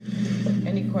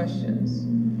Any questions?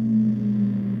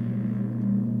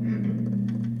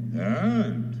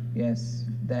 And? Yes,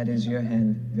 that is your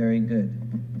hand. Very good.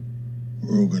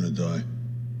 We're all gonna die.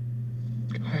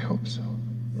 I hope so.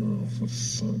 Oh, for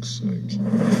fuck's sake.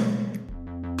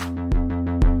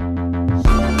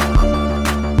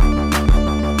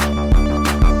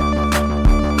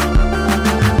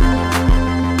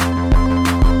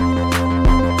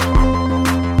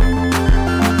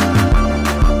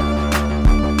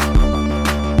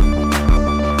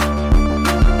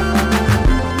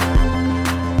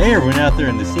 Hey everyone out there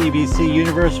in the CBC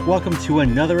universe, welcome to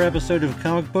another episode of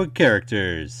Comic Book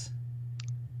Characters.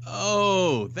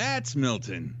 Oh, that's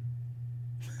Milton.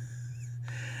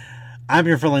 I'm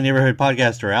your friendly neighborhood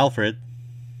podcaster, Alfred.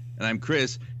 And I'm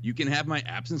Chris. You can have my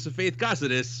absence of faith,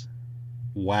 Gossitus.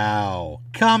 Wow.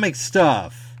 Comic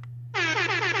stuff.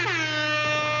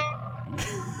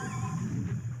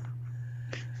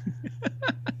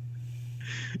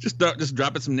 Just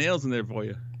dropping some nails in there for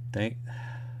you.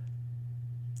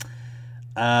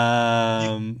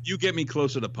 You get me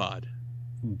closer to pod.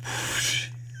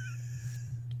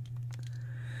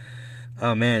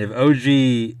 Oh man, if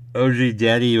OG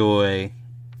Daddy Boy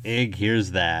Ig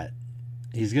hears that,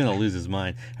 he's gonna lose his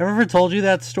mind. Have I ever told you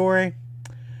that story?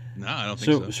 No, I don't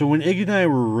think so. So when Ig and I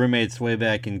were roommates way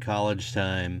back in college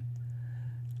time,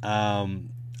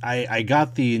 I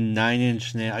got the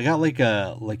 9-inch nail. I got like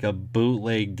a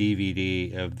bootleg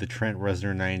DVD of the Trent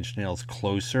Reznor 9-inch Nails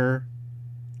Closer,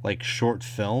 like short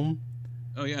film.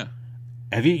 Oh yeah.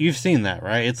 You've seen that,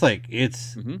 right? It's like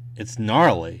it's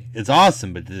gnarly. It's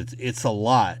awesome, but it's a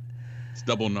lot. It's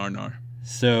double nar.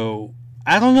 So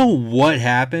I don't know what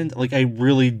happened. Like I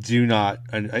really do not.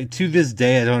 To this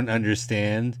day, I don't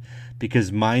understand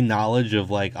because my knowledge of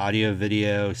like audio,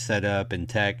 video setup and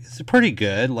tech is pretty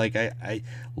good. Like I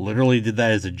literally did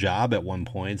that as a job at one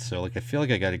point, so like I feel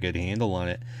like I got a good handle on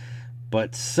it.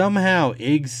 But somehow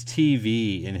Ig's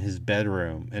TV in his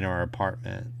bedroom in our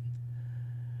apartment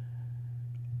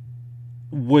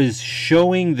was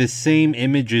showing the same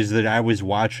images that I was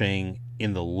watching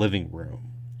in the living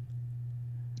room.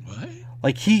 What?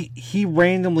 Like he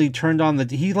randomly turned on the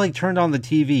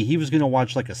TV. He was going to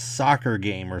watch like a soccer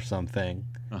game or something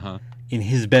in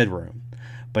his bedroom.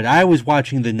 But I was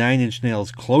watching the 9-inch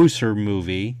Nails Closer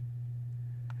movie.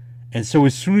 And so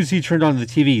as soon as he turned on the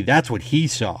TV, that's what he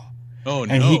saw. Oh,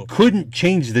 no. And he couldn't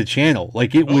change the channel.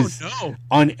 Like it was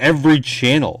on every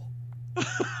channel.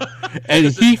 And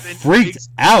he freaked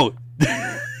out.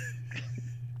 I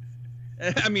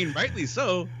mean, rightly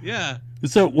so. Yeah.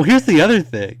 So, well, here's the other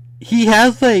thing. He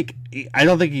has like, I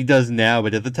don't think he does now,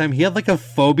 but at the time he had like a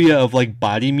phobia of like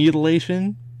body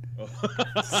mutilation.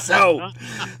 So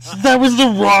that was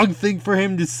the wrong thing for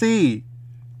him to see.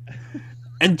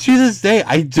 And to this day,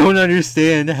 I don't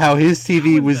understand how his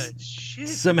TV was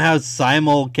somehow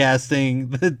simulcasting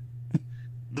the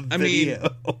video. I mean,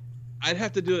 I'd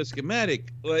have to do a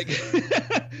schematic. Like,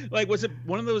 like was it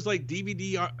one of those like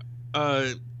DVD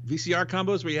VCR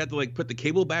combos where you had to like put the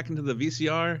cable back into the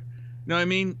VCR? You know what I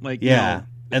mean? Like, yeah. You know,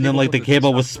 and then like the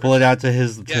cable was split out to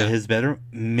his bedroom.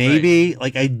 Maybe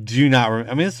like I do not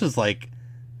remember. I mean, this was like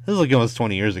almost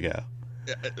 20 years ago.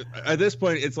 At this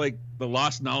point, it's like the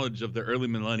lost knowledge of the early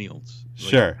millennials.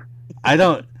 Like, sure. I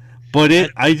don't, but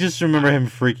I just remember him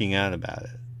freaking out about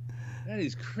it. That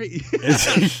is crazy.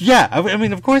 Yeah, I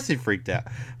mean, of course he freaked out.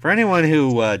 For anyone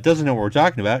who doesn't know what we're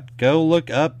talking about, go look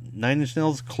up 9-inch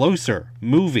Nails Closer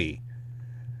movie.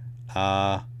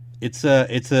 It's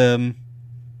an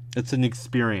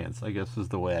experience, I guess is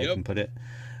the way I can put it.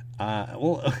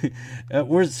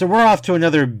 We're off to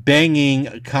another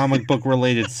banging comic book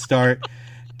related start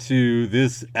to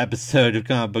this episode of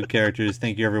Comic Book Characters.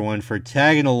 Thank you everyone for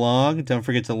tagging along. Don't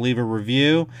forget to leave a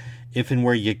review if and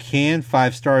where you can.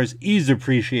 5 stars is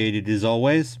appreciated as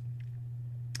always.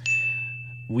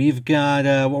 We've got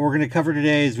what we're going to cover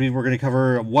today is we're going to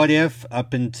cover What If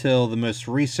up until the most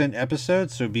recent episode,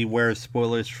 so beware of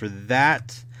spoilers for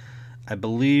that. I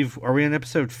believe, are we on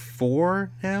episode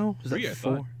 4 now? Is that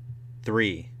 4?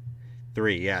 3.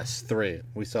 Yes, 3.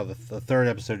 We saw the third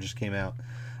episode just came out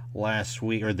last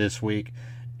week or this week,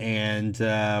 and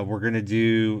we're going to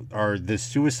do the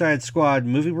Suicide Squad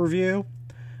movie review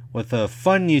with a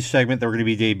fun news segment that we're going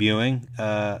to be debuting.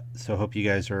 So hope you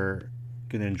guys are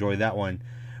going to enjoy that one.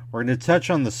 We're going to touch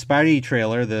on the Spidey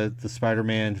trailer, the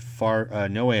Spider-Man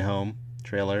No Way Home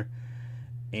trailer.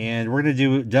 And we're going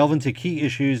to delve into key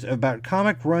issues about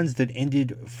comic runs that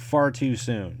ended far too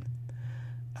soon.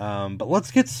 But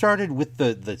let's get started with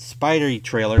the Spidey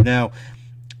trailer. Now,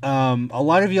 a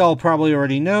lot of y'all probably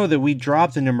already know that we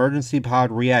dropped an Emergency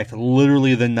Pod React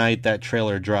literally the night that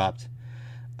trailer dropped.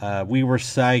 We were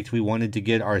psyched. We wanted to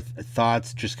get our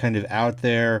thoughts just kind of out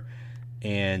there,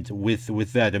 and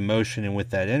with that emotion and with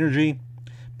that energy.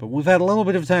 But we've had a little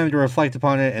bit of time to reflect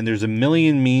upon it, and there's a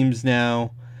million memes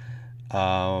now,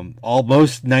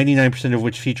 almost 99% of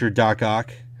which feature Doc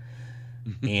Ock,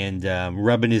 and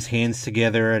rubbing his hands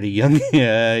together at a young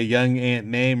Aunt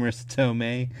May, Marissa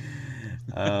Tomei.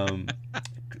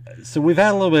 So we've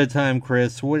had a little bit of time,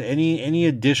 Chris. What any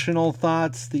additional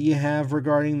thoughts that you have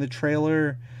regarding the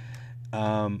trailer?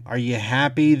 Are you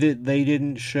happy that they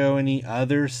didn't show any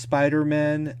other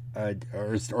Spider-Men,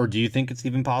 or do you think it's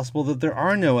even possible that there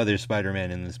are no other Spider-Men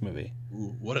in this movie?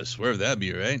 Ooh, what a swerve that'd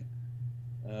be, right?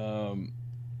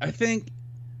 I think,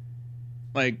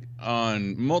 like,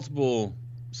 on multiple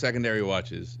secondary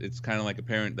watches, it's kind of like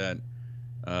apparent that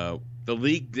the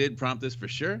leak did prompt this for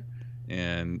sure.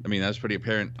 And I mean, that's pretty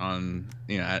apparent on,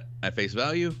 at face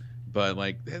value, but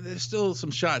like there's still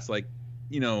some shots, like,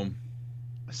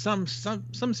 some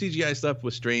CGI stuff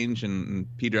was Strange and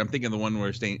Peter. I'm thinking the one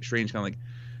where Strange kind of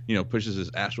like, pushes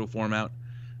his astral form out.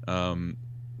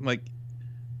 Like,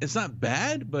 it's not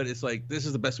bad, but it's like, this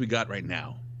is the best we got right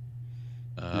now.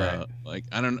 Right. Like,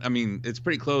 I mean, it's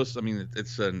pretty close. I mean,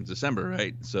 it's in December,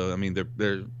 right? So I mean,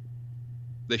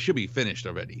 they should be finished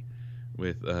already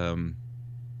with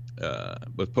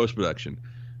post-production,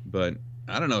 but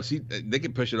I don't know. See, they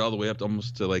can push it all the way up to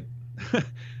almost to like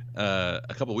a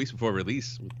couple weeks before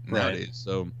release nowadays. Right.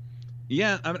 So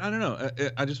yeah, I don't know.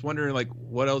 I just wonder, like,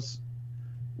 what else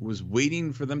was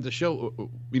waiting for them to show.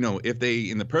 If they,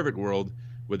 in the perfect world,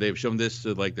 would they have shown this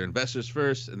to like their investors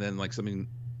first and then like something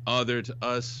other to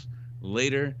us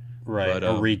later? Right. But,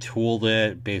 or retooled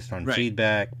it based on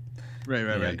feedback.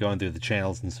 Right. Going through the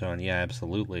channels and so on. Yeah,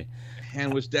 absolutely.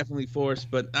 Hand was definitely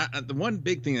forced, but the one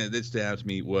big thing that did stand out to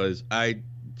me was I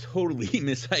totally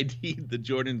misid'd the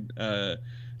Jordan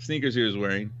sneakers he was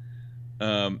wearing.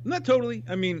 Not totally.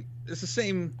 I mean, it's the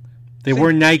same. They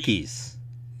were Nikes.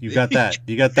 You got that.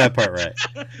 You got that part right.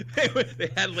 They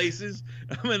had laces.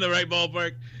 I'm in the right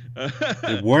ballpark.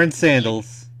 They weren't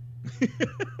sandals.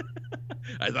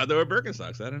 I thought they were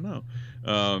Birkenstocks. I don't know.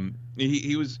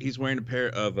 He's wearing a pair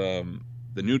of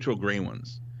the neutral gray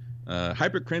ones.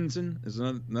 Hyper Crimson is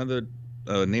another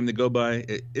name to go by.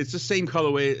 It's the same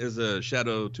colorway as a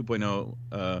Shadow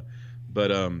 2.0,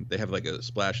 but they have like a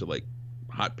splash of like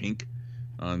hot pink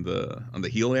on the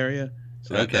heel area.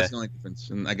 So that's the only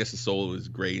difference. And I guess the sole is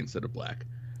gray instead of black.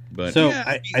 But so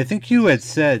yeah, I think you had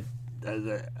said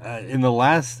in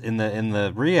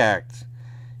the React,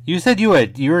 you said you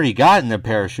already gotten a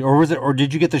pair of shoes, or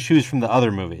did you get the shoes from the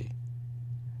other movie?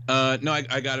 No,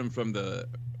 I got them from the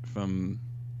from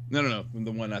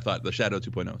the one I thought, the Shadow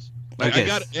 2.0s. Like, okay. I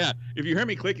got it. Yeah, if you heard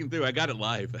me clicking through, I got it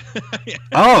live. Yeah.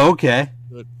 Oh, okay.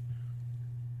 Good.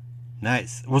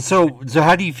 Nice. Well, so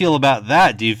how do you feel about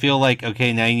that? Do you feel like,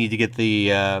 okay, now you need to get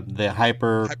the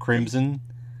Hyper Crimson?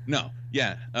 No.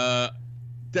 Yeah.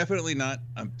 Definitely not.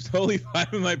 I'm totally fine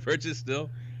with my purchase still,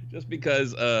 just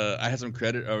because I had some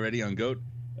credit already on GOAT.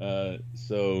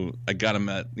 So I got them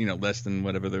at less than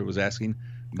whatever they was asking.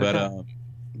 But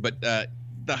okay.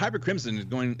 The Hyper Crimson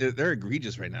is they're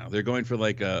egregious right now. They're going for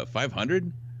like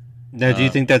 500. Now, do you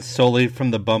think that's solely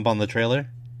from the bump on the trailer?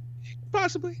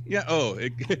 Possibly, yeah. Oh,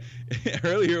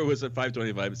 earlier it was at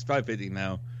 525. It's 550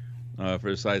 now for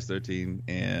a size 13,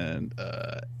 and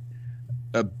a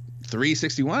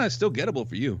 361 is still gettable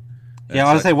for you. Yeah,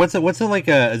 I was say, what's it like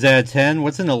is that a 10?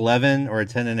 What's an 11 or a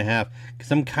 10.5?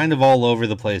 Because I'm kind of all over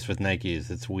the place with Nikes.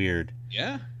 It's weird.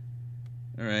 Yeah.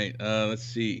 All right. Let's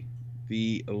see.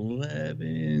 The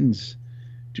 11s.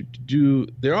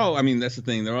 They're all. I mean, that's the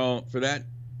thing. They're all for that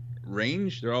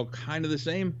range. They're all kind of the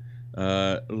same.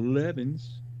 11s.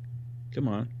 Come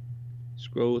on,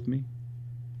 scroll with me.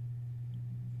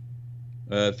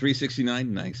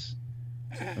 369. Nice.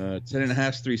 10.5,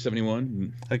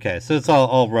 371. Okay, so it's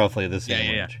all roughly the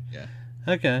same range. Yeah.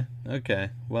 Okay.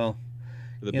 Well,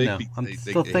 I'm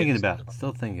still thinking about it.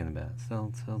 Still trying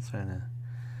to.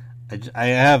 I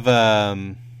have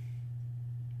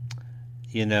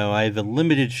I have a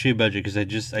limited shoe budget because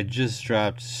I just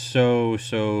dropped so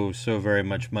very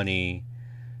much money.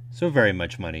 So very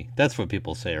much money. That's what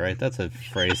people say, right? That's a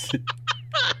phrase that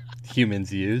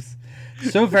humans use.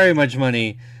 So very much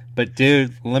money. But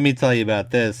dude, let me tell you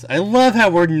about this. I love how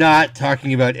we're not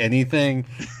talking about anything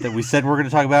that we said we're going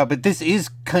to talk about, but this is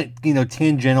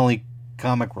tangentially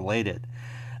comic related.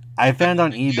 I found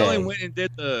on eBay. You only went and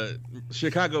did the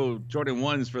Chicago Jordan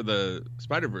 1s for the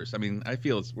Spider-Verse. I mean, I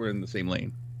feel we're in the same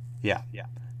lane. Yeah.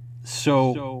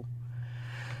 So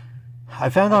I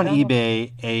found on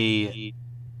eBay a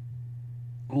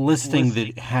listing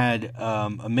that had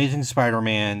Amazing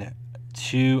Spider-Man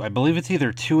I believe it's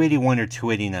either 281 or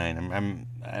 289.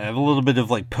 I have a little bit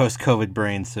of like post-COVID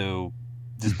brain, so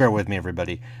just bear with me,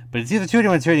 everybody. But it's either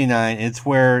 281 or 289. And it's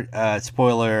where,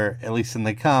 spoiler, at least in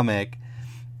the comic,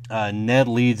 Ned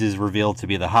Leeds is revealed to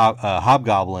be the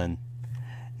Hobgoblin.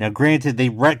 Now, granted, they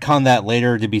retcon that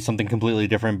later to be something completely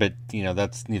different, but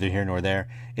that's neither here nor there.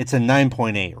 It's a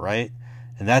 9.8, right?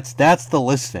 And that's the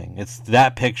listing. It's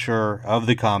that picture of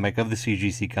the comic, of the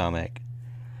CGC comic.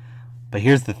 But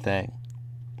here's the thing.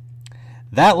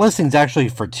 That listing's actually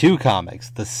for 2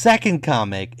 comics. The second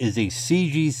comic is a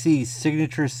CGC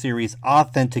Signature Series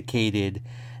authenticated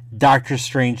Doctor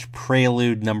Strange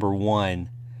Prelude #1,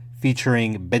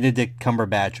 featuring Benedict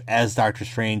Cumberbatch as Doctor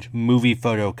Strange movie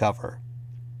photo cover.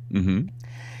 Mm-hmm.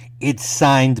 It's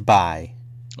signed by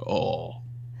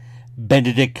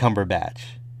Benedict Cumberbatch.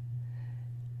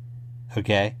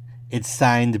 Okay? It's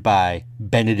signed by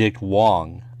Benedict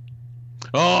Wong.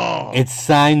 Oh! It's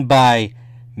signed by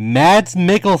Mads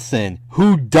Mikkelsen,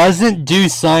 who doesn't do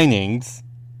signings.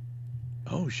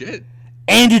 Oh, shit.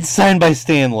 And it's signed by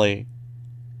Stan Lee.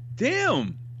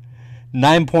 Damn!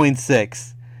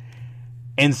 9.6.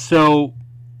 And so,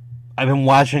 I've been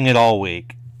watching it all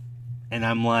week. And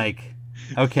I'm like,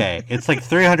 okay, it's like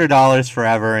 $300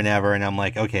 forever and ever. And I'm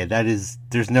like, okay, there's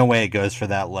no way it goes for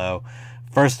that low.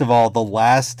 First of all, the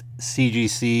last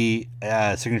CGC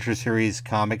Signature Series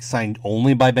comic signed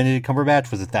only by Benedict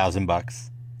Cumberbatch was $1,000.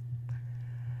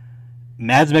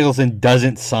 Mads Mikkelsen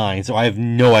doesn't sign, so I have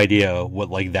no idea what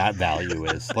like that value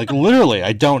is. Like literally,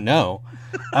 I don't know.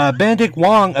 Benedict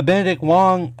Wong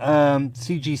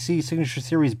CGC Signature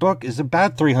Series book is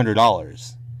about $300,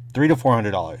 $300 to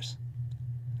 $400.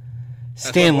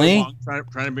 Stan Lee, trying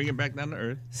to bring it back down to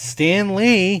earth. Stan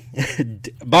Lee,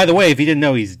 by the way, if you didn't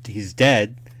know, he's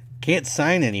dead. Can't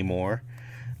sign anymore.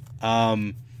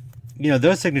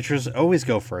 Those signatures always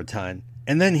go for a ton.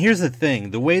 And then here's the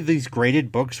thing. The way these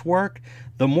graded books work,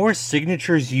 the more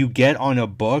signatures you get on a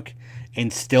book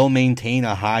and still maintain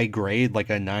a high grade, like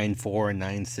a 9.4, a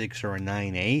 9.6, or a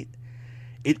 9.8,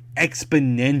 it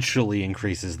exponentially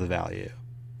increases the value.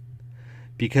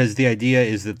 Because the idea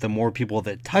is that the more people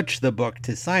that touch the book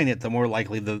to sign it, the more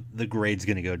likely the grade's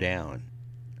going to go down.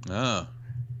 Oh.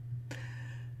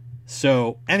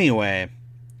 So, anyway,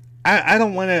 I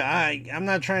don't want to... I'm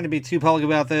not trying to be too public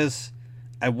about this.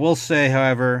 I will say,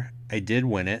 however, I did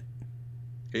win it.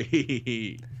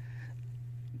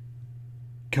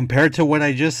 Compared to what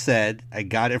I just said, I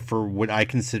got it for what I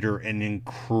consider an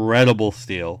incredible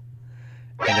steal.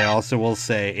 And I also will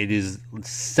say it is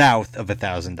south of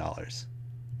 $1,000.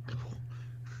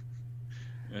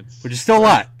 Which is still a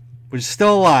lot.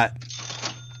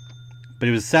 But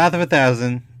it was south of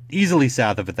 1,000. Easily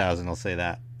south of 1,000, I'll say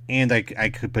that. And I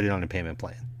could put it on a payment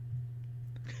plan.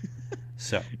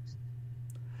 So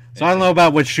I don't know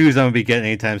about what shoes I'm going to be getting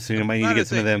anytime soon. I might need to get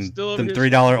some of them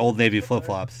 $3 Old Navy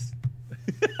flip-flops.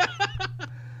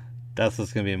 That's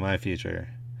what's going to be in my future.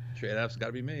 Trade-offs got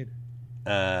to be made.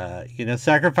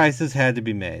 Sacrifices had to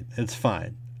be made. It's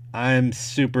fine. I'm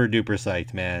super duper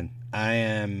psyched, man.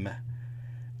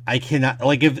 I cannot,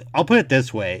 I'll put it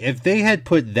this way. If they had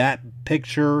put that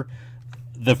picture,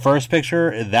 the first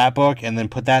picture, that book, and then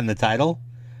put that in the title,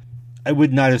 it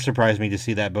would not have surprised me to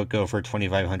see that book go for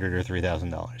 $2,500 or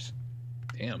 $3,000.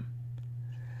 Damn.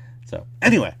 So,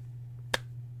 anyway.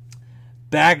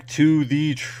 Back to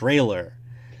the trailer.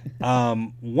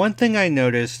 One thing I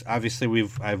noticed, obviously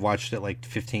I've watched it like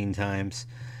 15 times,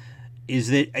 is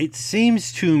that it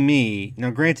seems to me,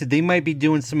 now granted they might be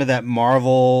doing some of that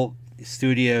Marvel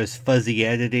Studios fuzzy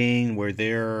editing where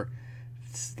they're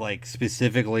like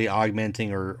specifically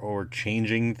augmenting or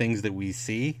changing things that we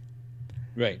see,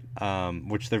 right?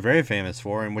 Which they're very famous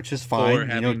for, and which is fine. Or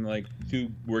having like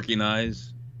 2 working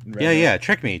eyes. Yeah,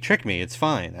 trick me, it's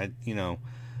fine.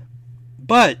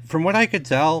 But from what I could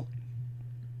tell,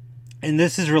 and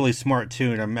this is really smart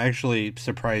too, and I'm actually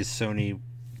surprised Sony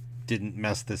didn't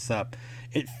mess this up.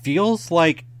 It feels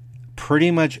like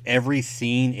pretty much every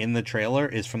scene in the trailer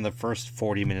is from the first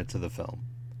 40 minutes of the film.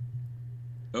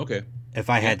 Okay. If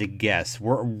I had to guess,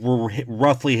 we're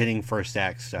roughly hitting first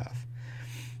act stuff,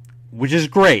 which is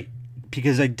great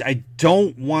because I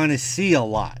don't want to see a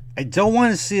lot. I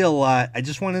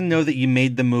just want to know that you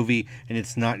made the movie and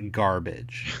it's not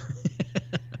garbage.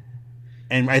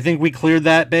 And I think we cleared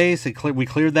that base. We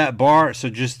cleared that bar, so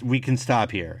we can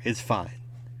stop here. It's fine.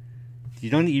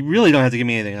 You really don't have to give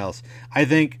me anything else. I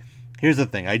think. Here's the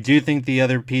thing. I do think the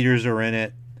other Peters are in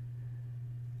it.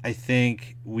 I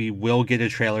think we will get a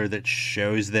trailer that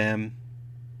shows them.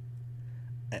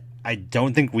 I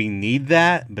don't think we need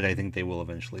that, but I think they will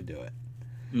eventually do it.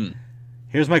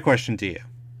 Here's my question to you.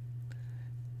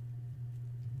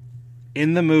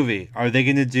 in the movie, are they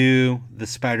going to do the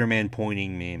Spider-Man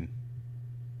pointing meme?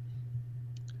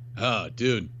 Oh,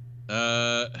 dude.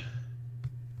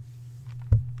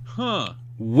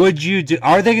 Would you do?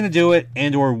 Are they going to do it,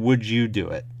 and or would you do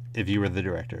it if you were the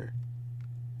director?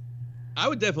 I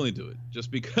would definitely do it,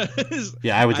 just because.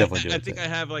 Yeah, I would definitely do it. I think I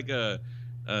have like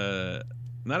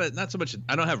not so much.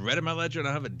 I don't have Reddit in my ledger, and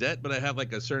I don't have a debt, but I have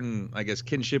like a certain, I guess,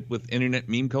 kinship with internet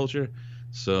meme culture.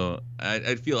 So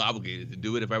I'd feel obligated to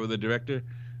do it if I were the director.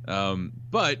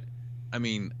 But I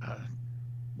mean,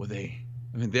 they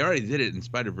already did it in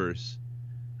Spider-Verse.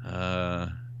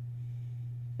 Fuck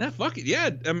it. Yeah,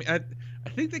 I mean, I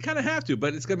think they kind of have to,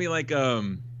 but it's gonna be like,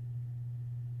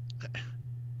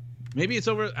 maybe it's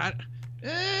over. I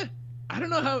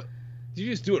don't know how. Do you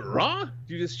just do it raw?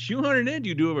 Do you just shoehorn it in? Do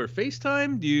you do it over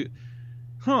FaceTime? Do you?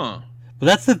 Well,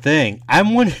 that's the thing.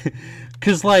 I'm wondering,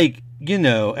 because like, you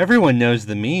know, everyone knows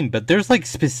the meme, but there's like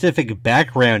specific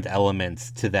background elements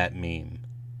to that meme.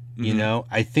 You know,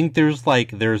 I think there's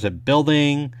a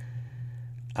building.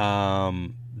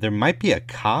 There might be a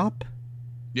cop.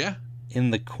 Yeah.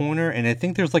 In the corner, and I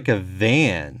think there's like a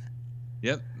van.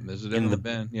 Yep, there's a different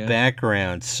van. Yeah.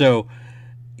 Background. So,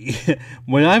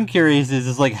 what I'm curious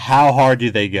is like, how hard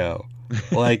do they go?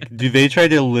 Like, do they try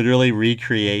to literally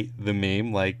recreate the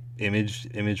meme, like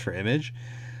image for image,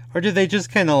 or do they just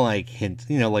kind of like hint,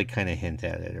 kind of hint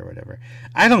at it or whatever?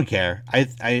 I don't care.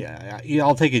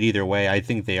 I'll take it either way. I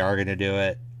think they are going to do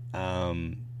it.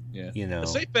 Yeah. You know, a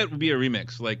safe bet would be a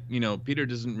remix. Like, Peter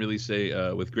doesn't really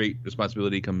say with great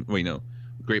responsibility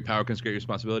great power comes great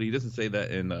responsibility. He doesn't say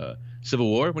that in Civil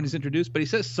War when he's introduced, but he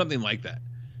says something like that.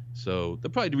 So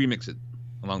they'll probably remix it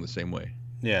along the same way.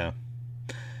 Yeah.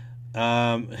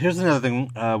 Here's another thing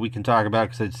we can talk about,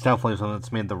 because it's definitely something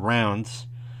that's made the rounds.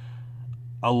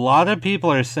 A lot of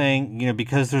people are saying,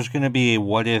 because there's going to be a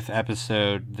what if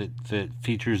episode that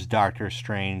features Doctor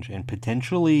Strange and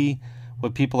potentially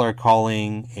what people are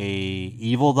calling a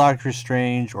evil Doctor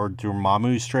Strange or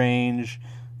Dormammu Strange,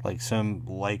 like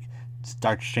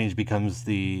Doctor Strange becomes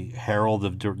the herald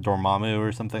of Dormammu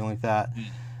or something like that.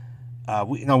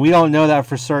 We don't know that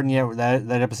for certain yet.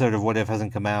 That episode of What If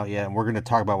hasn't come out yet, and we're going to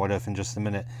talk about What If in just a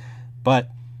minute. But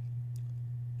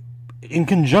in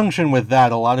conjunction with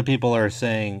that, a lot of people are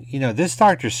saying, this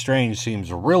Doctor Strange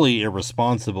seems really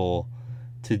irresponsible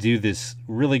to do this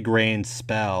really grand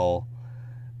spell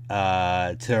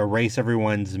to erase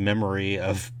everyone's memory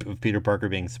of Peter Parker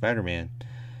being Spider-Man,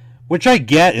 which I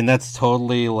get, and that's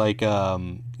totally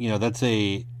that's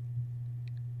a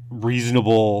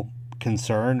reasonable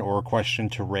concern or question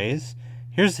to raise.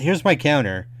 Here's my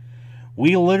counter.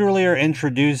 We literally are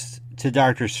introduced to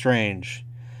Doctor Strange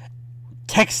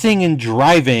texting and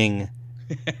driving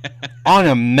on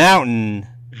a mountain,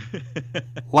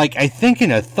 I think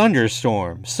in a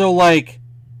thunderstorm. So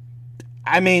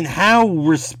how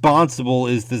responsible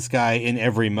is this guy in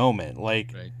every moment? Right.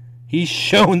 He's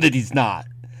shown that he's not.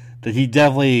 That he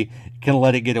definitely can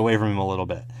let it get away from him a little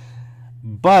bit.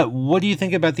 But what do you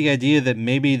think about the idea that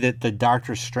maybe that the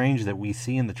Doctor Strange that we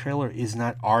see in the trailer is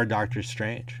not our Doctor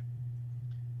Strange?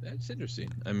 That's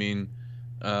interesting. I mean,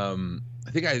 I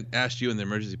think I asked you in the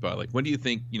emergency pod, when do you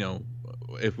think,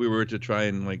 if we were to try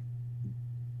and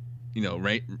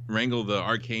wrangle the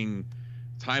arcane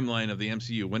timeline of the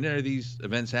MCU, when are these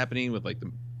events happening with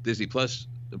the Disney Plus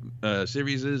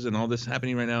series and all this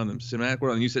happening right now in the cinematic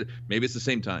world? And you said maybe it's the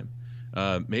same time.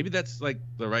 Maybe that's the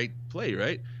right play,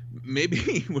 right?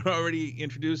 Maybe we're already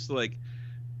introduced to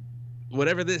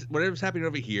whatever's happening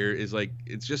over here is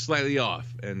it's just slightly off,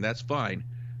 and that's fine.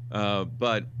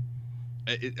 But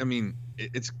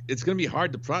it's going to be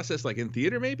hard to process in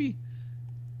theater, maybe.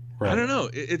 Right. I don't know.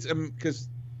 It's because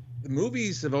the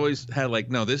movies have always had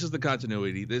no, this is the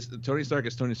continuity. This Tony Stark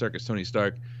is Tony Stark is Tony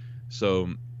Stark. So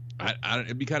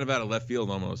it'd be kind of out of left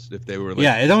field almost if they were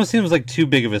yeah, it almost seems too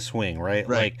big of a swing, right?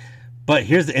 But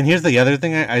here's the other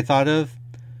thing I thought of.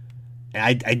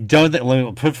 I don't think, let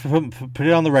me put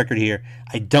it on the record here.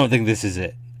 I don't think this is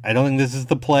it. I don't think this is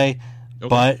the play. Okay.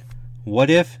 But what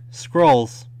if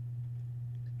Skrulls?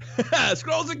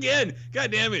 Skrulls again!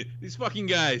 God damn it! These fucking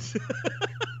guys.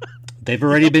 They've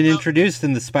already been introduced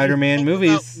in the Spider-Man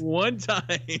movies. One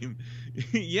time.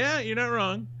 Yeah, you're not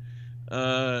wrong.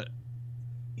 Yeah.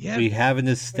 We have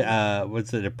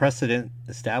a precedent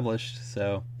established,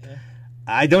 so yeah.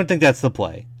 I don't think that's the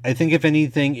play. I think if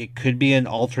anything, it could be an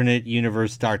alternate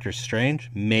universe Doctor Strange,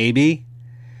 maybe.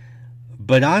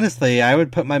 But honestly, I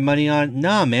would put my money on,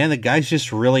 nah, man, the guy's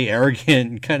just really arrogant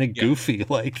and kind of goofy,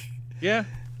 Yeah.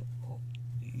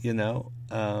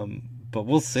 But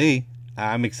we'll see.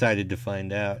 I'm excited to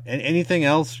find out. And anything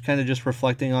else, kind of just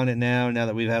reflecting on it now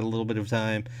that we've had a little bit of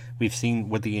time, we've seen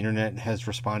what the internet has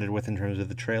responded with in terms of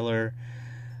the trailer.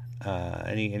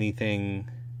 Anything?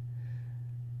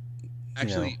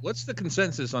 Actually, what's the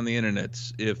consensus on the internet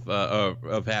if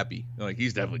of Happy? Like,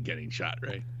 he's definitely getting shot,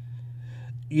 right?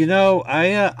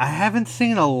 I haven't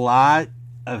seen a lot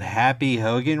of Happy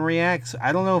Hogan reacts.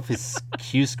 I don't know if his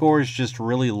Q score is just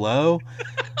really low,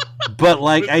 but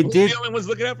like I did. The only one's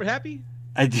looking out for Happy.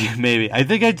 I did, maybe. I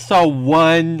think I saw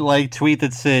one like tweet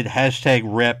that said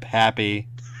 #RIP Happy.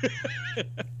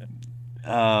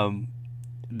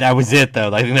 That was it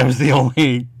though. I think that was the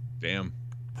only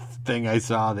thing I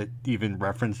saw that even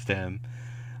referenced him.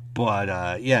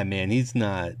 But yeah, man, he's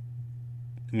not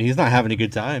having a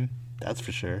good time. That's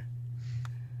for sure.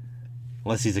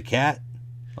 Unless he's a cat.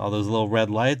 All those little red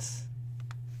lights.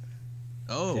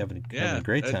 Oh, having a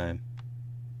great time.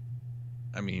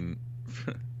 I mean,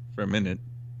 for a minute.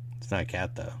 It's not a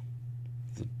cat, though.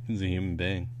 He's a human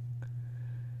being.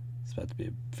 It's about to be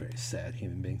a very sad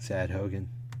human being. Sad Hogan.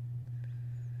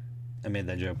 I made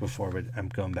that joke before, but I'm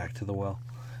going back to the well.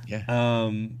 Yeah.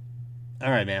 All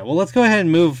right, man. Well, let's go ahead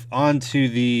and move on to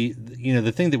the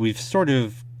thing that we've sort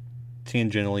of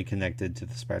tangentially connected to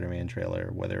the Spider-Man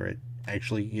trailer. Whether it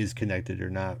actually is connected or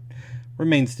not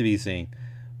remains to be seen.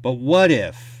 But what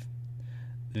if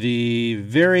the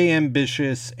very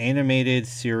ambitious animated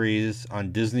series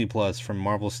on Disney Plus from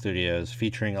Marvel Studios,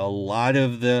 featuring a lot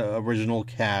of the original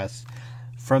cast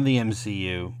from the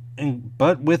MCU,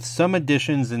 but with some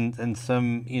additions and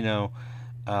some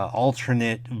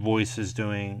alternate voices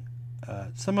doing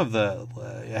some of the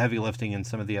heavy lifting in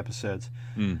some of the episodes.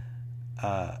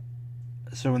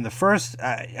 So in the first,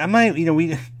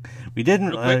 we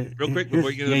didn't. Real quick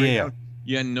before you get to the breakdown. Yeah.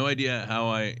 You had no idea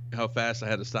how fast I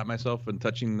had to stop myself from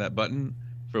touching that button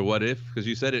for what if, because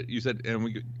you said,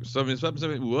 and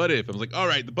something what if. I was like, all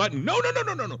right, the button. No,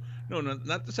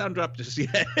 not the sound drop just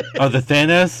yet. Oh, the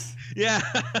Thanos. Yeah.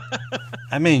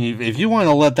 I mean, if you want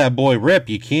to let that boy rip,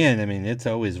 you can. I mean, it's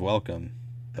always welcome.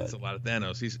 That's a lot of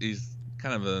Thanos. He's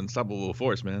kind of an unstoppable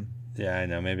force, man. Yeah, I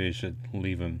know. Maybe we should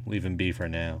leave him be for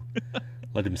now.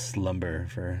 Let him slumber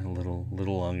for a little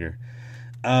longer.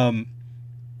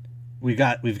 We've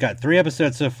got 3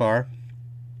 episodes so far.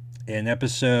 An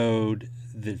episode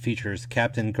that features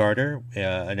Captain Carter,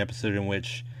 an episode in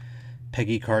which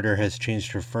Peggy Carter has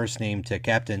changed her first name to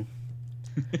Captain.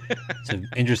 It's an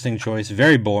interesting choice.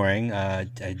 Very boring.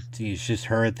 It's just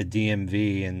her at the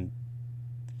DMV and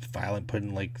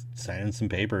signing some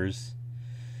papers.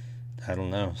 I don't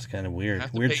know. It's kind of weird.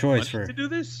 Weird choice to do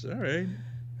this. All right.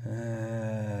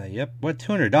 Yep. What,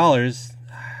 $200?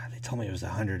 They told me it was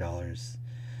 $100.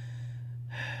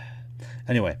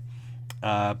 Anyway,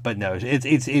 but no,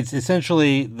 it's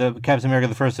essentially the Captain America: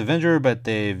 The First Avenger, but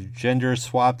they've gender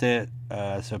swapped it.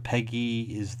 So Peggy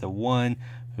is the one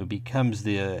who becomes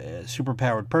the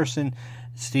superpowered person.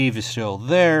 Steve is still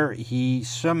there. He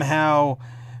somehow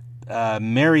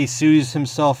Mary Sue's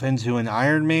himself into an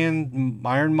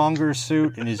Ironmonger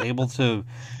suit and is able to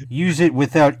use it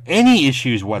without any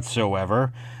issues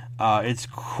whatsoever. It's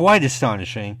quite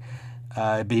astonishing.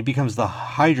 But he becomes the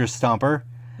Hydra Stomper.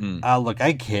 Look,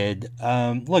 I kid.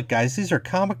 Look, guys, these are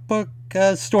comic book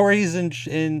stories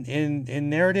and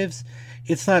narratives.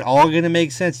 It's not all going to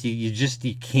make sense.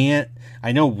 You can't.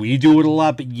 I know we do it a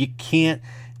lot, but you can't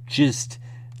just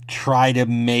try to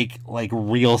make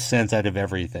real sense out of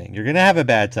everything. You're going to have a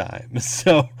bad time.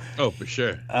 So. Oh, for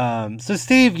sure. So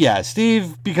Steve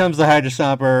becomes the Hydra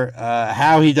Stomper.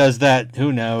 How he does that,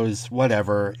 who knows?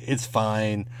 Whatever. It's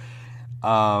fine.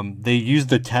 They use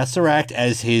the Tesseract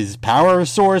as his power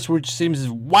source, which seems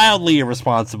wildly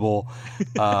irresponsible.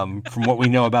 From what we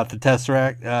know about the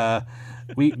Tesseract,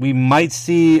 we might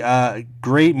see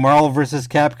great Marvel vs.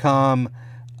 Capcom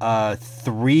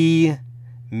 3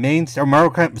 mainstay, or Marvel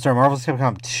vs.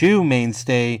 Capcom 2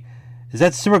 mainstay. Is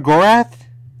that Sima-Gorath?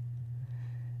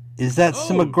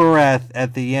 Sima-Gorath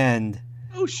at the end?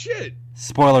 Oh shit!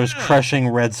 Spoilers: crushing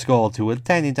Red Skull to a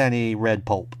tiny, tiny red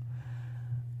pulp.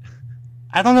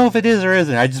 I don't know if it is or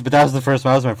isn't. But that was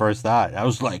my first thought. I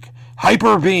was like,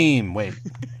 Hyper Beam. Wait.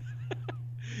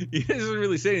 He doesn't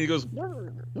really say anything. He goes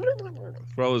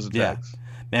for all his attacks. Yeah.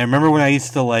 Man, remember when I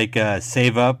used to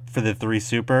save up for the 3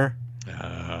 Super,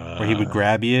 where he would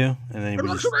grab you and then he would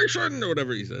or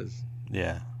whatever he says.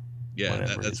 Yeah.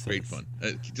 Yeah, that's great fun.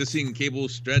 Just seeing Cable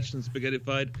stretched and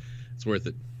spaghettified, it's worth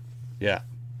it. Yeah.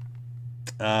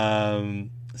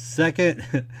 Second,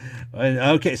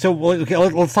 okay. So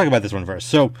let's talk about this one first.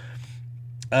 So,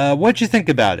 what'd you think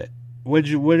about it? What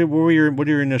are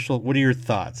your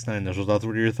thoughts? Not initial thoughts.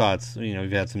 What are your thoughts?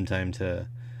 You've had some time to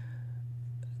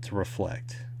to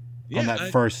reflect Yeah, on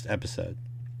that first episode.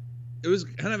 It was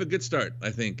kind of a good start, I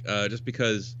think, just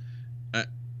because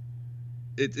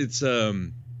it's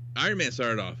Iron Man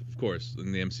started off, of course,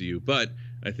 in the MCU, but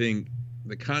I think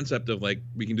the concept of like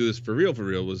we can do this for real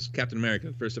was Captain America,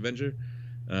 the first Avenger.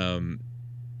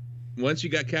 Once you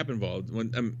got Cap involved,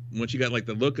 once you got like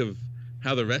the look of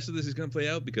how the rest of this is going to play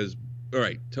out, because all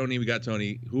right, Tony, we got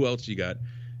Tony. Who else you got?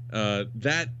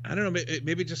 That I don't know.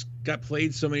 Maybe it just got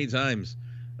played so many times,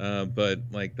 but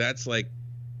like that's like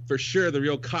for sure the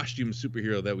real costume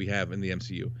superhero that we have in the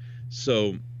MCU.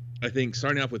 So I think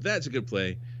starting off with that's a good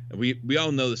play. We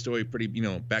all know the story pretty,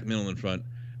 back, middle, and front.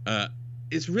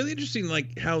 It's really interesting,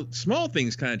 like how small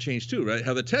things kind of change too, right?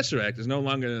 How the Tesseract is no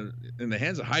longer in the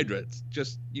hands of Hydra. It's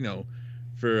just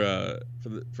for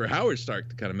Howard Stark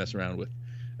to kind of mess around with,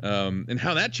 and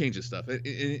how that changes stuff.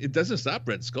 It doesn't stop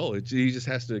Red Skull. He just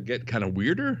has to get kind of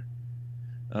weirder.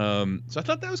 So I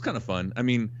thought that was kind of fun. I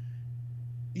mean,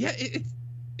 yeah, it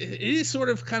is sort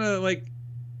of kind of like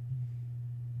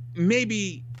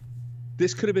maybe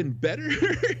this could have been better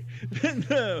than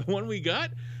the one we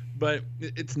got. But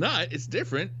it's not. It's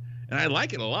different, and I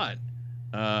like it a lot.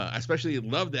 I especially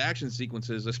love the action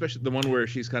sequences, especially the one where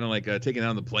she's kind of like taking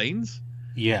down the planes.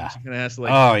 Yeah. She kind of has to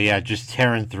like. Oh yeah, just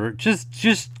tearing through,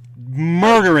 just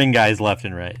murdering guys left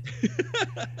and right.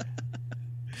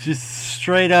 Just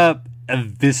straight up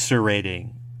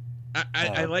eviscerating.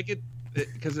 I like it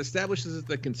because it establishes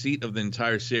the conceit of the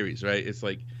entire series, right? It's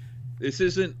like this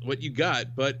isn't what you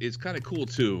got, but it's kind of cool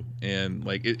too, and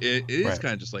like it is right.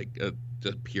 kind of just like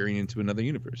just peering into another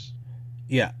universe.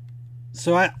 Yeah.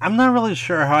 So I'm not really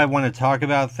sure how I want to talk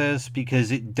about this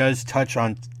because it does touch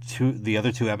on the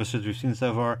other two episodes we've seen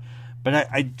so far. But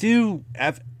I do,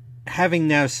 having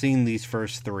now seen these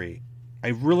first three, I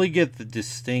really get the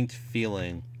distinct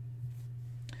feeling,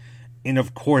 and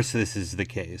of course this is the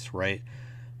case, right?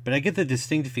 But I get the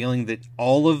distinct feeling that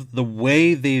all of the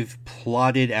way they've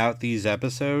plotted out these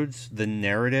episodes, the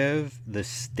narrative, the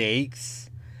stakes,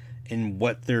 and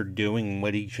what they're doing,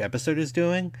 what each episode is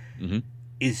doing,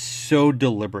 is so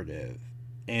deliberative.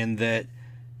 And that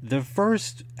the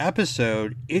first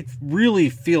episode, it really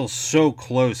feels so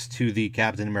close to the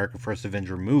Captain America First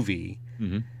Avenger movie.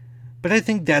 But I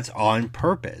think that's on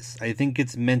purpose. I think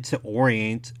it's meant to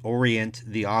orient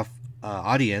the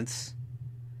audience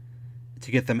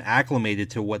to get them acclimated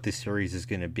to what the series is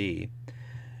going to be.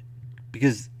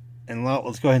 Because, and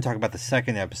let's go ahead and talk about the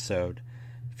second episode,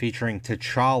 featuring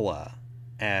T'Challa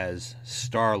as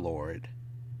Star-Lord.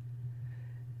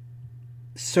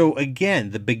 So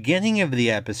again, the beginning of the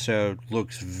episode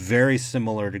looks very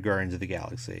similar to Guardians of the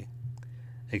Galaxy,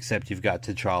 except you've got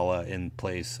T'Challa in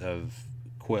place of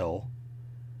Quill.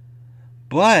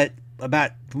 But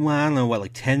about, I don't know,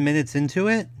 like 10 minutes into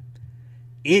it,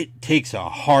 it takes a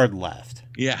hard left.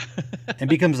 Yeah. And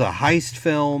becomes a heist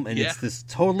film, and it's this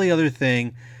totally other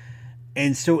thing.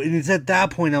 And so it's at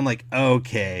that point I'm like,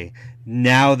 okay,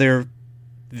 now they're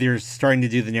starting to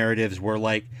do the narratives where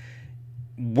like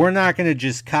we're not going to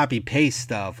just copy paste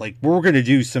stuff. Like we're going to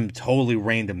do some totally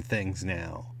random things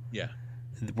now. Yeah.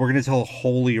 We're going to tell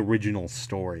wholly original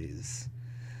stories,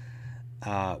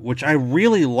 which I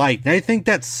really like. And I think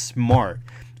that's smart.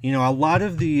 A lot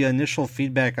of the initial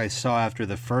feedback I saw after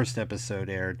the first episode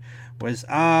aired was,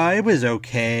 it was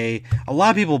okay. A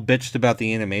lot of people bitched about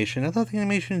the animation. I thought the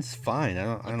animation's fine. I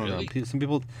don't Really? know. Some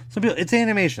people, it's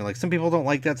animation. Like some people don't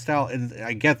like that style, and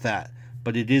I get that.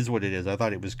 But it is what it is. I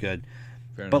thought it was good.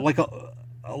 Fair But enough. like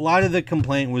a lot of the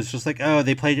complaint was just like, oh,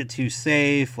 they played it too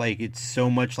safe. Like it's so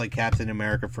much like Captain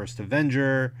America First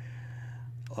Avenger.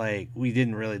 Like they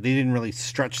didn't really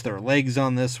stretch their legs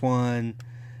on this one.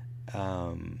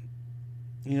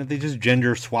 They just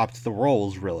gender swapped the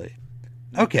roles, really.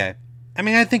 Okay. I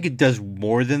mean, I think it does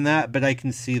more than that, but I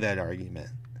can see that argument.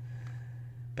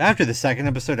 But after the second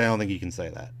episode, I don't think you can say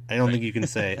that. I don't think you can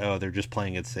say, oh, they're just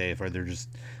playing it safe, or they're just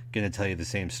going to tell you the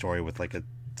same story with like a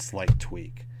slight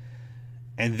tweak.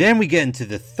 And then we get into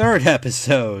the third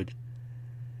episode,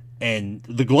 and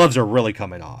the gloves are really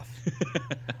coming off.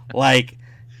 Like,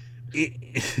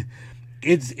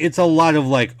 it's a lot of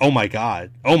like, oh my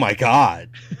god.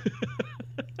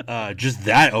 Just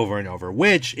that over and over,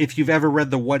 which if you've ever read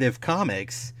the What If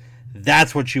comics,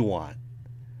 that's what you want.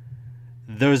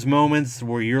 Those moments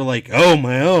where you're like,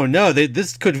 no,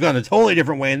 this could have gone a totally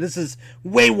different way, and this is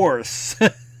way worse.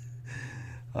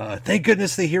 Thank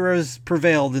goodness the heroes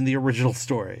prevailed in the original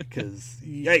story, because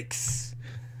yikes.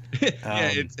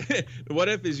 It's What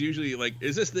If is usually like,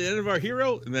 is this the end of our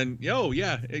hero? And then,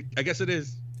 I guess it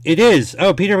is. It is.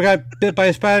 Oh, Peter got bit by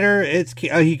a spider.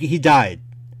 He died.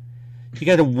 He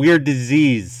got a weird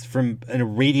disease from an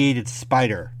irradiated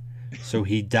spider. so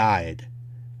he died.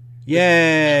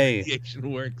 Yay!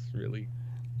 Radiation works, really.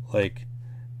 Like,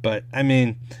 but I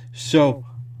mean, so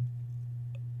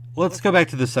let's go back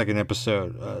to the second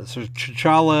episode. So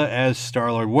T'Challa as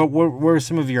Star-Lord. What were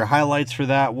some of your highlights for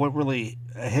that? What really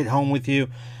hit home with you?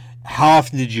 How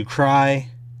often did you cry?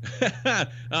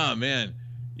 Oh man,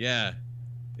 yeah,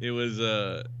 it was.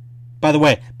 By the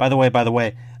way,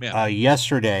 Yeah.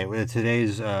 yesterday,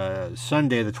 today's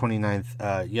Sunday the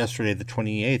 29th, yesterday the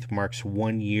 28th marks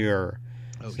 1 year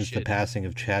since the passing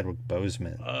of Chadwick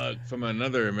Boseman. From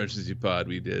another emergency pod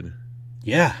we did.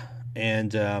 Yeah,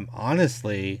 and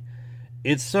honestly,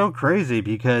 it's so crazy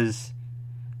because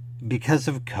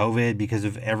of COVID, because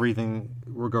of everything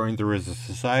we're going through as a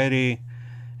society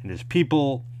and as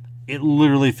people, it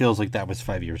literally feels like that was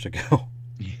 5 years ago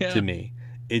to me.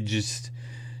 It just...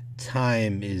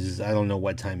 time is, I don't know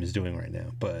what time is doing right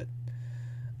now, but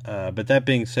that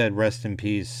being said, rest in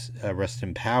peace, rest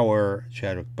in power,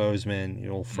 Chadwick Boseman.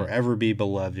 You'll forever be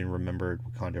beloved and remembered.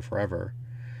 Wakanda forever.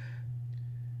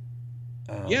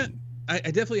 Yeah, I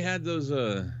definitely had those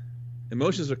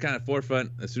emotions were kind of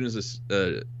forefront as soon as this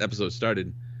episode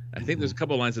started. I think there's a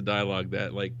couple lines of dialogue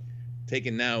that, like,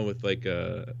 taken now with like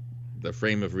the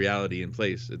frame of reality in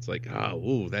place, it's like,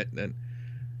 that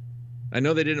I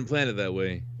know they didn't plan it that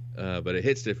way. But it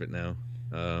hits different now.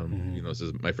 You know, this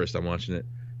is my first time watching it.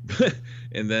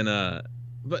 And then,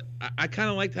 but I kind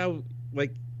of liked how,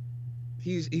 like,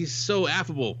 he's so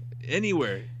affable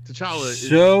anyway. T'Challa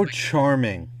so is, like,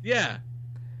 charming. Yeah.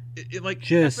 It like,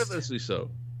 just effortlessly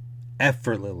so.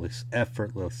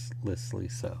 Effortlessly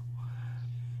so.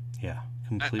 Yeah,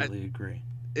 completely agree.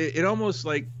 It almost,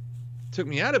 like, took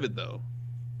me out of it, though.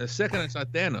 The second I saw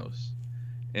Thanos.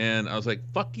 And I was like,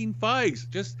 fucking Fikes,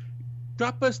 just...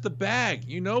 drop us the bag.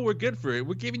 You know we're good for it.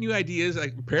 We're giving you ideas,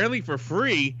 like, apparently for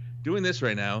free, doing this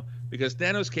right now because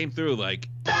Thanos came through like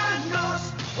Thanos.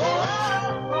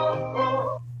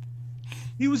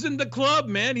 He was in the club,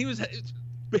 man. He was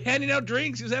handing out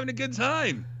drinks. He was having a good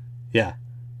time. Yeah.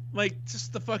 Like,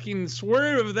 just the fucking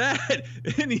swerve of that.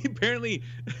 And he apparently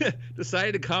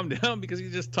decided to calm down because he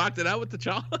just talked it out with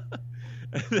T'Challa.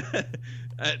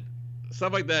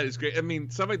 Stuff like that is great. I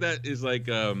mean, stuff like that is like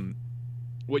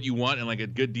what you want in like a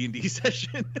good D&D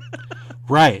session.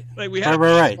 Right. Like we had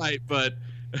a fight, but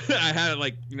I had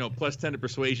like, you know, plus 10 to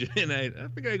persuasion, and I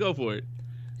figured I'd go for it.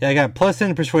 Yeah, I got plus 10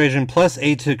 to persuasion, plus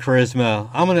 8 to charisma.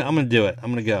 I'm gonna do it.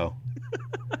 I'm gonna go.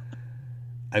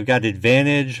 I've got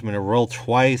advantage. I'm gonna roll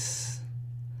twice.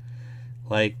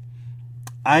 Like,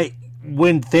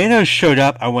 when Thanos showed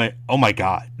up, I went, "Oh my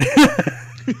god!"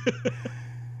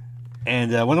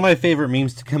 And one of my favorite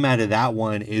memes to come out of that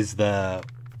one is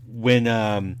when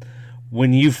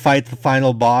you fight the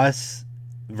final boss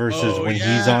versus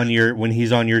he's on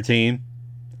your team.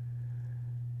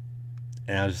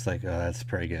 And I was just like, oh, that's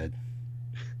pretty good.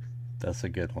 That's a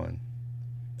good one.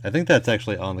 I think that's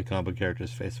actually on the Comic Book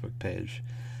Characters Facebook page.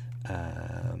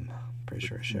 Pretty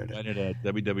sure I shared it. Find it at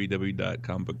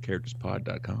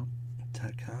www.comicbookcharacterspod.com.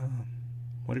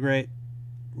 What a great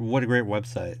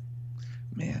website.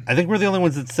 Man. I think we're the only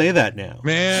ones that say that now.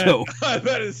 Man. So, I was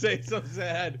about to say so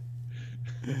sad.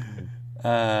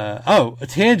 A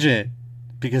tangent.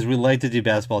 Because we like to do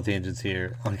basketball tangents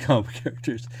here on Comic Book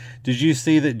Characters. Did you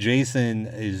see that Jason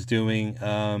is doing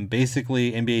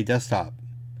basically NBA Desktop?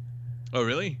 Oh,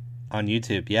 really? On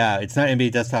YouTube. Yeah, it's not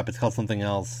NBA Desktop. It's called something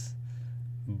else.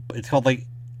 It's called like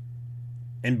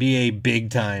NBA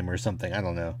Big Time or something. I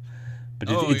don't know. But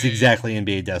it's exactly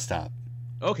NBA Desktop.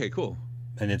 Okay, cool.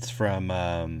 And it's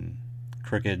from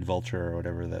Crooked Vulture or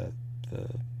whatever the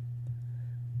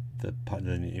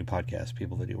new podcast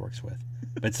people that he works with.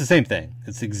 But it's the same thing.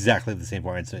 It's exactly the same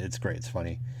point. It's great. It's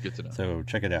funny. Good to know. So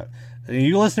check it out. And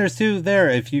you listeners too, there,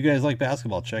 if you guys like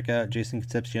basketball, check out Jason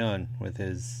Concepcion with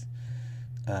his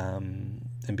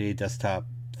NBA Desktop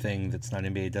thing that's not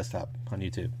NBA Desktop on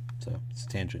YouTube. So it's a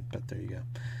tangent, but there you go.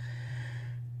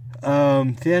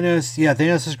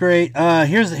 Thanos is great.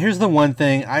 Here's the one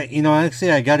thing.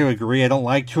 Actually, I got to agree. I don't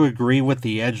like to agree with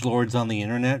the edgelords on the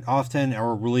internet often,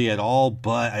 or really at all.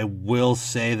 But I will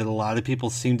say that a lot of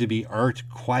people seem to be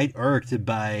quite irked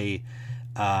by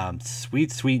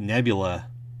sweet Nebula.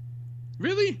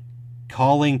 Really?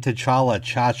 Calling T'Challa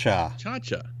Cha-Cha.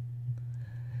 Cha-Cha.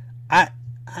 I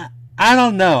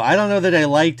don't know. I don't know that I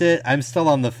liked it. I'm still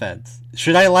on the fence.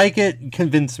 Should I like it?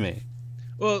 Convince me.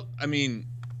 Well, I mean.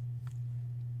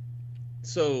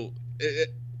 So,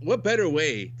 what better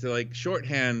way to like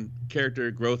shorthand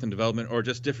character growth and development, or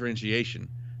just differentiation,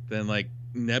 than like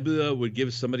Nebula would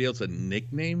give somebody else a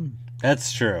nickname?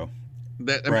 That's true.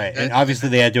 Right, and obviously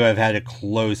they had to have had a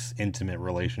close, intimate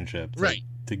relationship,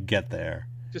 to get there.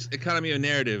 just economy of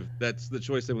narrative. That's the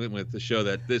choice they went with to show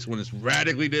that this one is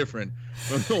radically different.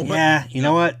 Yeah, you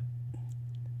know what?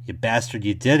 You bastard,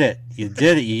 you did it. You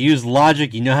did it. You used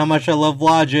logic. You know how much I love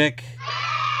logic.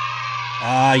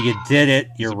 You did it.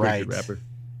 You're right. Rapper.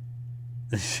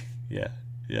 Yeah,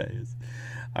 he is.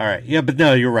 All right. Yeah, but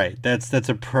no, you're right. That's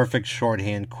a perfect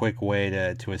shorthand, quick way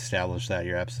to establish that.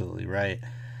 You're absolutely right.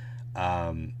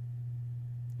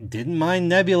 Didn't mind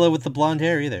Nebula with the blonde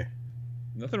hair either.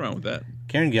 Nothing wrong with that.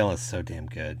 Karen Gillan is so damn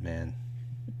good, man.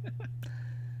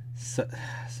 So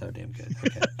damn good.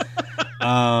 Okay.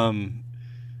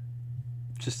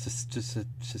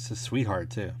 Just a sweetheart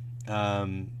too. All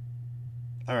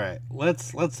right,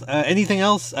 let's. Anything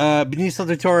else? Benicio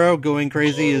del Toro going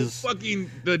crazy is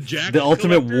fucking the Jack, the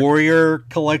ultimate warrior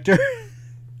collector.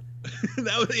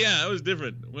 that was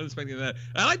different. Wasn't expecting that.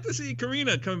 I like to see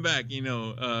Karina come back. Get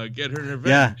her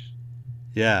revenge.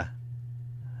 Yeah.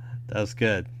 That was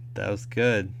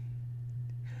good.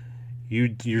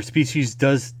 Your species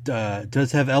does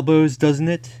have elbows, doesn't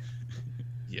it?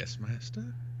 Yes,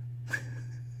 master.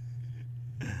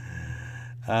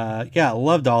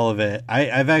 Loved all of it.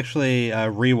 I've actually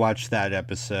rewatched that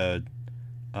episode.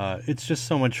 It's just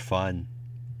so much fun.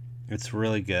 It's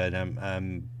really good.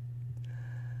 I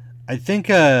think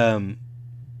one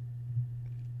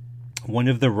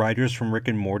of the writers from Rick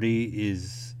and Morty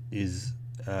is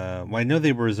well, I know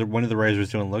they were one of the writers was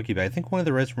doing Loki, but I think one of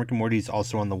the writers from Rick and Morty is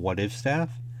also on the What If staff.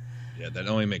 Yeah, that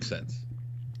only makes sense.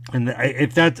 And I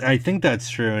think that's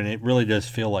true, and it really does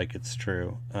feel like it's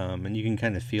true. And you can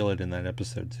kind of feel it in that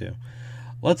episode too.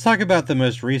 Let's talk about the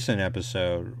most recent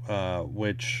episode,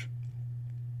 which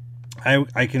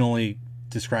I can only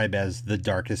describe as the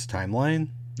darkest timeline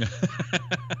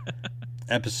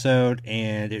episode,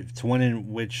 and it's one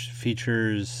in which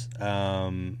features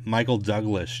Michael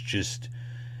Douglas just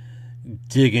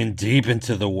digging deep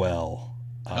into the well.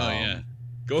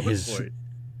 Go for it.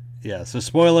 Yeah, so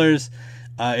spoilers.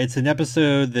 It's an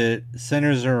episode that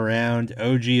centers around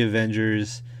OG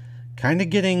Avengers kind of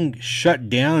getting shut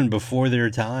down before their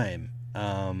time.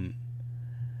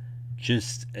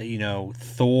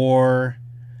 Thor,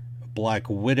 Black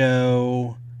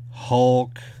Widow,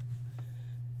 Hulk,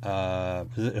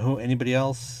 anybody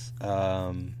else?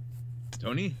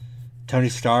 Tony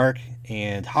Stark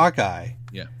and Hawkeye.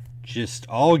 Yeah. Just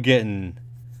all getting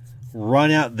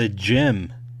run out the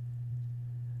gym.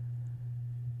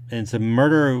 And it's a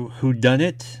murder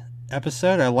whodunit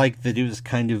episode. I like that it was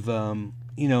kind of,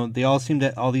 they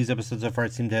all these episodes so far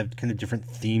seem to have kind of different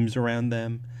themes around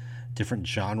them, different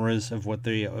genres of what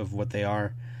they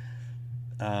are.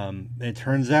 It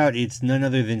turns out it's none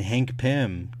other than Hank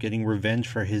Pym getting revenge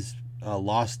for his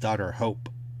lost daughter Hope,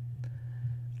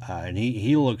 and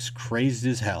he looks crazed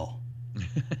as hell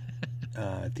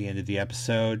at the end of the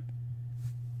episode.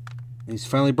 He's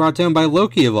finally brought down by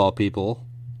Loki of all people.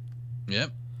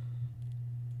 Yep.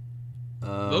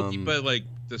 Loki, but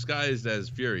disguised as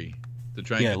Fury to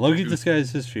try. Yeah, Loki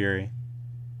disguised as Fury.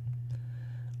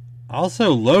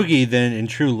 Also, Loki then, in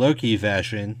true Loki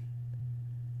fashion,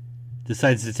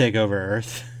 decides to take over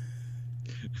Earth.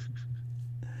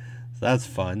 So that's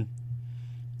fun.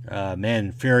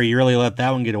 Man, Fury, you really let that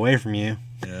one get away from you.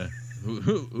 Yeah.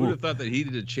 Who would have thought that he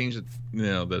did change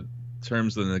the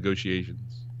terms of the negotiations?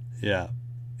 Yeah.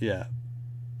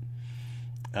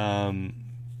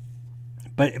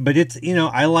 But it's,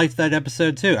 I liked that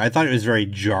episode too. I thought it was very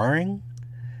jarring.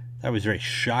 That was very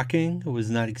shocking. I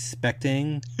was not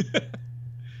expecting.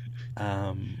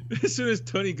 As soon as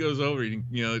Tony goes over,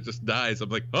 it just dies. I'm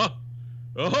like, oh.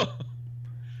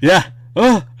 Yeah.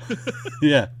 Oh.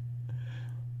 Yeah.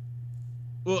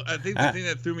 Well, I think the thing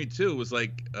that threw me too was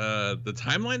the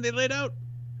timeline they laid out.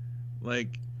 Iron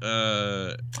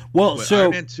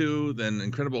Man 2, then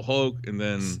Incredible Hulk, and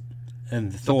then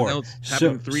Thor. Else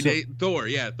happened 3 days. Thor.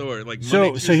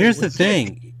 So here's the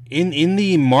thing: in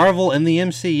the Marvel and the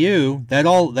MCU,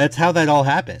 that's how that all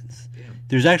happens. Damn.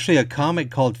 There's actually a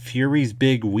comic called Fury's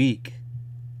Big Week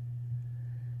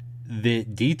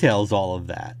that details all of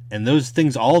that, and those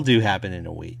things all do happen in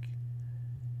a week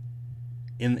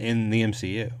in the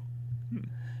MCU.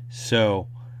 So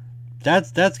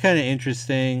that's kind of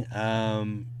interesting.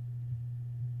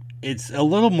 It's a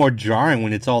little more jarring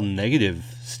when it's all negative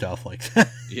stuff like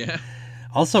that. Yeah.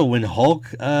 Also, when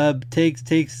Hulk gets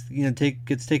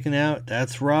taken out,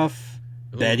 that's rough.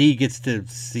 Ooh. Betty gets to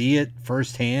see it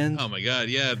firsthand. Oh my god,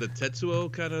 yeah, the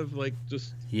Tetsuo kind of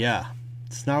just. Yeah,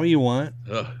 it's not what you want.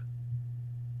 Ugh.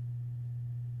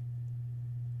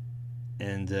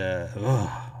 And man,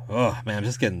 I'm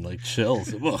just getting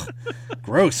chills.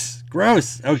 Gross.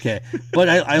 Okay, but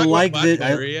I like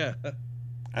that.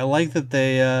 I like that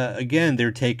they, again,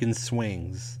 they're taking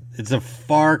swings. It's a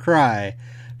far cry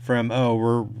from,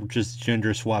 we're just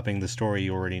gender swapping the story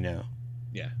you already know.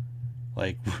 Yeah.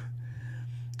 Like,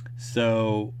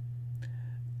 so,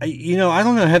 I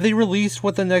don't know. Have they released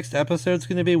what the next episode's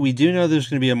going to be? We do know there's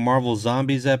going to be a Marvel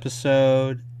Zombies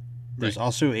episode. There's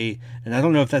also and I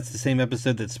don't know if that's the same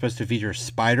episode that's supposed to feature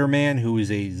Spider-Man, who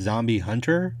is a zombie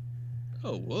hunter.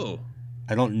 Oh, whoa.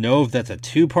 I don't know if that's a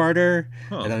two-parter.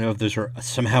 Huh. I don't know if those are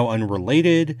somehow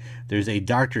unrelated. There's a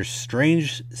Doctor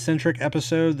Strange-centric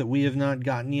episode that we have not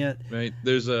gotten yet. Right.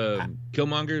 There's a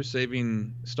Killmonger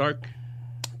saving Stark.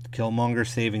 Killmonger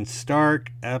saving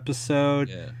Stark episode.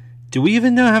 Yeah. Do we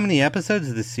even know how many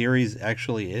episodes the series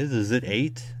actually is? Is it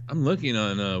 8? I'm looking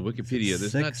on Wikipedia.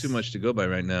 There's not 6? too much to go by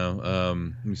right now. Let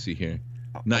me see here.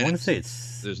 I want to say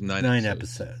there's 9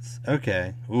 episodes.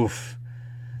 Okay. Oof.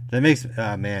 That makes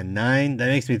 9. That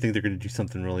makes me think they're going to do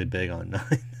something really big on 9.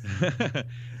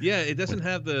 Yeah, it doesn't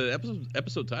have the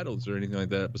episode titles or anything like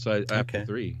that besides after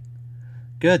 3.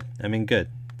 Good. I mean, good.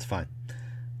 It's fine.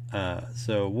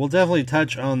 So we'll definitely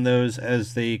touch on those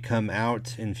as they come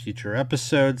out in future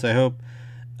episodes. I hope.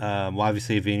 Well,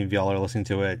 obviously, if any of y'all are listening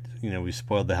to it, we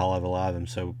spoiled the hell out of a lot of them.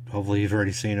 So hopefully you've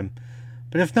already seen them.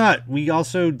 But if not, we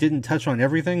also didn't touch on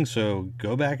everything. So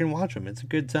go back and watch them. It's a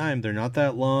good time. They're not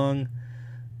that long.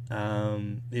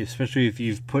 Especially if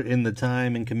you've put in the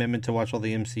time and commitment to watch all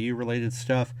the MCU related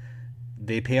stuff,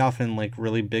 they pay off in like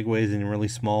really big ways and really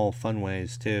small fun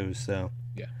ways too. So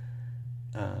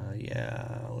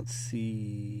let's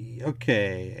see.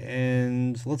 Okay,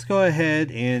 and let's go ahead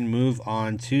and move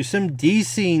on to some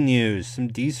DC news, some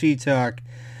DC talk.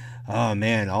 Oh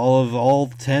man, all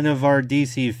 10 of our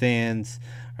DC fans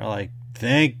are like,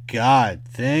 thank God,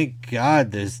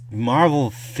 this Marvel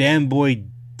fanboy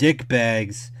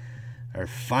dickbags are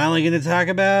finally going to talk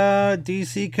about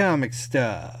DC comic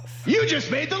stuff. You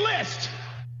just made the list!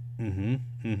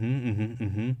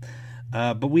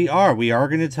 But we are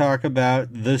going to talk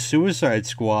about The Suicide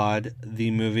Squad, the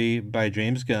movie by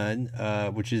James Gunn,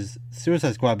 which is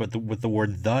Suicide Squad, but with the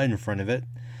word "the" in front of it.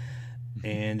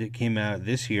 And it came out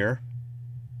this year.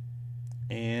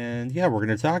 And yeah, we're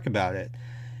going to talk about it.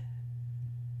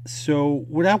 So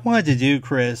what I wanted to do,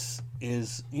 Chris,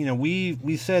 is,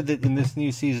 we said that in this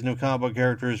new season of Comic Book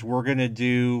Characters, we're going to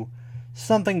do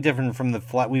something different from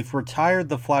we've retired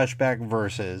the flashback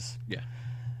versus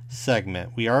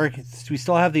segment. We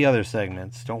still have the other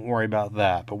segments. Don't worry about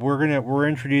that. But we're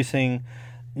introducing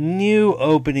new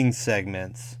opening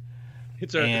segments.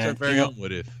 It's our very own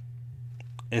What If.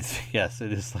 It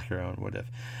is like our own What If.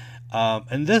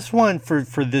 And this one for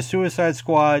the Suicide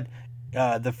Squad,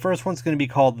 the first one's going to be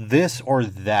called This or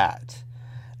That.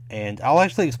 And I'll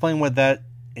actually explain what that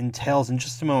entails in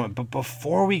just a moment. But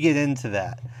before we get into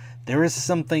that, there is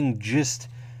something just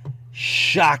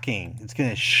shocking. It's going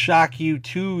to shock you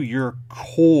to your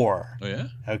core. Oh, yeah?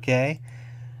 Okay?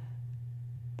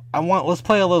 Let's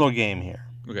play a little game here.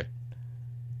 Okay.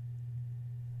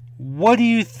 What do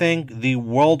you think the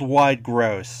worldwide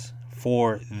gross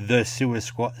for the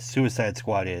Suicide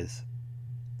Squad is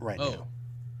right now?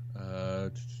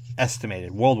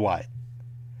 Estimated, worldwide.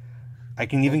 I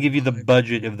can even give you the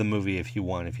budget of the movie if you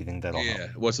want, if you think that'll help. Yeah,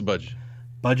 what's the budget?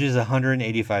 Budget is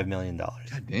 $185 million.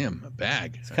 God damn, a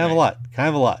bag. It's kind of a lot.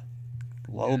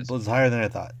 It's higher than I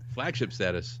thought. Flagship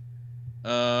status.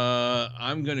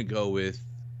 I'm going to go with,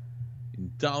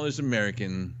 in dollars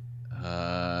American,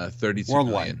 32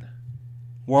 million.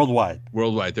 Worldwide,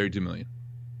 32 million.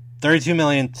 32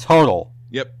 million total.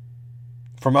 Yep.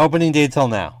 From opening day till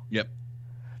now. Yep.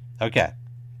 Okay.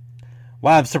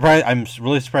 Wow, I'm surprised. I'm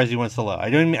really surprised you went so low. I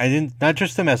didn't. Not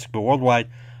just domestic, but worldwide,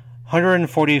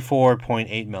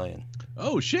 144.8 million.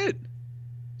 Oh shit!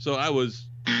 So I was.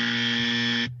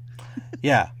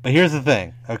 Yeah, but here's the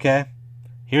thing. Okay,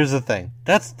 here's the thing.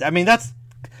 We've got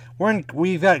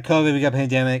COVID, we got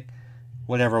pandemic,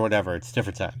 whatever. It's a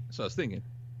different time. So I was thinking.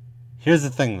 Here's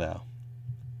the thing, though.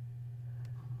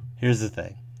 Here's the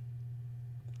thing.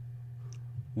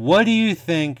 What do you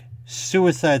think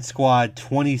Suicide Squad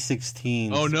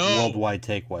 2016's worldwide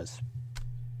take was?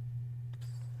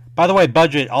 By the way,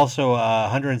 budget also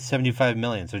 175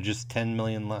 million, so just 10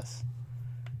 million less.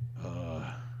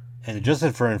 And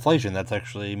adjusted for inflation, that's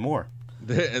actually more.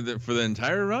 For the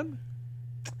entire run?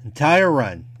 Entire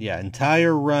run. Yeah,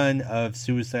 entire run of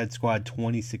Suicide Squad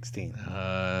 2016.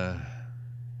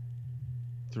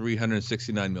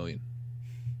 369 million.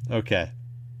 Okay.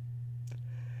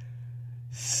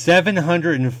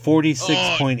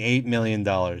 $746.8 million.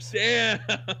 Damn.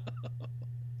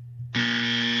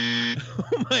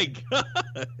 Oh my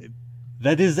god.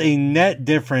 That is a net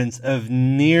difference of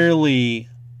nearly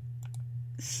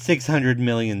 $600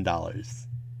 million.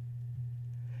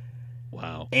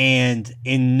 Wow. And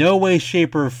in no way,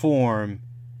 shape, or form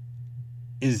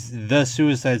is The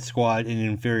Suicide Squad an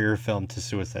inferior film to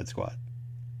Suicide Squad.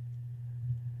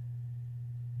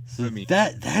 So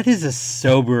that is a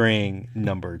sobering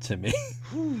number to me.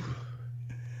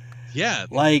 Yeah.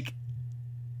 Like,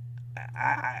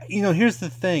 here's the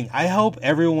thing. I hope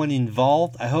everyone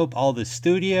involved, I hope all the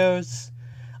studios,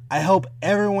 I hope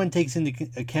everyone takes into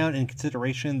account and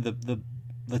consideration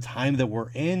the time that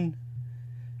we're in,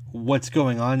 what's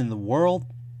going on in the world.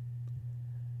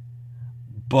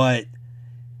 But,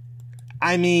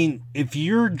 I mean, if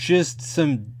you're just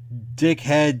some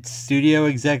dickhead studio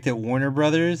exec at Warner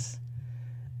Brothers,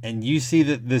 and you see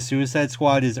that the Suicide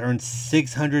Squad has earned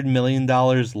 $600 million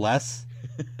less,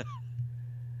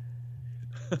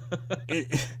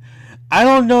 I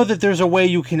don't know that there's a way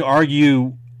you can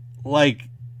argue like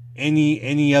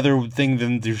any other thing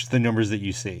than just the numbers that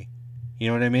you see. You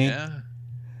know what I mean? Yeah.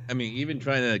 I mean, even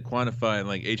trying to quantify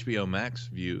like HBO Max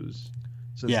views,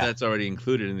 since that's already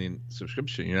included in the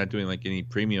subscription, you're not doing like any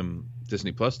premium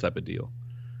Disney Plus type of deal.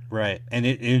 Right, and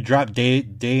it dropped day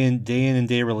in and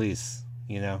day release,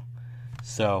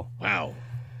 so wow.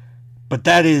 But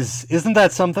isn't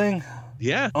that something?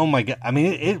 Yeah. Oh my God! I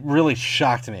mean, it really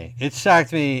shocked me. It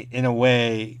shocked me in a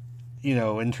way,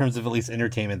 in terms of at least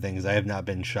entertainment things. I have not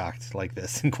been shocked like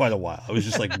this in quite a while. I was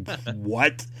just like,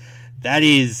 what? That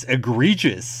is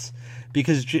egregious.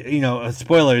 Because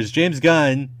spoilers. James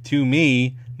Gunn, to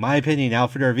me, my opinion,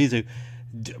 Alfred Arvizu,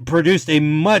 produced a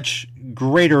much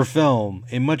greater film,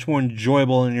 a much more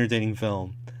enjoyable and entertaining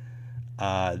film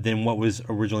than what was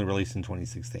originally released in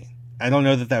 2016. I don't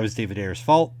know that was David Ayer's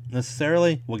fault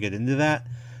necessarily. We'll get into that,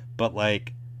 but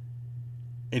like,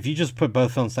 if you just put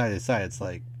both films side by side, it's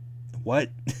like,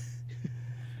 what?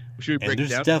 Should we break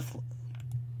it down?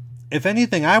 If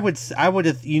anything, I would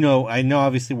have. I know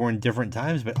obviously we're in different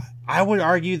times, but I would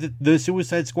argue that the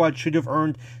Suicide Squad should have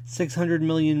earned $600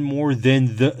 million more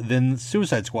than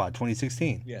Suicide Squad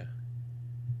 2016. Yeah.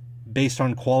 Based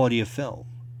on quality of film.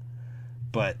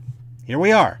 But here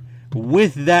we are.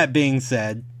 With that being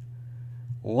said,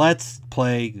 let's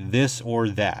play This or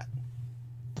That.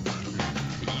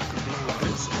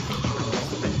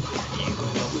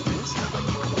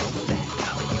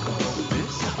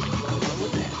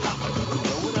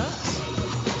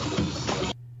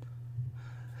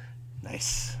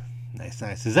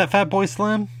 Nice. Is that Fatboy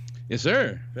Slim? Yes,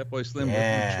 sir. Fatboy Slim,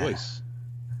 yeah. Choice.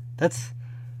 That's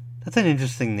an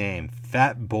interesting name,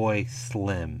 Fatboy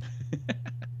Slim.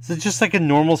 Is it just like a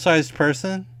normal sized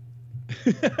person?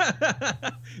 Do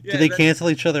they cancel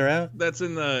each other out? That's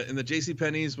in the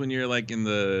JCPenney's when you're like in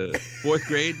the 4th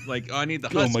grade. Like, I need the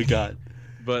husky. Oh my God!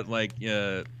 But like,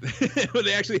 when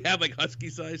they actually have like husky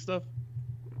size stuff.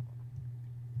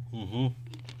 Mm-hmm.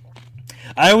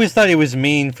 I always thought it was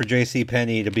mean for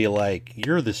JCPenney to be like,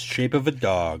 "You're the shape of a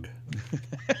dog."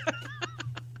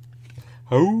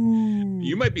 Oh.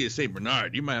 You might be a Saint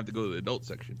Bernard. You might have to go to the adult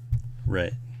section.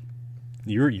 Right.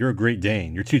 You're a Great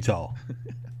Dane. You're too tall.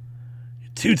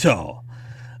 You're too tall.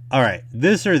 All right.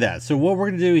 This or that. So what we're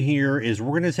going to do here is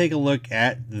we're going to take a look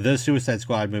at the Suicide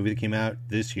Squad movie that came out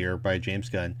this year by James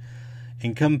Gunn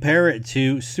and compare it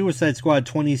to Suicide Squad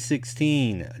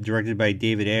 2016, directed by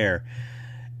David Ayer.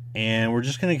 And we're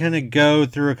just going to kind of go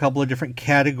through a couple of different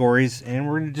categories, and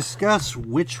we're going to discuss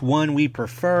which one we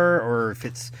prefer, or if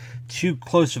it's too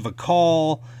close of a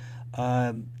call,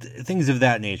 things of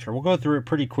that nature. We'll go through it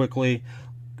pretty quickly.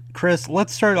 Chris,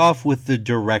 let's start off with the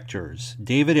directors.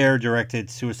 David Ayer directed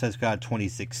Suicide Squad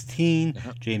 2016.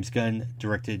 James Gunn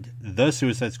directed The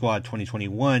Suicide Squad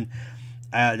 2021.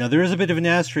 Now, there is a bit of an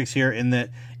asterisk here in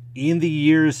that in the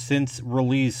years since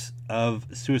release of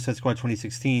Suicide Squad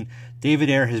 2016, David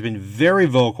Ayer has been very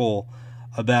vocal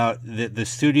about that the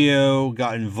studio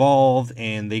got involved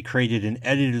and they created an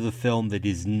edit of the film that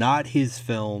is not his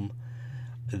film,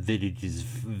 that it is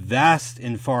vast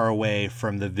and far away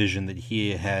from the vision that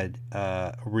he had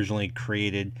originally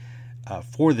created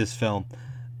for this film,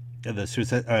 the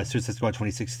Suicide Squad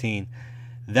 2016.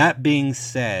 That being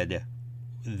said,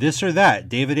 this or that,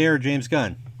 David Ayer or James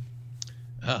Gunn?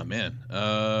 Oh, man.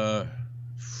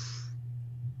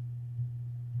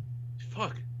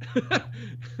 Fuck.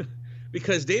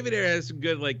 Because David Ayer has some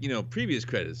good, previous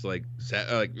credits, like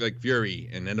Fury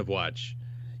and End of Watch.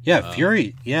 Yeah,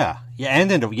 Fury. Yeah,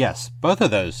 and End of, yes, both of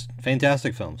those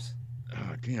fantastic films.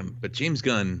 Oh, damn. But James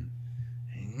Gunn,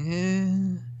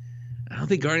 I don't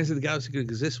think Guardians of the Galaxy could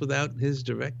exist without his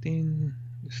directing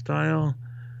style.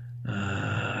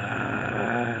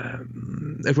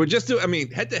 If we're just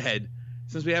doing, head-to-head,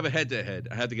 since we have a head-to-head,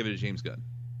 I have to give it to James Gunn.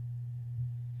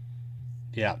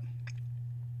 Yeah.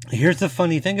 Here's the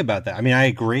funny thing about that. I mean, I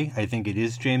agree. I think it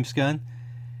is James Gunn.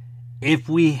 If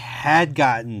we had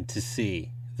gotten to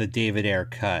see the David Ayer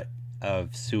cut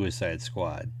of Suicide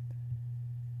Squad,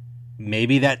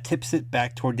 maybe that tips it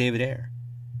back toward David Ayer.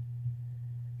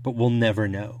 But we'll never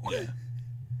know. Yeah.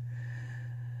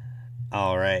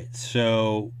 All right.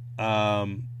 So,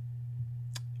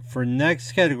 for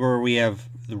next category, we have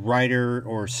the writer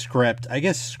or script. I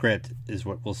guess script is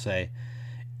what we'll say.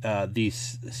 The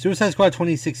Suicide Squad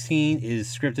 2016 is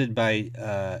scripted by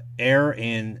Ayer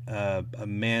and a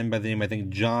man by the name, I think,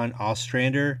 John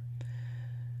Ostrander.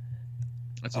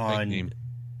 That's a fake name.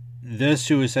 The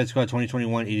Suicide Squad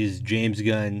 2021, it is James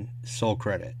Gunn sole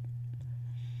credit.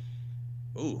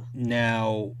 Ooh.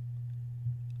 Now,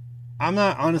 I'm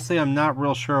not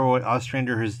real sure what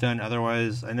Ostrander has done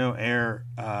otherwise. I know Ayer,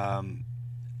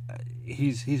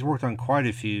 he's worked on quite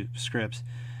a few scripts.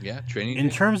 Yeah, Training In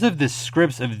Day. terms of the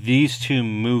scripts of these two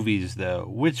movies, though,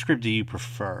 which script do you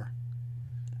prefer?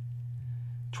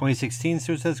 2016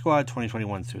 Suicide Squad,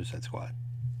 2021 Suicide Squad.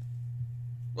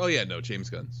 Oh yeah, no, James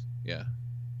Gunn's. Yeah.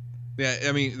 Yeah,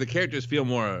 I mean the characters feel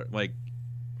more like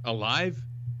alive.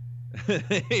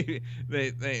 they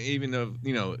even though,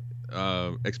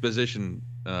 exposition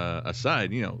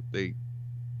aside, they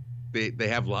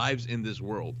have lives in this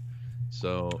world.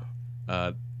 So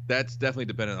that's definitely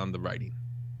dependent on the writing.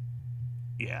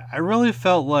 Yeah, I really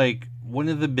felt like one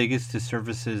of the biggest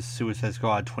disservices Suicide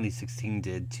Squad 2016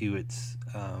 did to its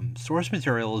source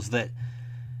material is that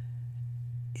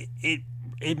it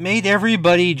made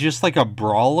everybody just like a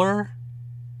brawler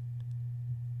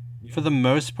for the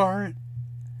most part.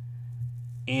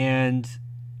 And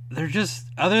they're just,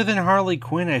 other than Harley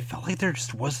Quinn, I felt like there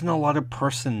just wasn't a lot of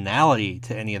personality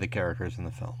to any of the characters in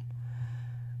the film.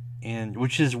 And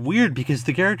which is weird because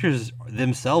the characters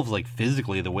themselves, like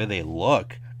physically, the way they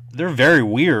look, they're very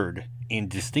weird and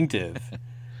distinctive.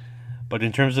 But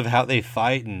in terms of how they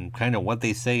fight and kind of what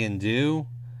they say and do,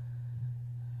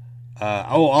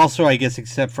 also, I guess,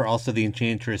 except for also the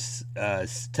Enchantress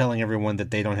telling everyone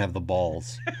that they don't have the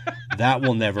balls. That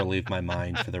will never leave my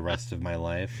mind for the rest of my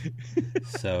life.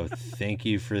 So thank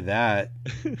you for that,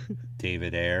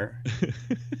 David Ayer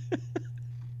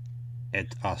at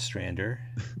Ostrander.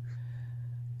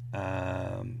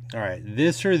 All right,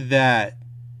 this or that.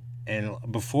 And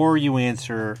before you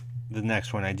answer the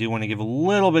next one, I do want to give a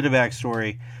little bit of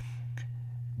backstory.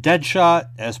 Deadshot,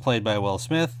 as played by Will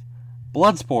Smith.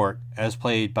 Bloodsport, as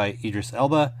played by Idris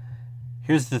Elba.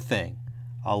 Here's the thing.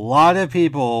 A lot of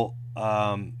people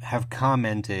have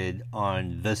commented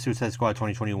on the Suicide Squad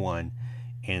 2021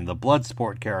 and the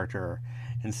Bloodsport character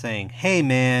and saying, hey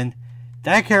man,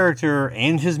 that character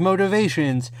and his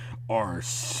motivations are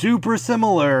super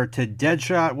similar to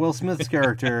Deadshot Will Smith's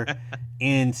character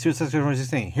in Suicide Squad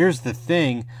 2016. Here's the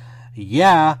thing.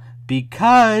 Yeah,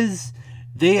 because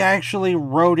they actually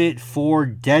wrote it for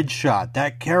Deadshot.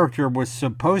 That character was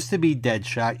supposed to be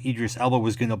Deadshot. Idris Elba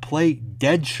was going to play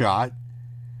Deadshot.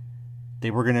 They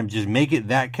were going to just make it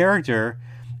that character.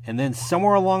 And then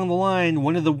somewhere along the line,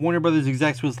 one of the Warner Brothers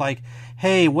execs was like,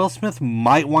 hey, Will Smith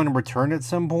might want to return at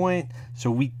some point,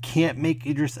 so we can't make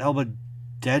Idris Elba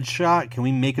Deadshot. Can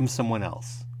we make him someone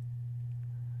else?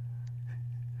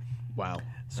 Wow.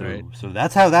 So, right. So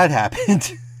that's how that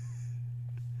happened.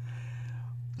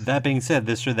 That being said,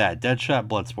 this or that. Deadshot,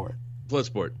 Bloodsport.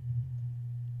 Bloodsport.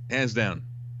 Hands down.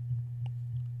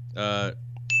 I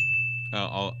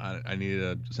need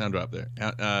a sound drop there.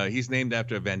 He's named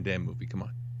after a Van Damme movie. Come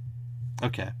on.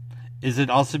 Okay. Is it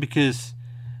also because...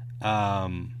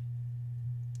 damn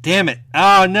it.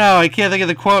 Oh, no. I can't think of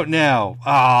the quote now. Oh,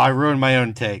 I ruined my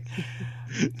own take.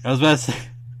 I was about to say...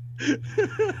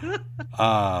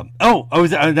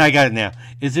 I got it now.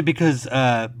 Is it because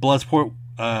Bloodsport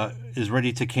is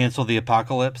ready to cancel the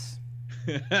apocalypse?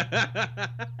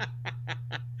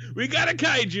 We got a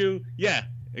kaiju. Yeah,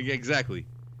 exactly.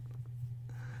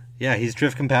 Yeah, he's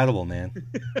drift compatible, man.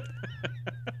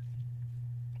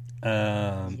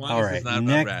 As long all as right. it's not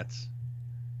about rats.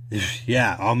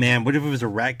 Yeah. Oh man, what if it was a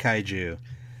rat kaiju?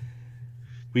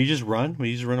 Will you just run? Will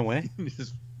you just run away?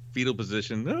 His fetal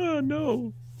position. Oh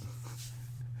no.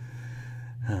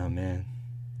 Oh man.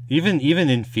 Even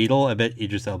in fetal, I bet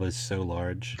Idris Elba is so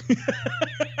large.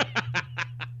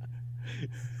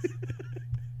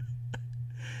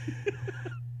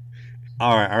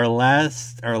 All right, our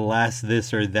last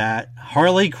this or that.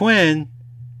 Harley Quinn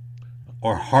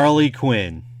or Harley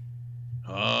Quinn?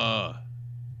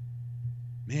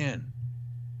 Man.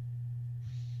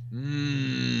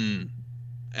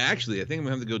 Actually, I think I'm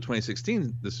going to have to go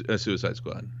 2016, the Suicide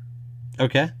Squad.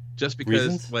 Okay. Just because,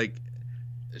 Reasons? like,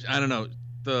 I don't know,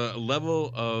 the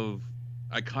level of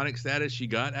iconic status she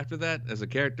got after that as a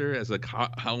character, as a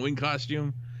Halloween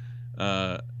costume,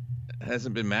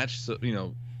 hasn't been matched. So,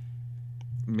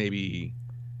 maybe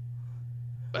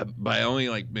by only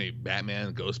like maybe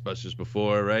Batman, Ghostbusters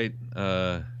before, right?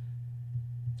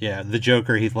 Yeah, the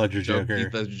Joker, Heath Ledger Joker.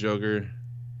 Heath Ledger Joker.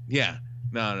 Yeah.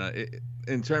 No.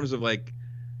 In terms of like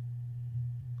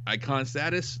icon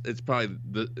status, it's probably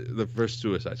the first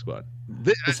Suicide Squad.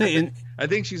 I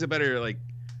think she's a better like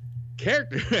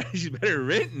character. She's better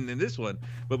written in this one,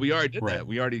 but we already did that.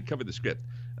 We already covered the script.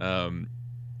 The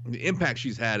impact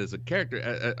she's had as a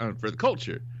character for the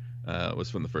culture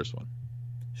was from the first one.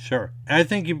 Sure. And I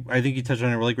think you touched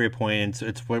on a really great point.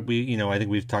 It's what we, I think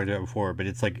we've talked about before, but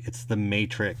it's like, it's the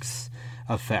Matrix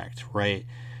effect, right?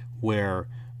 Where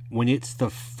when it's the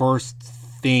first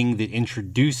thing that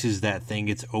introduces that thing,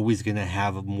 it's always going to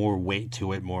have more weight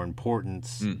to it, more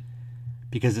importance,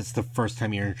 because it's the first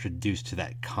time you're introduced to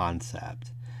that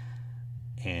concept.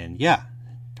 And yeah,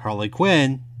 Harley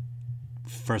Quinn,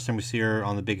 first time we see her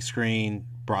on the big screen,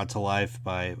 brought to life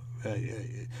by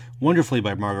wonderfully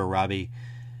by Margot Robbie.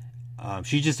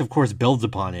 She just, of course, builds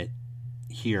upon it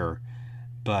here,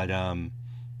 but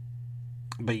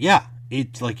yeah,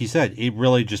 it, like you said, it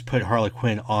really just put Harley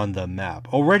Quinn on the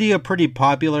map. Already a pretty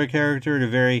popular character, to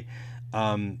very,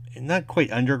 not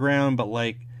quite underground, but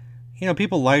like,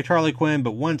 people liked Harley Quinn,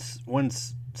 but once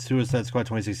Suicide Squad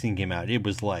 2016 came out, it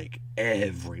was like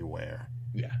everywhere.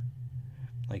 Yeah,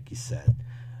 like you said.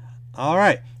 All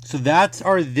right, so that's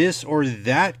our this or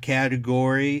that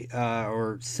category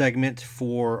or segment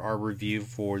for our review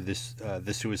for this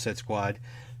the Suicide Squad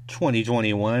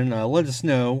 2021. Let us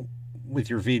know with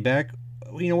your feedback,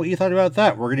 what you thought about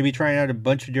that. We're going to be trying out a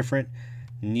bunch of different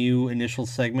new initial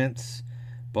segments,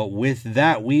 but with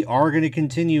that, we are going to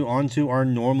continue on to our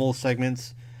normal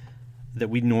segments that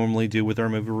we normally do with our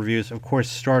movie reviews. Of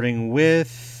course, starting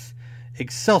with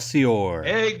Excelsior.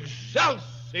 Excelsior!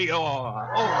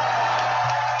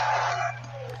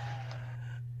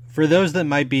 For those that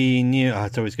might be new,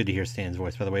 it's always good to hear Stan's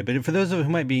voice, by the way, but for those who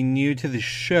might be new to the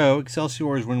show,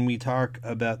 Excelsior is when we talk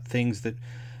about things that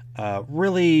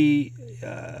really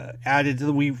added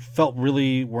to we felt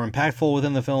really were impactful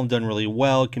within the film, done really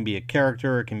well. It can be a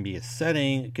character, it can be a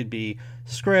setting, it could be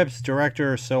scripts,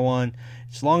 director, so on.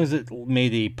 As long as it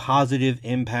made a positive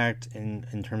impact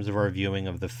in terms of our viewing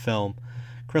of the film.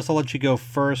 Chris, I'll let you go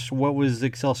first. What was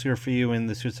Excelsior for you in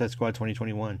the Suicide Squad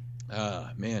 2021?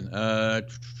 Man.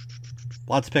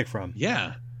 Lots to pick from.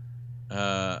 Yeah.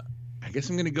 I guess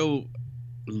I'm going to go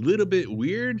a little bit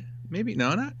weird. Maybe.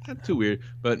 No, not too weird.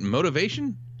 But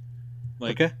motivation?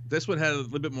 Like, okay. This one had a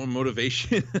little bit more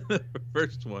motivation than the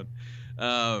first one.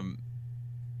 I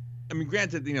mean,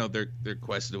 granted, they're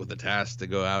quested with a task to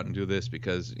go out and do this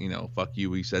because, fuck you,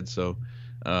 we said so.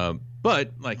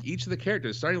 But like each of the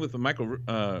characters, starting with the Michael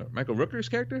Rooker's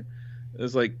character,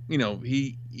 is like,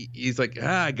 he's like,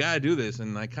 I gotta do this,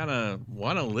 and I kind of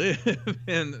want to live,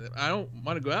 and I don't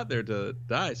want to go out there to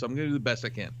die, so I'm gonna do the best I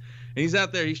can. And he's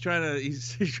out there, he's trying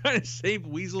to save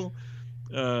Weasel.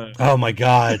 Oh my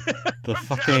god, the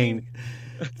fucking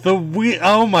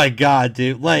oh my god,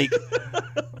 dude! Like,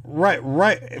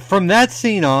 right from that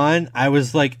scene on, I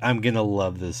was like, I'm gonna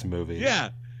love this movie. Yeah.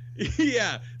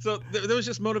 Yeah, so there was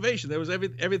just motivation. There was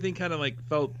everything kind of like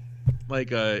felt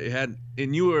like it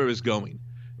knew where it was going,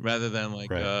 rather than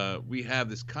like we have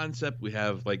this concept, we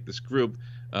have like this group.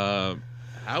 How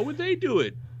would they do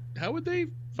it? How would they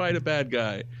fight a bad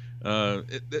guy?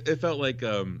 It felt like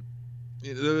there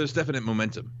was definite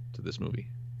momentum to this movie.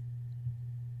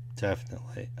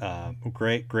 Definitely,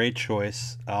 great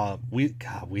choice.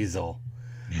 Weasel.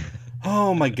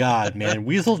 Oh my god, man.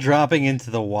 Weasel dropping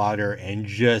into the water and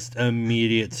just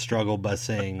immediate struggle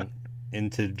busing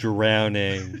into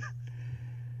drowning.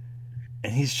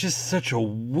 And he's just such a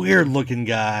weird looking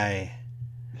guy.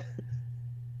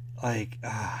 Like,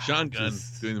 Sean Gunn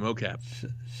doing the mocap.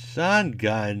 Sean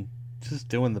Gunn just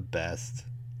doing the best.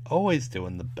 Always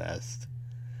doing the best.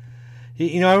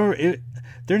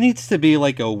 There needs to be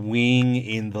like a wing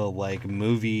in the like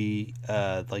movie,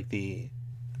 like the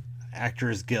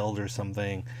Actors Guild or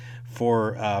something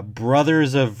for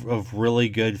brothers of really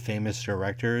good famous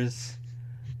directors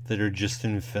that are just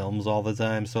in films all the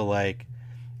time. So like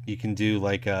you can do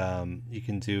a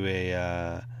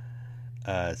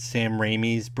Sam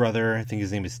Raimi's brother, I think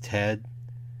his name is Ted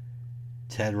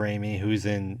Raimi, who's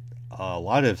in a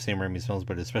lot of Sam Raimi's films,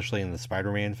 but especially in the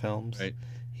Spider-Man films. Right.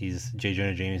 He's J.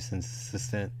 Jonah Jameson's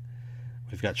assistant.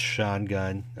 We've got Sean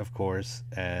Gunn, of course,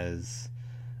 as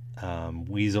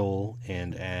Weasel,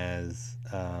 and as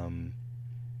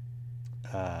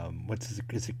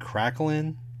is it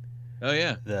Cracklin? Oh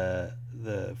yeah,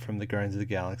 the from the Guardians of the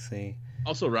Galaxy.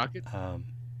 Also Rocket.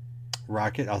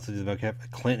 Rocket also did the mocap.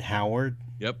 Clint Howard.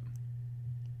 Yep.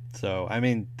 So I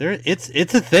mean, it's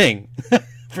a thing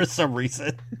for some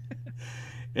reason.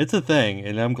 It's a thing,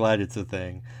 and I'm glad it's a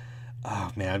thing.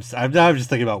 Oh man, I'm just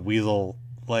thinking about Weasel.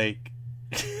 Like,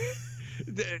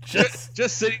 just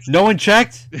sitting. No one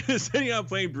checked. Sitting on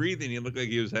plane breathing, he looked like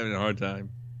he was having a hard time.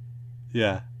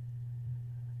 Yeah,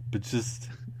 but just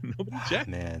nobody checked.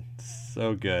 Man,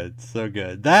 so good, so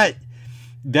good. That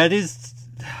is.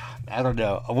 I don't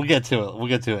know. We'll get to it. We'll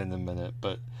get to it in a minute.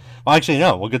 But, well, actually,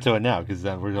 no. We'll get to it now because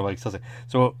then we're going to like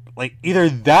so like either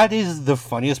that is the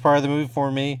funniest part of the movie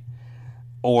for me,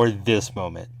 or this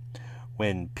moment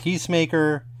when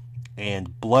Peacemaker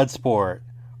and Bloodsport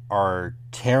are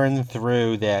tearing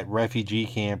through that refugee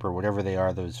camp or whatever they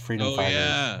are, those freedom fighters.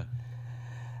 Yeah.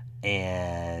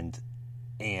 And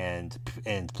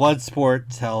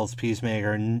Bloodsport tells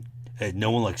Peacemaker,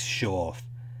 no one likes to show off.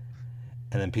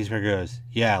 And then Peacemaker goes,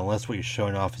 yeah, unless what you're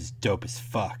showing off is dope as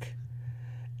fuck.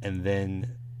 And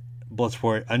then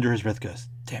Bloodsport, under his breath, goes,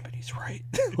 damn it, he's right.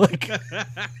 Like,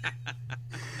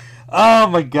 oh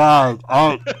my god.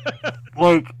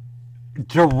 Like,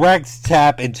 direct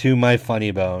tap into my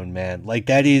funny bone, man. Like,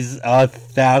 that is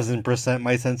 1,000%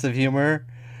 my sense of humor.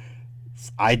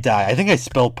 I die. I think I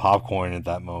spilled popcorn at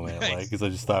that moment, nice. Like, because I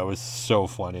just thought it was so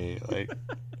funny. Like,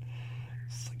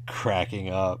 just like cracking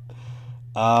up.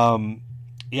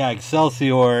 Yeah,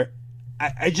 Excelsior.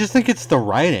 I just think it's the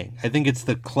writing. I think it's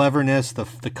the cleverness,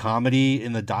 the comedy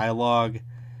in the dialogue,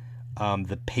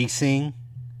 the pacing.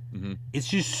 Mm-hmm. It's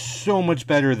just so much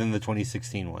better than the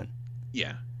 2016 one.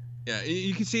 Yeah,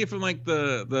 you can see it from like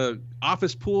the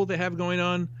office pool they have going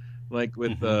on, like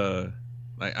with the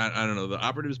like I don't know, the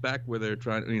operatives back where they're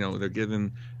trying, they're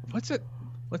giving what's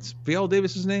Viola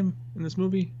Davis's name in this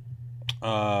movie?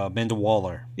 Amanda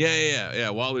Waller. Yeah,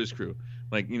 Waller's crew.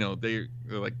 Like, they're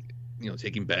like,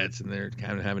 taking bets and they're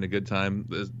kind of having a good time,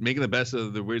 making the best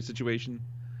of the weird situation.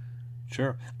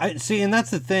 Sure. I see, and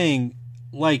that's the thing.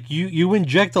 Like, you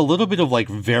inject a little bit of like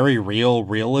very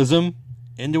realism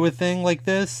into a thing like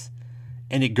this,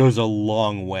 and it goes a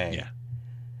long way. Yeah.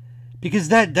 Because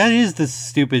that is the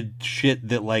stupid shit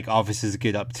that like offices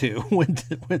get up to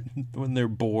when they're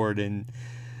bored, and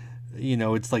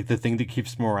it's like the thing that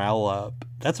keeps morale up.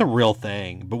 That's a real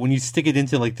thing. But when you stick it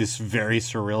into like this very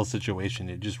surreal situation,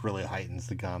 it just really heightens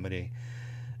the comedy.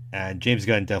 And James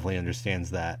Gunn definitely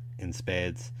understands that in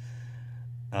spades.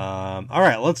 All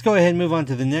right, let's go ahead and move on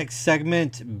to the next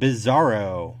segment,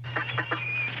 Bizarro.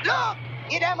 Look,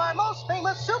 it am our most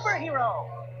famous superhero.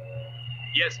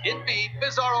 Yes, it be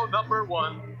Bizarro number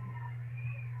 1.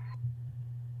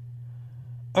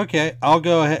 Okay, I'll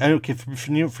go ahead. Okay,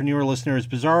 for newer listeners,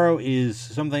 Bizarro is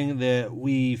something that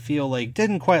we feel like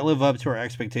didn't quite live up to our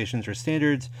expectations or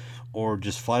standards, or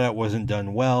just flat out wasn't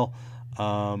done well.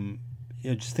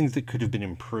 Just things that could have been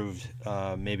improved,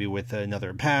 maybe with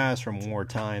another pass or more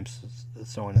times,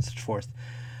 so on and so forth.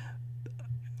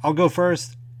 I'll go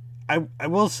first. I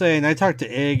will say, and I talked to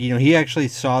Ig, he actually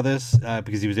saw this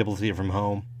because he was able to see it from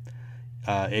home.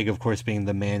 Ig, of course, being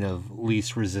the man of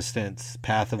least resistance,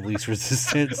 path of least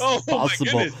resistance possible.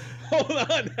 My goodness. Hold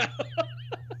on now.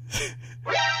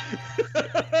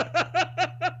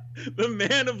 The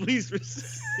man of least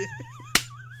resistance.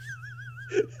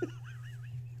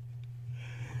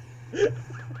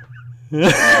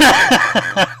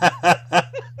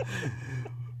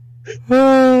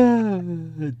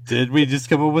 Did we just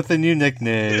come up with a new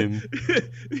nickname?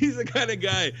 He's the kind of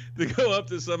guy to go up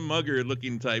to some mugger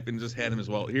looking type and just hand him his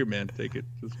wallet. Here, man, take it.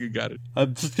 You got it.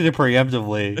 I'm just gonna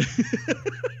preemptively.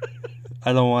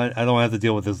 I don't want to have to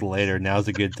deal with this later. Now's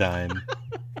a good time.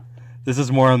 This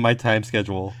is more on my time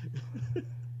schedule.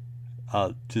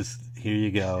 Just here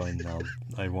you go, and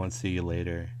I won't see you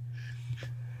later.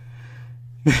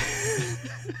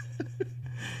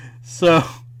 So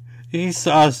he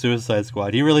saw Suicide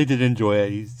Squad. He really did enjoy it.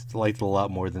 He liked it a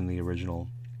lot more than the original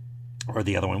or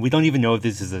the other one. We don't even know if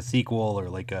this is a sequel or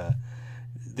like a...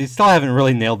 They still haven't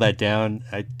really nailed that down.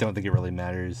 I don't think it really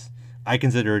matters. I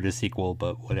consider it a sequel,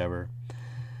 but whatever.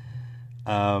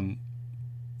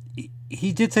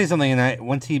 He did say something, and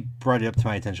once he brought it up to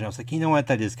my attention, I was like, you know what?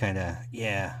 That is kind of...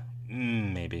 Yeah,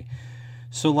 maybe.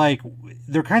 So, like,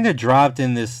 they're kind of dropped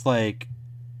in this, like...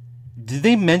 Did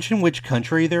they mention which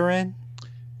country they're in?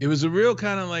 It was a real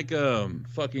kind of like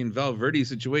fucking Valverde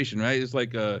situation, right? It's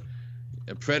like a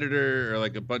Predator or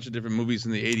like a bunch of different movies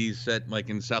in the 80s set like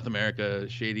in South America,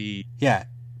 shady. Yeah,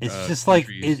 it's just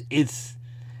countries. Like it's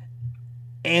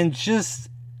and just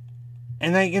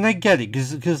and I get it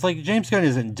because like James Gunn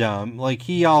isn't dumb. Like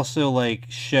he also like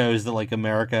shows that like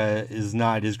America is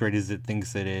not as great as it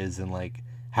thinks it is, and like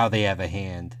how they have a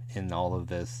hand in all of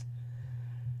this,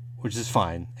 which is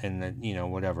fine, and that, you know,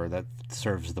 whatever, that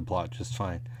serves the plot just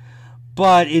fine.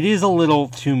 But it is a little,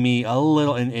 to me,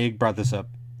 and Ig brought this up,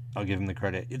 I'll give him the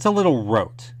credit, it's a little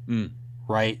rote,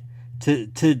 right? To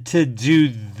do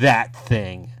that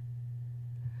thing.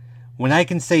 When I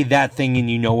can say that thing and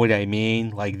you know what I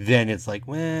mean, like, then it's like,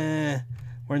 we're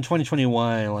in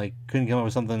 2021, like, couldn't come up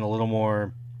with something a little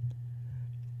more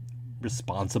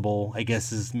responsible, I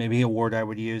guess is maybe a word I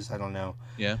would use. I don't know.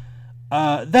 Yeah.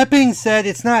 That being said,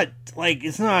 it's not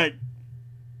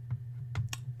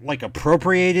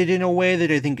appropriated in a way that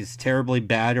I think is terribly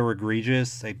bad or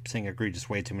egregious. I'm saying egregious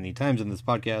way too many times in this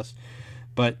podcast,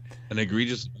 but An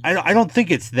egregious. I don't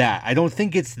think it's that. I don't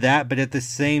think it's that, but at the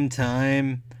same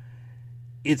time,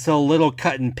 it's a little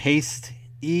cut and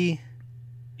paste-y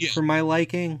for my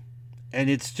liking. And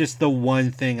it's just the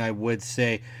one thing I would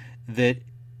say that,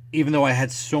 even though I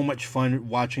had so much fun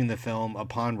watching the film,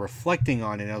 upon reflecting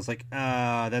on it, I was like,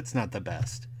 that's not the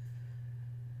best.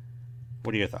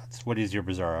 What are your thoughts? What is your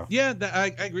Bizarro? Yeah,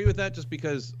 I agree with that, just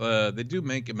because they do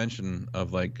make a mention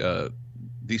of, like,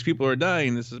 these people are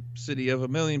dying. This is a city of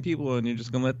 1 million people, and you're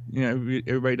just going to let, you know,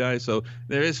 everybody die. So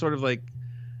there is sort of like,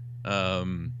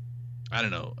 I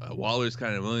don't know, Waller's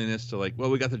kind of willingness to, like,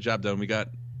 well, we got the job done. We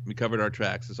covered our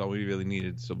tracks. That's all we really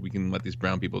needed, so we can let these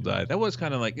brown people die. That was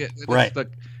kind of like it. Right.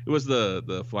 It was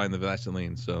the fly in the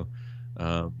Vaseline. So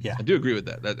yeah, I do agree with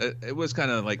that. It was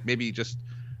kind of like maybe just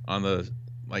on the,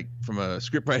 like, from a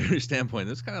scriptwriter standpoint,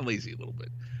 it's kind of lazy a little bit.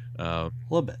 A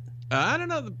little bit. I don't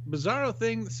know, the Bizarro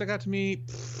thing that stuck out to me.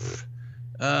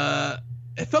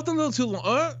 It felt a little too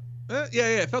long. Yeah,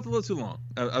 it felt a little too long.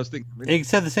 I was thinking. Ig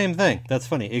said the same thing. That's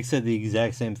funny. Ig said the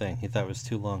exact same thing. He thought it was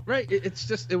too long. Right. It's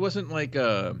just, it wasn't like,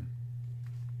 it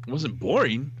wasn't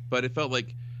boring, but it felt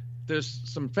like there's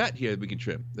some fat here that we can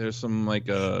trim. There's some, like,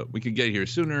 we could get here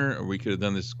sooner, or we could have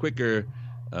done this quicker.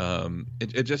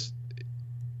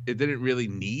 It didn't really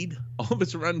need all of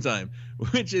its runtime,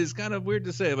 which is kind of weird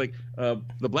to say. Like,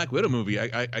 the Black Widow movie,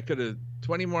 I could have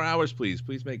 20 more hours, please.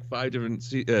 Please make 5 different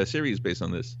series based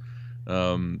on this.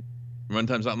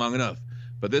 Runtime's not long enough.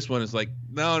 But this one is like,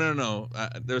 no.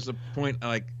 There's a point,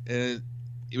 like, it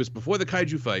was before the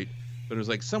kaiju fight, but it was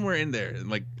like somewhere in there. And,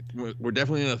 like, we're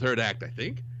definitely in the third act, I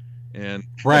think. And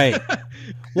right.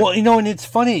 Well, you know, and it's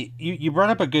funny. You brought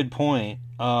up a good point.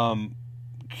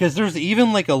 Because there's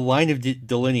even, like, a line of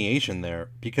delineation there.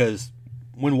 Because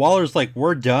when Waller's like,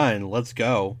 we're done, let's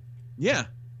go. Yeah.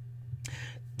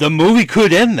 The movie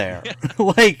could end there.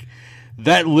 Like,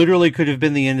 that literally could have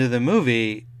been the end of the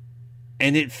movie.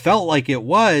 And it felt like it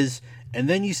was. And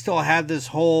then you still had this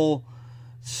whole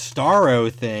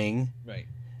Starro thing. Right.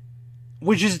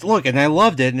 Which is, look, and I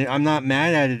loved it. And I'm not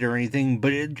mad at it or anything.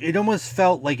 But it almost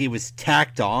felt like it was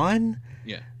tacked on.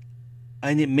 Yeah.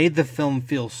 And it made the film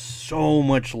feel so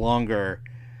much longer,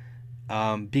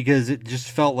 because it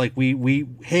just felt like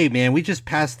hey man, we just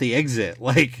passed the exit.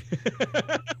 Like,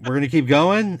 we're gonna keep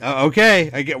going.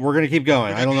 Okay, we're gonna keep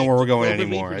going. I don't know where we're going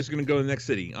anymore. We're just gonna go to the next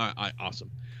city. All right,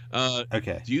 awesome.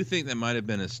 Okay. Do you think that might have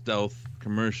been a stealth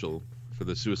commercial for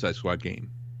the Suicide Squad game?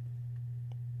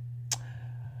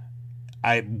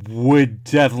 I would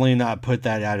definitely not put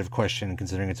that out of question,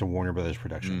 considering it's a Warner Brothers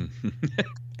production.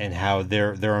 And how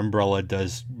their umbrella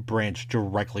does branch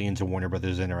directly into Warner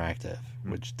Brothers Interactive,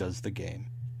 which does the game.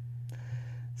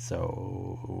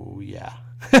 So, yeah.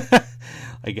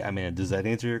 I mean, does that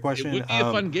answer your question? It would be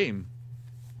a fun game.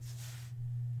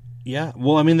 Yeah.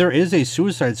 Well, I mean, there is a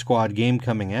Suicide Squad game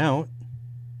coming out.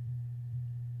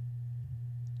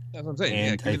 That's what I'm saying.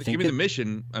 And Yeah, give me the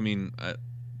mission. I mean, I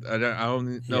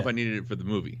don't know if I needed it for the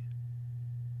movie.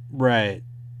 Right.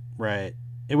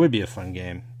 It would be a fun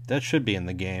game. That should be in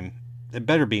the game. It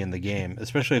better be in the game,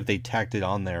 especially if they tacked it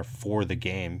on there for the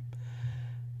game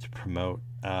to promote.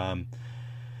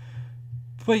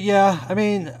 But yeah, I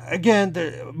mean, again,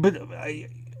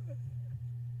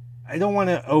 I don't want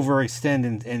to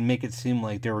overextend and make it seem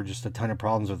like there were just a ton of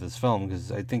problems with this film,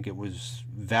 because I think it was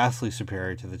vastly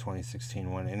superior to the 2016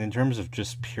 one. And in terms of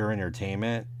just pure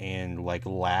entertainment and, like,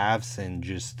 laughs and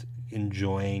just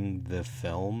enjoying the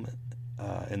film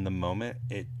in the moment,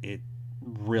 it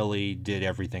really did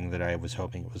everything that I was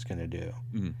hoping it was going to do.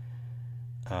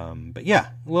 But yeah,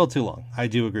 a little too long. I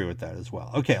do agree with that as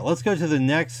well. Okay, let's go to the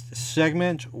next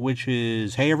segment, which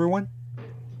is Hey Everyone.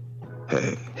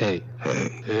 Hey,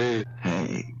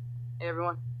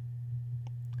 everyone.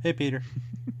 Hey Peter.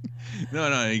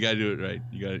 No, you gotta do it right.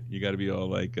 You gotta be all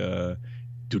like, dun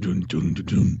dun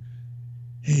dun.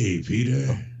 Hey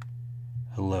Peter.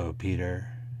 Hello Peter.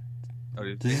 Oh,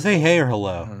 Does he say hey or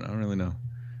hello? I don't really know.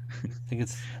 I think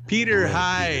it's Peter. hello,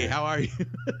 Hi, Peter. how are you?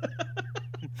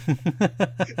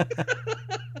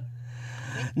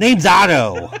 Name's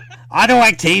Otto. Otto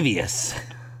Octavius.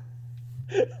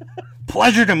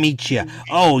 Pleasure to meet you.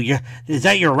 Oh, is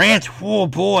that your rant? Oh,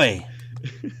 boy.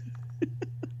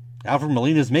 Alfred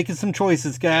Molina's making some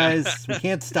choices, guys. We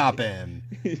can't stop him.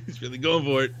 He's really going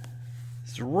for it.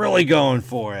 He's really going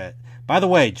for it. By the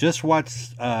way, just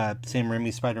watched Sam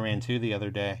Raimi's Spider-Man 2 the other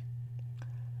day.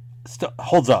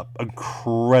 Holds up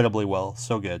incredibly well.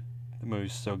 So good. The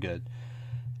movie's so good.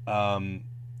 Alfred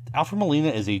Molina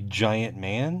is a giant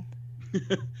man.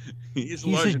 He's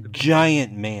a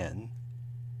giant man.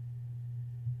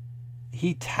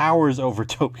 He towers over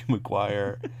Tobey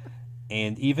Maguire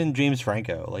and even James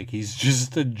Franco. Like, he's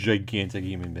just a gigantic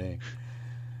human being.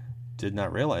 Did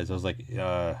not realize. I was like,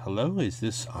 hello, is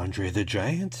this Andre the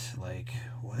Giant? Like,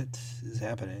 what is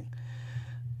happening?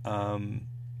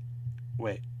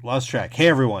 Wait, lost track. Hey,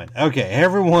 everyone. Okay, Hey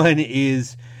Everyone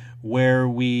is where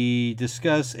we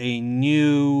discuss a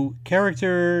new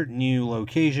character, new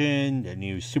location, a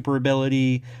new super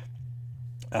ability,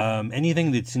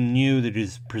 anything that's new that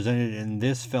is presented in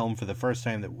this film for the first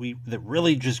time that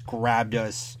really just grabbed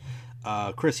us.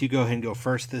 Chris, you go ahead and go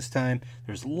first this time.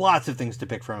 There's lots of things to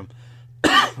pick from.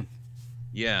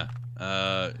 Yeah.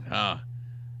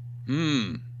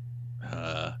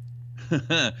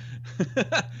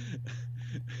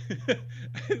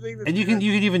 And you can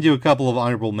even do a couple of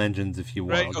honorable mentions if you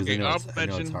want. Right. Okay. I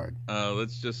know it's hard.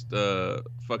 Let's just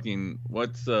fucking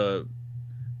what's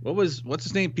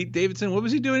his name? Pete Davidson. What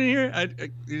was he doing in here?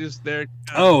 He just there.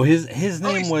 His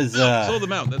name was sold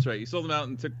them out. That's right. He sold them out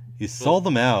and took. He sold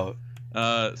them out.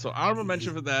 So honorable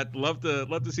mention for that. Love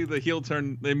to see the heel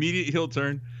turn, the immediate heel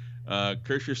turn.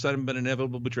 Curse your sudden but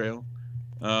inevitable betrayal.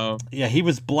 Yeah, he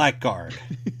was Blackguard.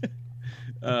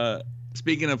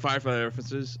 Speaking of Firefly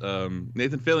references,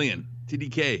 Nathan Fillion,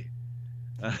 TDK.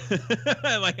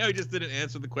 I like how he just didn't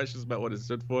answer the questions about what it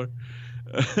stood for.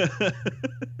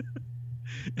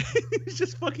 He's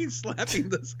just fucking slapping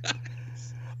those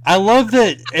guys. I love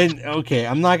that. And okay,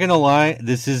 I'm not gonna lie,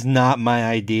 this is not my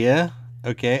idea.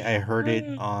 Okay, I heard it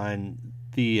on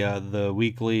the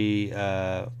Weekly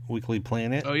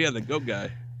Planet. Oh yeah, the Goat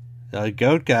Guy.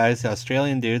 Goat guys,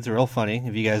 Australian dudes, are real funny.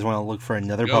 If you guys want to look for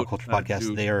another pop culture podcast,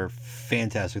 dude. They are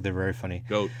fantastic. They're very funny.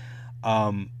 Goat.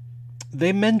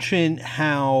 They mention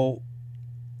how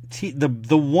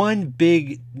the one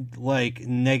big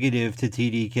negative to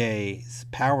TDK's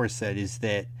power set is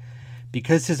that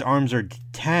because his arms are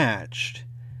detached,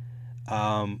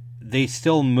 they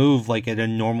still move at a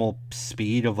normal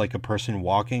speed of a person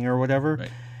walking or whatever. Right.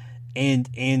 And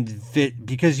that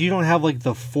because you don't have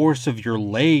the force of your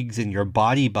legs and your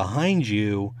body behind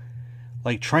you,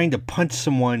 trying to punch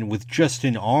someone with just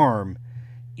an arm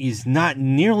is not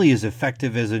nearly as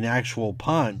effective as an actual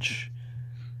punch.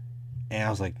 And I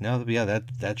was like, no, yeah,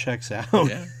 that checks out.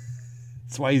 Yeah.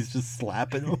 That's why he's just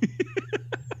slapping them.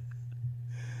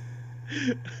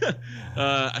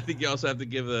 I think you also have to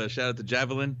give a shout out to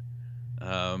Javelin.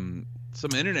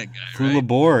 Some internet guy, Flula right?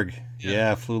 Borg. Yeah.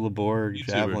 Yeah, Flula Borg. YouTuber.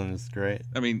 Javelin is great.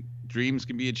 I mean, dreams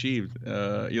can be achieved.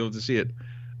 You'll have to see it.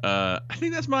 I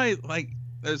think that's my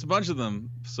there's a bunch of them,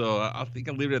 so I think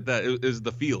I'll leave it at that. It is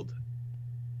The Field.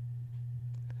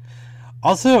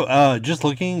 Also, just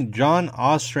looking, John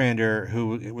Ostrander,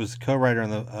 who was co-writer on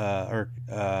the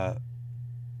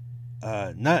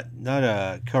not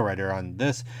a co-writer on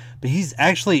this, but he's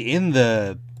actually in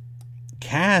the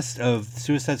cast of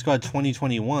Suicide Squad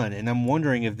 2021, and I'm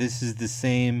wondering if this is the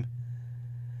same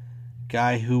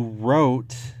guy who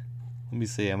wrote. Let me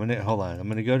see. I'm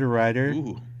gonna go to writer.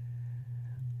 Ooh.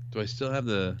 Do I still have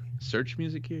the search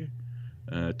music here?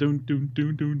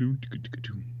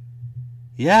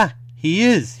 Yeah, he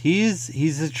is.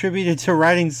 He's attributed to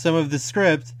writing some of the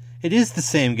script. It is the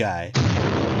same guy.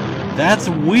 That's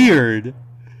weird.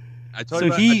 I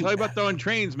told you about throwing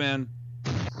trains, man.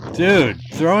 Dude,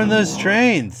 throwing those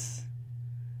trains.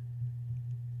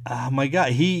 Oh my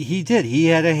god, he did. He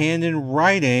had a hand in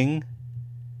writing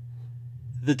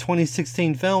the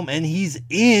 2016 film, and he's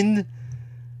in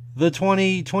the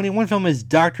 2021 film as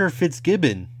Dr.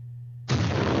 Fitzgibbon.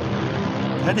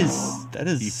 That is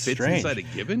He fits strange. inside a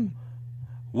gibbon?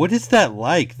 What is that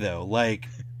like, though?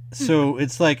 So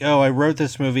it's I wrote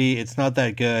this movie, it's not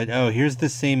that good. Oh, here's the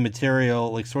same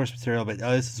material, source material, but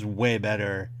this is way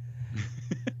better.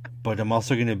 But I'm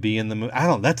also going to be in the movie. I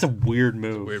don't know. That's a weird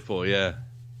move. Weird pull, yeah.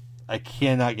 I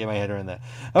cannot get my head around that.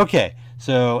 Okay,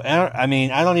 so, I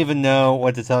don't even know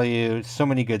what to tell you. So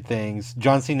many good things.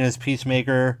 John Cena's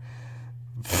Peacemaker.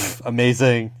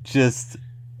 Amazing. Just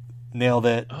nailed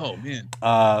it. Oh, man.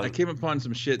 I came upon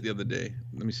some shit the other day.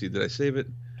 Let me see. Did I save it?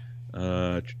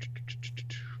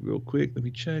 Real quick. Let me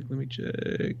check.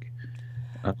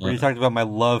 where you talked about my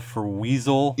love for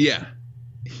Weasel. Yeah.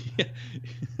 Yeah.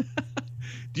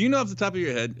 Do you know off the top of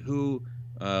your head who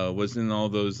was in all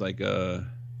those like God,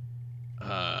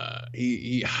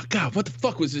 what the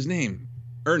fuck was his name?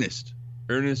 Ernest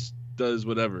does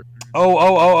whatever.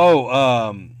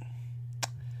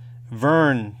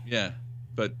 Vern. Yeah,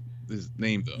 but his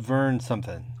name though. Vern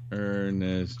something.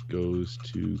 Ernest goes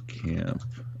to camp.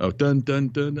 Oh, dun dun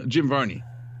dun. Jim Varney,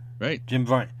 right? Jim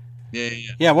Varney. Yeah.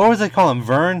 Yeah, what was they call him?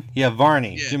 Vern? Yeah,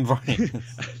 Varney. Yeah. Jim Varney. I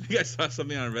think I saw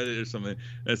something on Reddit or something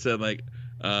that said like,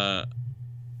 I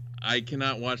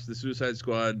cannot watch the Suicide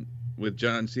Squad with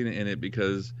John Cena in it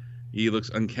because he looks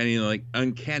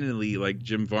uncannily like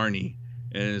Jim Varney,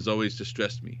 and has always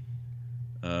distressed me.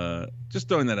 Just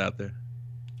throwing that out there.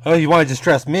 Oh, you want to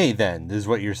distress me then? Is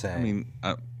what you're saying?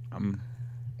 I mean,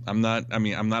 I'm not. I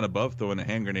mean, I'm not above throwing a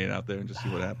hand grenade out there and just see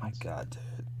what happens. My God,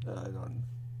 dude.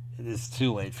 It is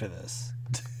too late for this.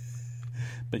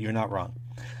 But you're not wrong.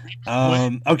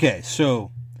 Okay,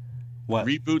 so what?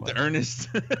 Reboot the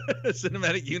Ernest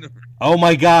cinematic universe. Oh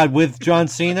my God, with John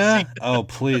Cena? Oh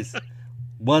please.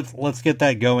 Let's get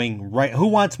that going right. Who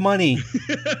wants money?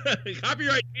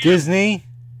 Copyright. Disney.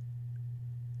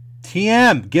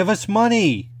 TM, give us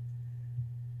money.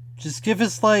 Just give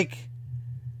us like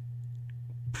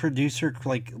producer,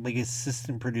 like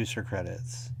assistant producer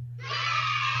credits.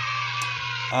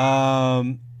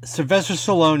 Sylvester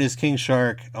Stallone is King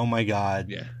Shark. Oh my God.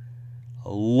 Yeah.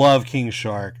 Love King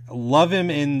Shark. Love him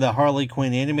in the Harley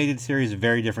Quinn animated series.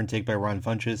 Very different take by Ron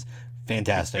Funches.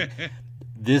 Fantastic.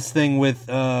 This thing with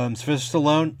Sylvester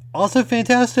Stallone, also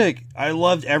fantastic. I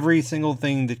loved every single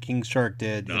thing that King Shark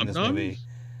did in this movie.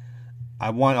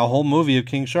 I want a whole movie of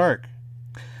King Shark.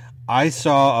 I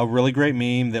saw a really great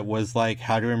meme that was like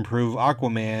how to improve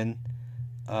Aquaman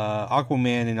in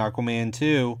Aquaman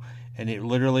 2, and it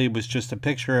literally was just a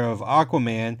picture of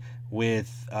Aquaman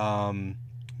with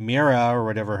Mira, or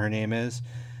whatever her name is,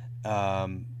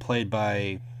 played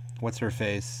by, what's her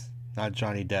face? Not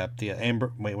Johnny Depp. The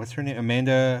what's her name?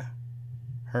 Amber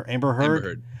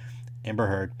Heard. Amber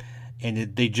Heard.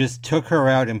 And they just took her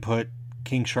out and put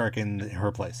King Shark in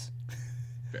her place.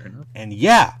 Fair enough. And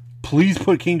yeah, please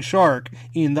put King Shark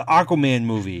in the Aquaman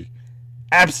movie.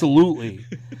 Absolutely.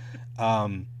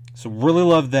 So really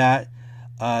love that.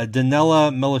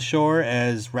 Danella Melchior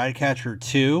as Ratcatcher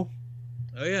 2.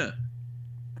 Oh yeah.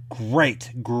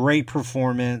 Great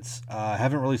performance.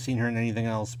 Haven't really seen her in anything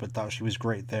else, but thought she was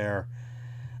great there.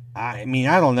 I mean,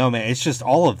 I don't know, man. It's just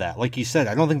all of that. Like you said,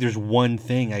 I don't think there's one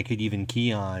thing I could even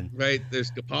key on. Right.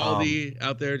 There's Capaldi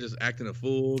out there just acting a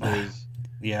fool. There's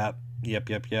Yep.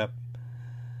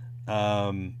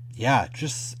 Yeah,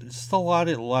 just a lot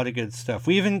of good stuff.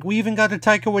 We even got a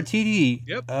Taika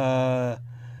Waititi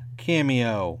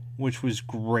cameo, which was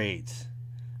great,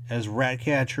 as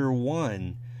Ratcatcher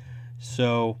 1.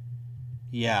 So,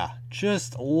 yeah,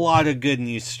 just a lot of good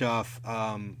new stuff.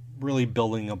 Really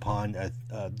building upon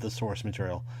the source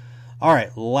material. All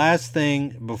right, last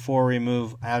thing before we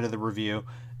move out of the review,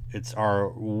 it's our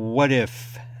What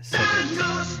If segment.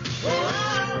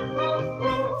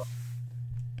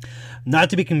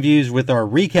 Not to be confused with our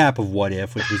recap of What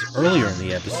If, which was earlier in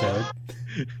the episode.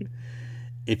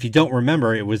 If you don't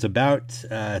remember, it was about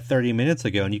 30 minutes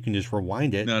ago, and you can just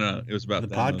rewind it. No, it was about the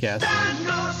Thanos.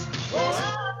 podcast.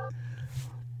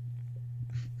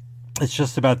 It's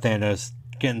just about Thanos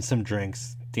getting some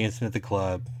drinks, dancing at the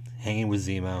club, hanging with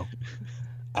Zemo.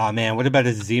 Oh man, what about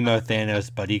a Zemo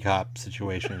Thanos buddy cop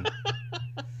situation?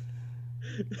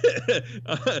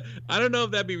 I don't know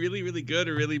if that'd be really, really good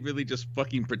or really, really just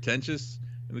fucking pretentious,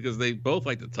 because they both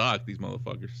like to talk, these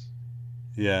motherfuckers.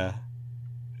 Yeah.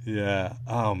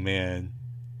 Oh man.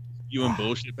 You and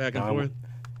bullshit back and forth.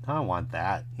 I don't want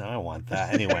that.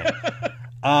 Anyway.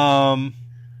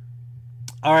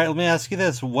 All right, let me ask you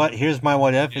this. Here's my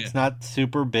what if. Yeah. It's not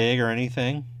super big or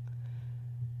anything.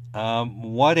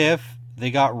 What if they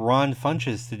got Ron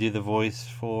Funches to do the voice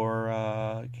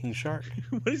for King Shark?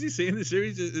 What does he say in the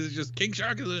series? Is it just King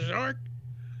Shark is a shark?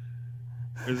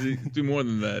 Or does he do more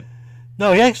than that?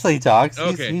 No, he actually talks.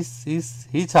 Okay.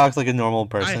 He talks like a normal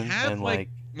person. I have and like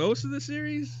most of the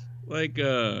series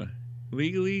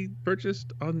legally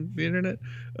purchased on the internet.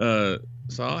 So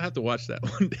I'll have to watch that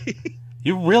one day.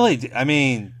 You really, I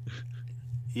mean,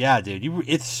 yeah, dude,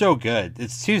 it's so good.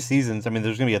 It's 2 seasons. I mean,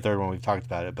 there's gonna be a third one. We've talked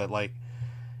about it, but like,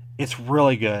 it's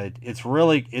really good. It's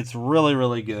really,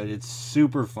 really good. It's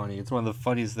super funny. It's one of the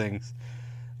funniest things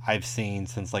I've seen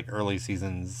since like early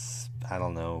seasons. I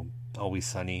don't know, Always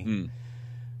Sunny.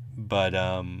 But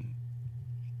Ron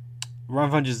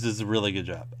Funches does a really good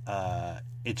job.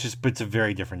 It's a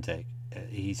very different take.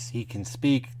 He can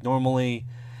speak normally.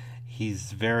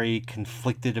 He's very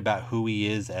conflicted about who he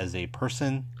is as a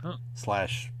person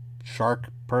 / shark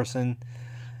person.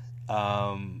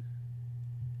 I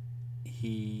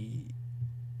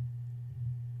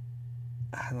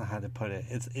don't know how to put it.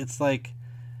 It's like,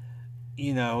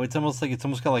 you know, it's almost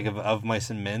got like of Mice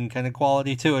and Men kind of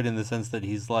quality to it, in the sense that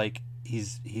he's like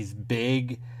he's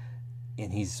big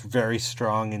and he's very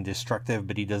strong and destructive,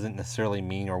 but he doesn't necessarily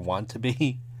mean or want to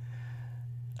be.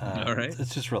 All right.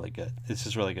 It's just really good.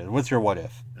 What's your what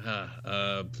if?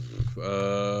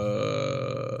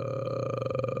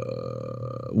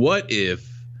 What if?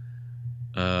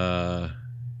 Well,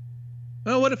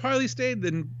 what if Harley stayed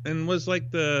and was like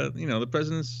the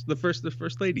president's the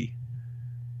first lady?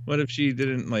 What if she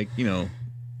didn't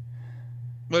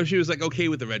what if she was like okay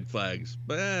with the red flags?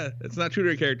 But it's not true to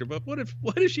her character. But what if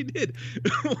she did?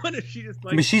 What if she just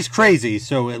like? I mean, she's crazy,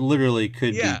 so it literally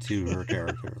could be to her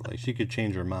character. Like, she could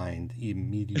change her mind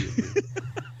immediately.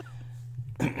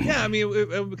 Yeah, I mean, it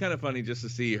would be kind of funny just to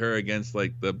see her against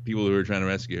like the people who are trying to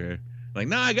rescue her. Like,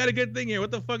 nah, I got a good thing here.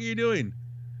 What the fuck are you doing?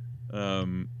 I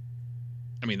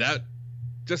mean, that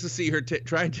just to see her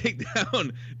try and take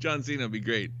down John Cena would be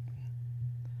great.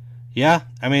 Yeah,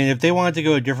 I mean, if they wanted to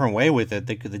go a different way with it,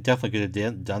 they definitely could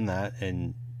have done that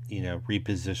and,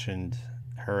 repositioned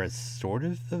her as sort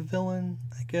of the villain,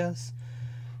 I guess.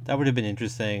 That would have been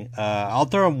interesting. I'll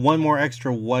throw one more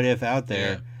extra what if out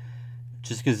there,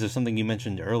 just because of something you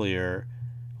mentioned earlier.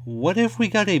 What if we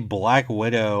got a Black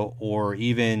Widow, or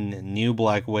even new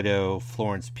Black Widow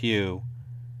Florence Pugh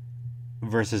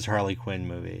versus Harley Quinn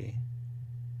movie?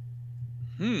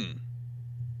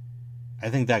 I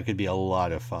think that could be a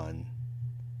lot of fun.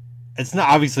 It's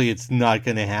not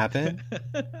going to happen.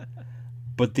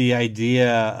 But the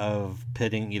idea of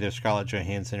pitting either Scarlett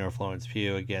Johansson or Florence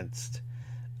Pugh against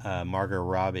Margot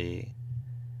Robbie,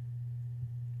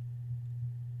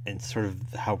 and sort of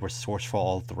how resourceful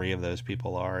all three of those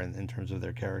people are in terms of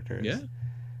their characters. Yeah.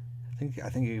 I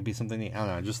think it could be something. I don't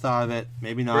know. I just thought of it.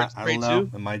 Maybe not. I don't know.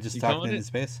 Am I just talking into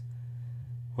space?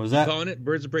 What was that? You calling it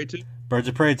Birds of Prey 2? Birds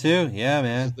of Prey 2? Yeah,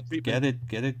 man. Get it.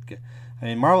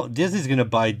 I mean, Disney's going to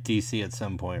buy DC at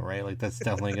some point, right? Like, that's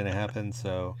definitely going to happen.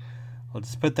 So I'll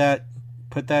just put that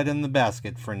in the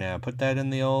basket for now. Put that in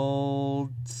the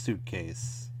old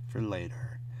suitcase for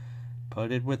later.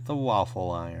 Put it with the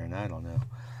waffle iron. I don't know.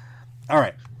 All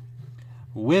right.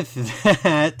 With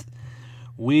that,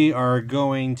 we are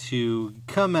going to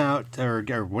come out, or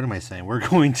what am I saying? We're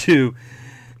going to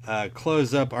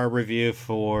close up our review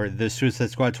for the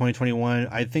Suicide Squad 2021.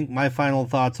 I think my final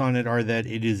thoughts on it are that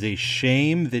it is a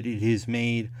shame that it has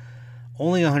made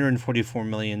only $144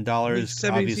 million.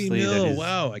 17 mil.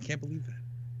 Wow, I can't believe that.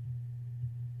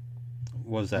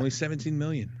 What was that? Only 17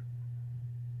 million.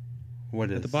 What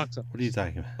is? At the box office. What are you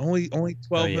talking about? Only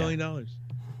 $12 million.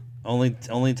 Only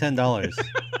 $10.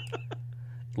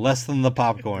 Less than the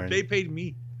popcorn. They paid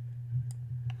me.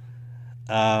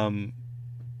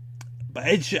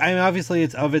 But obviously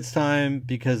it's of its time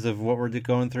because of what we're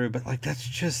going through. But like, that's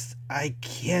just, I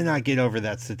cannot get over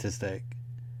that statistic.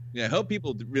 Yeah, I hope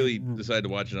people really decide to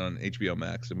watch it on HBO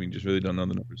Max. I mean, just really don't know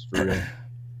the numbers for real.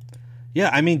 Yeah,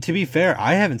 I mean, to be fair,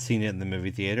 I haven't seen it in the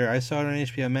movie theater. I saw it on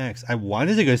HBO Max. I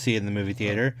wanted to go see it in the movie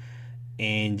theater,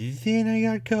 and then I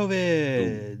got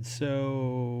COVID. Ooh.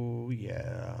 So,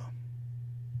 yeah.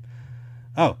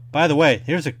 Oh, by the way,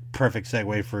 here's a perfect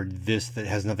segue for this that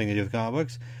has nothing to do with comic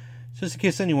books. Just in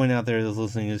case anyone out there that's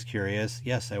listening is curious,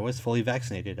 yes, I was fully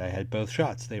vaccinated. I had both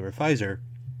shots. They were Pfizer.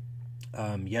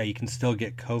 Yeah, you can still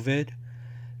get COVID,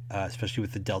 especially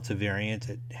with the Delta variant.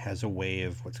 It has a way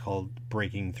of what's called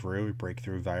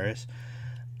breakthrough virus.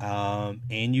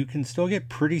 And you can still get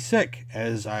pretty sick,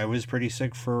 as I was pretty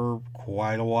sick for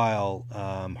quite a while.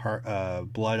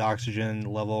 Blood oxygen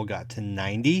level got to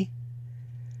 90,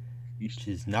 which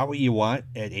is not what you want.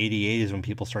 At 88 is when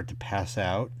people start to pass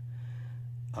out.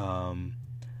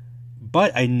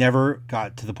 But I never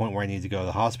got to the point where I needed to go to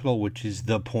the hospital, which is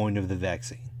the point of the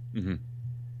vaccine. Mm-hmm.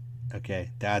 Okay,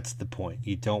 that's the point.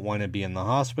 You don't want to be in the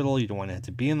hospital. You don't want to have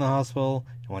to be in the hospital.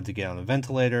 You don't want to get on a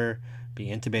ventilator, be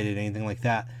intubated, anything like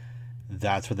that.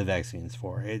 That's what the vaccine is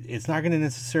for. It's not going to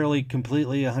necessarily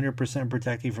completely 100%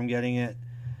 protect you from getting it.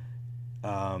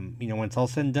 When it's all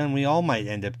said and done, we all might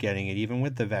end up getting it, even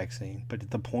with the vaccine. But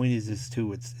the point is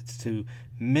to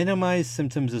minimize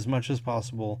symptoms as much as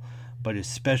possible, but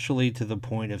especially to the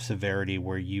point of severity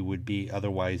where you would be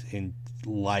otherwise in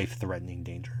life-threatening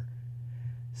danger.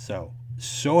 So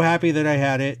happy that I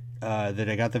had it, that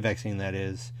I got the vaccine, that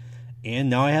is.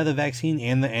 And now I have the vaccine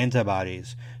and the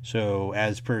antibodies. So,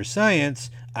 as per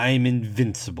science, I'm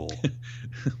invincible.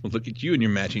 Well, look at you and your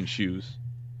matching shoes.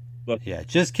 Yeah,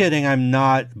 just kidding. I'm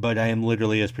not, but I am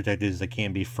literally as protected as I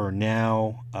can be for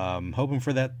now. Hoping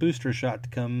for that booster shot to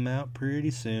come out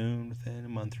pretty soon, within a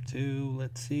month or two.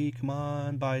 Let's see. Come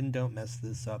on, Biden, don't mess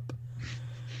this up.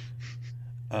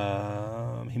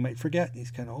 He might forget.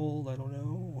 He's kind of old. I don't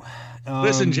know.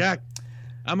 Listen, Jack,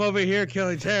 I'm over here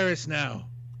killing terrorists now.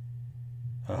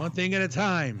 One thing at a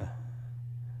time.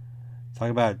 Talk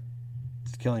about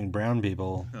killing brown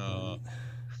people.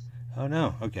 Oh,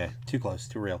 no. Okay. Too close.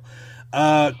 Too real.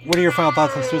 What are your final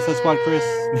thoughts on Suicide Squad, Chris?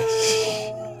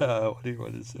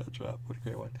 What is that drop? What a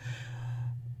great one.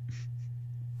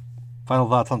 Final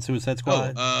thoughts on Suicide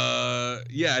Squad?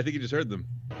 Yeah, I think you just heard them.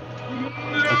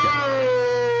 Okay.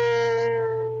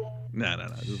 No.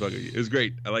 It was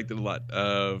great. I liked it a lot.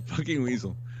 Fucking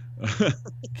Weasel.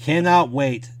 Cannot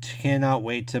wait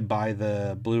to buy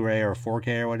the Blu-ray or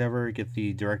 4K or whatever, get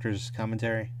the director's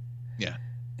commentary. Yeah.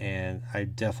 And I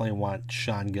definitely want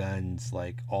Sean Gunn's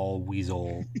like all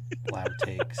Weasel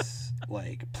outtakes.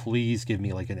 Like, please give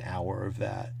me like an hour of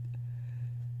that.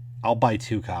 I'll buy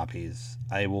 2 copies.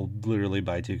 I will literally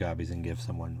buy 2 copies and give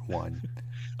someone one.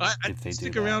 I'd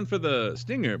stick around for the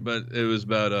Stinger, but it was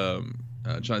about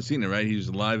John Cena, right? He was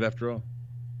alive after all.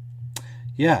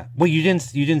 Yeah. Well, you didn't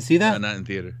see that? Not in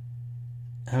theater.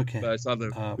 Okay. But I saw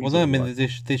the. Well, no, I mean they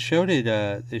showed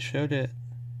it. They showed it.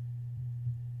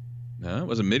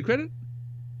 Was it mid-credit?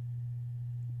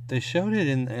 They showed it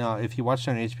in. If you watched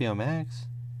it on HBO Max.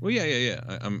 Well, yeah.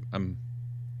 I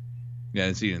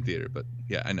didn't see it in theater, but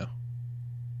yeah, I know.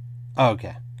 Oh,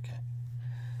 okay.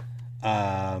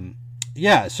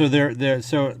 Yeah. So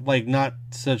so like not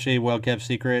such a well-kept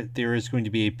secret. There is going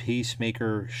to be a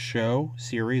Peacemaker show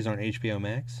series on HBO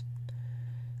Max,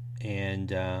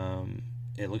 and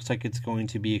it looks like it's going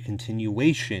to be a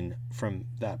continuation from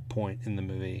that point in the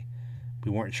movie. We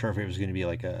weren't sure if it was going to be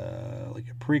like a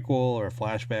prequel or a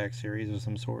flashback series of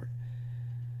some sort.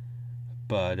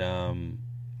 But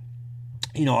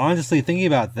honestly, thinking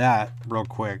about that real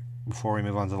quick before we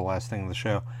move on to the last thing of the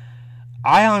show,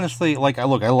 I honestly I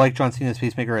like John Cena's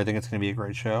Peacemaker. I think it's going to be a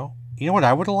great show. You know what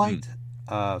I would have liked?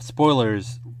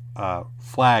 Spoilers.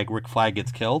 Rick Flag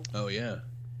gets killed. Oh yeah.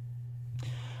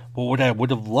 Well, what I would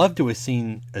have loved to have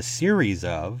seen a series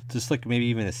of, just like maybe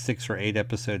even a 6 or 8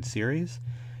 episode series,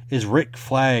 is Rick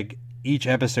Flag each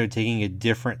episode taking a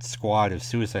different squad of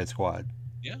Suicide Squad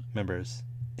members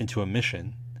into a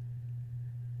mission.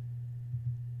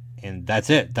 And that's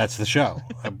it. That's the show.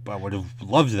 I would have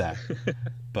loved that.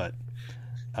 But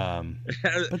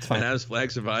that's fine. And how does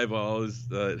Flag survive all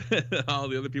all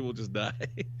the other people just die?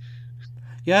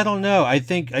 Yeah, I don't know. I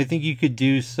think you could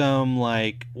do some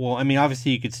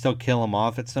obviously you could still kill him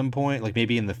off at some point, like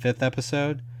maybe in the 5th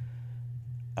episode.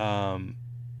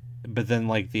 But then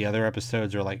the other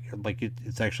episodes are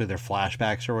it's actually their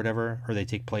flashbacks or whatever, or they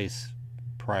take place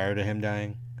prior to him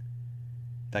dying.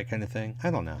 That kind of thing. I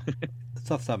don't know. It's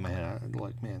off the top of my head.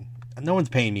 Man, no one's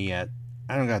paying me yet.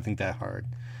 I don't gotta think that hard.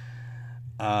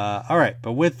 All right,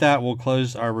 but with that, we'll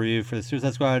close our review for the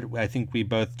Suicide Squad. I think we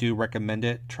both do recommend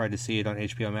it. Try to see it on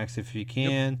HBO Max if you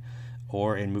can,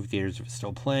 or in movie theaters if it's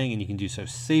still playing, and you can do so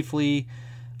safely.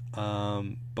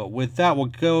 But with that, we'll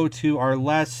go to our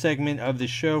last segment of the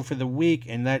show for the week,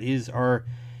 and that is our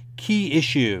key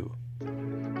issue.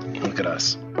 Look at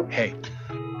us. Hey,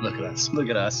 look at us. Look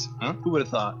at us. Huh? Who would have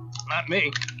thought? Not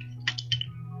me.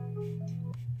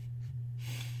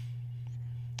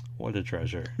 What a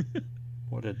treasure.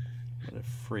 What a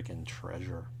freaking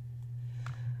treasure.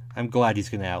 I'm glad he's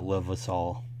going to outlive us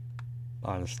all.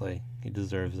 Honestly, he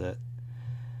deserves it.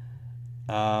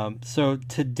 So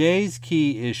today's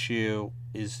key issue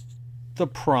is the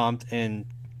prompt, and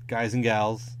guys and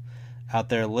gals out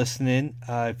there listening,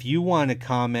 if you want to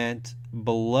comment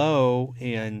below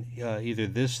in either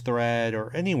this thread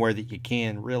or anywhere that you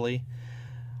can, really,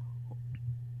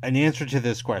 an answer to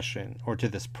this question or to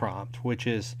this prompt, which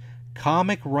is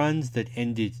comic runs that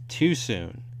ended too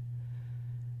soon.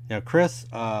 Now, Chris,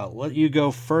 let you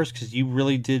go first because you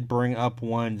really did bring up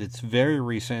one that's very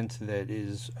recent that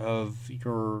is of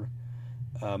your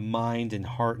mind and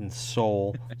heart and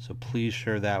soul. So please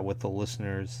share that with the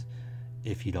listeners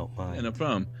if you don't mind. And no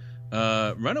problem.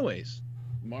 Runaways.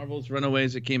 Marvel's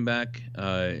Runaways. It came back.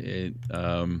 It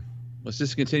was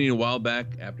discontinued a while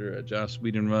back after a Joss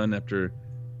Whedon run, after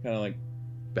kind of like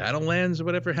Battlelands or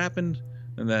whatever happened.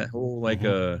 And that whole I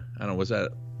don't know, was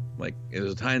that it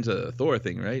was a tie into the Thor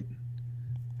thing, right?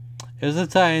 It was a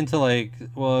tie into it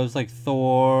was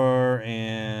Thor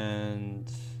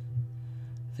and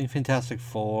I think Fantastic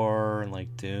Four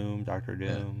and Doom, Doctor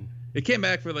Doom. Yeah. It came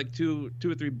back for two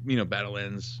or three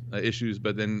Battlelands issues,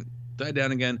 but then died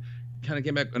down again. Kind of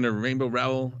came back under Rainbow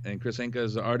Rowell and Chris Anka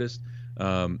as the artist.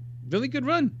 really good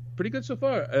run. Pretty good so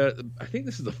far. I think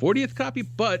this is the 40th copy,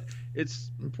 but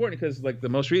it's important because like the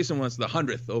most recent one's the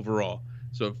 100th overall.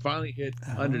 So it finally hit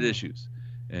 100 issues.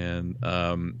 And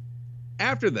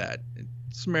after that, it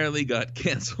summarily got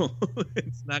canceled.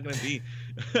 It's not going to be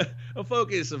a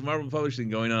focus of Marvel Publishing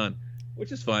going on,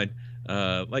 which is fine.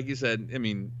 Like you said, I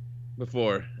mean,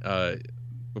 before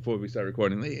we start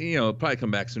recording, it'll probably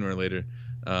come back sooner or later.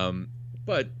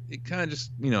 But it kind of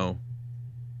just,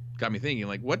 got me thinking,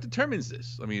 like, what determines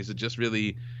this? I mean, is it just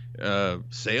really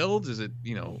sales? Is it,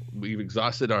 we've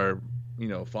exhausted our,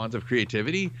 font of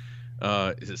creativity?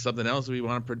 Is it something else we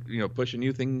want to, push a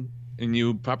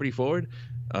new property forward?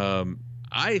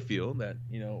 I feel that,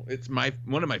 it's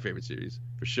one of my favorite series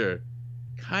for sure.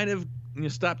 Kind of,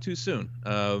 stopped too soon.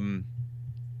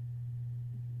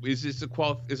 Is this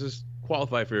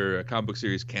qualify for a comic book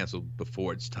series canceled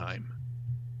before its time?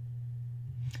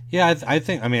 Yeah, I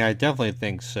definitely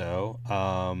think so.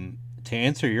 To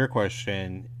answer your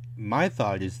question, my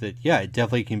thought is that, yeah, it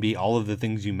definitely can be all of the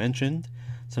things you mentioned,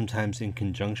 sometimes in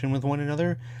conjunction with one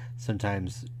another,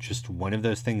 sometimes just one of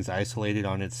those things isolated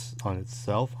on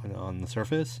itself, on the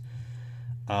surface.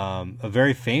 A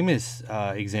very famous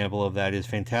example of that is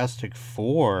Fantastic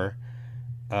Four,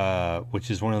 which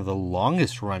is one of the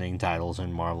longest running titles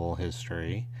in Marvel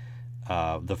history.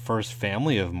 The first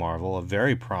family of Marvel, a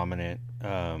very prominent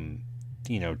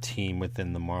team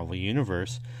within the Marvel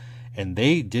universe, and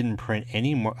they didn't print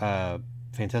any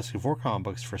Fantastic Four comic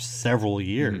books for several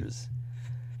years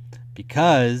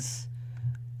because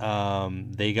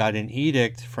they got an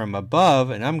edict from above,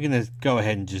 and I'm gonna go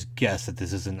ahead and just guess that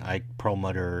this is an Ike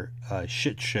Perlmutter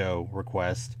shit show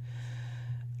request,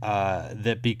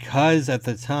 that because at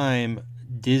the time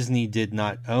Disney did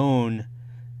not own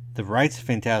the rights to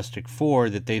Fantastic Four,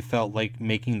 that they felt like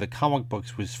making the comic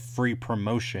books was free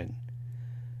promotion.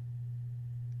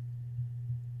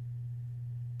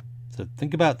 So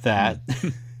think about that.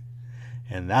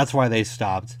 And that's why they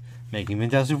stopped making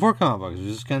Fantastic Four comic books. It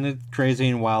was just kind of crazy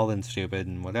and wild and stupid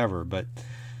and whatever. But,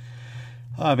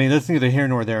 that's neither here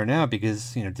nor there now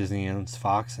because, Disney owns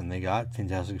Fox and they got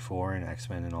Fantastic Four and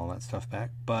X-Men and all that stuff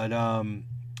back. But,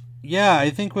 I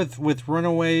think with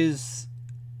Runaways,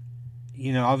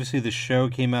 obviously the show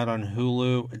came out on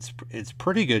Hulu. It's a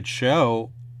pretty good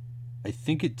show. I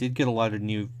think it did get a lot of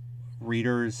new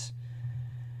readers.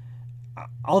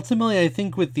 Ultimately, I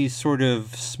think with these sort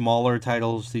of smaller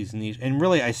titles, these niche, and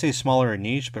really I say smaller and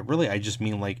niche, but really I just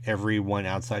mean like everyone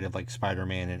outside of like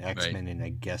Spider-Man and X-Men and I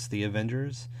guess the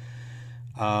Avengers.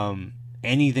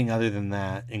 Anything other than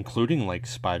that, including like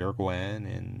Spider-Gwen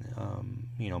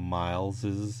and Miles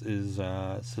is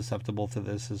susceptible to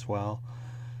this as well.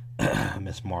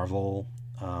 Miss Marvel,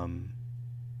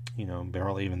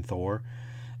 barely even Thor,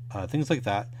 things like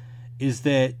that, is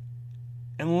that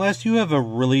unless you have a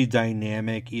really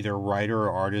dynamic either writer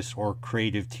or artist or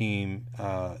creative team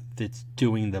that's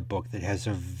doing the book that has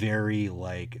a very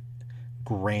like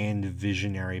grand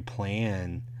visionary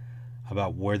plan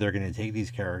about where they're going to take these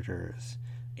characters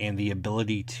and the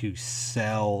ability to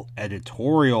sell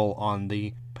editorial on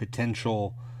the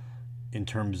potential in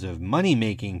terms of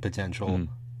money-making potential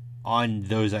on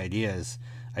those ideas,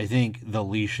 I think the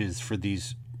leashes for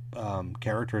these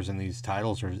characters and these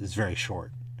titles is very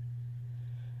short.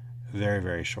 Very,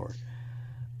 very short.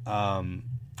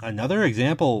 Another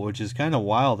example, which is kind of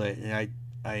wild, and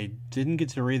I didn't get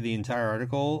to read the entire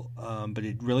article, but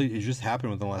it just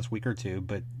happened within the last week or two,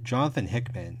 but Jonathan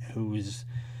Hickman, who's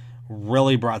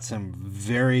really brought some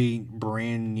very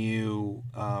brand new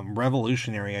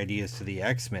revolutionary ideas to the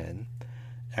X-Men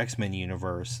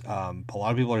universe. A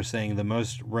lot of people are saying the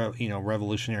most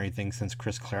revolutionary thing since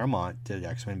Chris Claremont did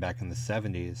X-Men back in the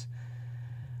 70s.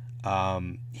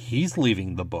 He's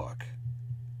leaving the book,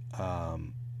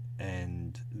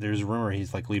 and there's a rumor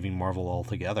he's like leaving Marvel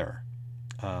altogether,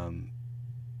 and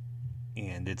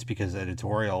it's because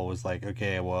editorial was like,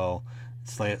 okay, well,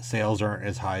 sales aren't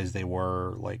as high as they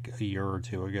were like a year or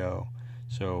two ago,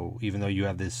 so even though you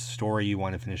have this story you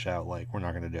want to finish out, like, we're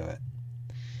not going to do it.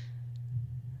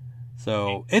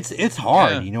 So it's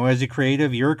hard, as a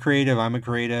creative, you're a creative, I'm a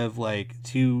creative, like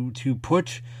to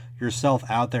put yourself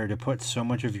out there, to put so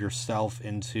much of yourself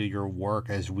into your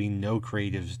work as we know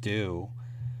creatives do,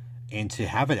 and to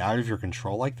have it out of your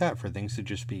control like that, for things to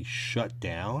just be shut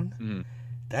down,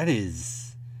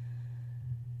 it's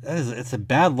a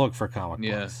bad look for comic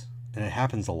books, and it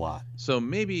happens a lot. So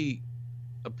maybe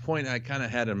a point I kind of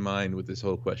had in mind with this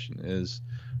whole question is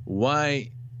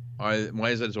why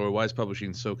is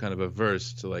publishing so kind of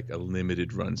averse to like a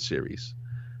limited run series?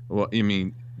 Well,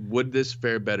 would this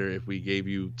fare better if we gave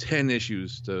you 10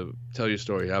 issues to tell your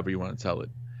story however you want to tell it,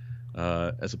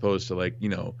 as opposed to like,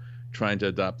 trying to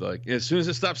adopt like as soon as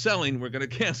it stops selling, we're gonna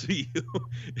cancel you.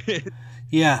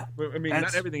 Yeah, I mean,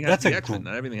 not everything has to be X-Men.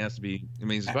 Not everything has to be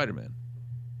Amazing Spider-Man.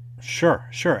 Sure,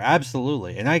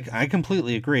 absolutely, and I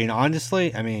completely agree. And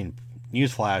honestly, I mean,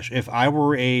 newsflash: if I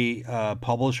were a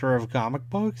publisher of comic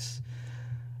books,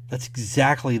 that's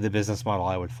exactly the business model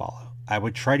I would follow. I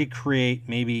would try to create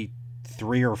maybe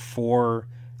 3 or 4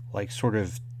 like sort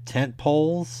of tent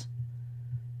poles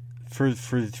for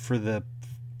the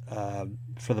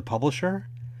publisher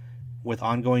with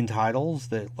ongoing titles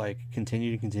that like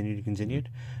continued,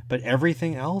 but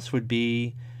everything else would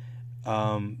be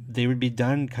they would be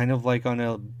done kind of like on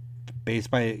a case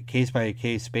by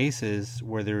case basis,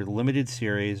 where they're limited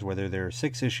series, whether they're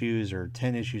 6 issues or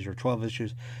 10 issues or 12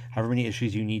 issues, however many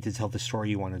issues you need to tell the story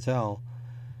you want to tell.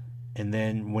 And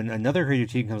then when another creative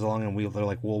team comes along and they're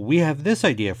like, well, we have this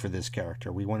idea for this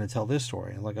character, we want to tell this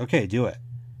story. I'm like, okay, do it.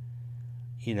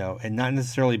 You know, and not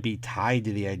necessarily be tied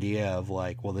to the idea of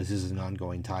like, well, this is an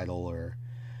ongoing title, or,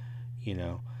 you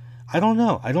know, I don't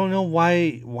know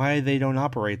why they don't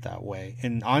operate that way.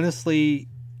 And honestly,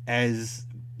 as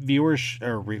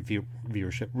readership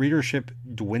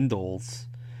dwindles,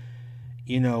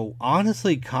 you know,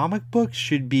 honestly, comic books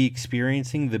should be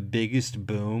experiencing the biggest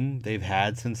boom they've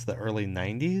had since the early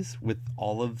 90s, with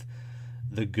all of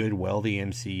the goodwill the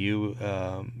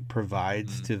MCU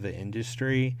provides to the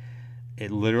industry.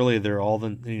 They're all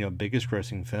the, you know, biggest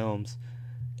grossing films.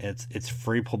 It's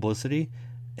free publicity,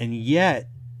 and yet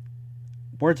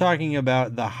we're talking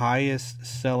about the highest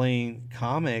selling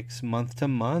comics month to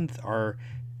month are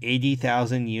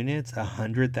 80,000 units,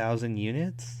 100,000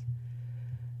 units.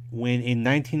 When in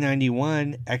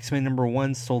 1991, X-Men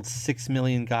 #1 sold 6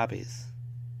 million copies.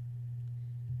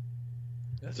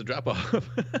 That's a drop off.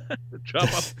 Sure.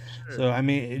 So I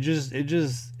mean,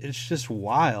 it's just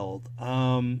wild.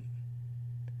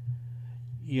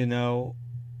 You know,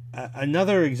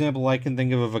 another example I can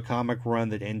think of a comic run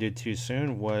that ended too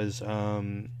soon was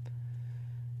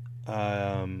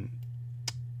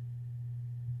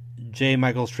J.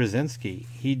 Michael Straczynski.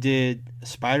 He did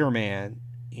Spider-Man,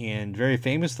 and very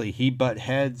famously, he butt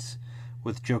heads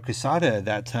with Joe Quesada at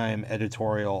that time,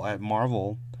 editorial at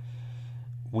Marvel,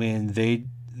 when they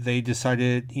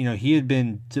decided, you know, he'd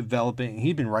been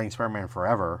writing Spider-Man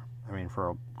forever. I mean,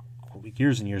 for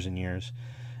years and years and years.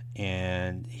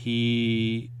 And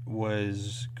he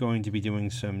was going to be doing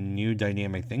some new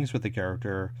dynamic things with the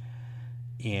character,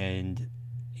 and,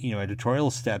 you know,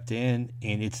 editorial stepped in,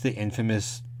 and it's the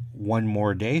infamous One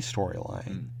More Day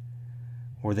storyline,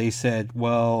 where they said,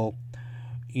 well,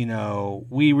 you know,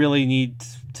 we really need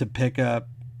to pick up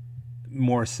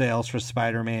more sales for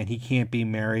Spider-Man. He can't be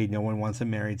married. No one wants a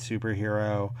married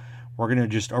superhero. We're going to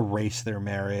just erase their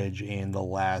marriage and the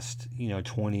last, you know,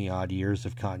 20 odd years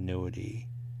of continuity.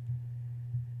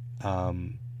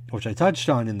 Which I touched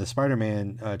on in the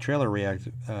Spider-Man trailer react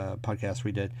podcast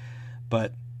we did,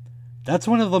 but that's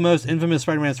one of the most infamous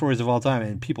Spider-Man stories of all time,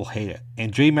 and people hate it.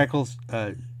 And J. Michael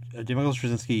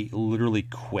Straczynski literally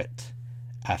quit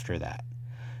after that,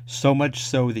 so much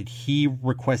so that he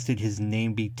requested his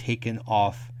name be taken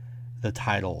off the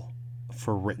title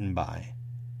for written by,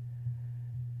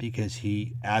 because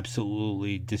he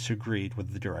absolutely disagreed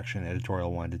with the direction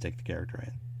editorial wanted to take the character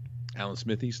in. Alan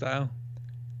Smithy style.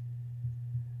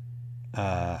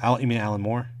 You mean Alan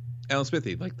Moore? Alan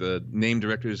Smithy, like the name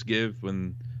directors give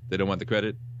when they don't want the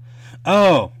credit.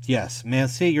 Oh, yes. Man,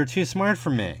 see, you're too smart for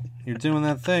me. You're doing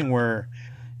that thing where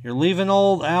you're leaving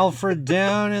old Alfred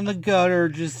down in the gutter.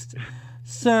 Just,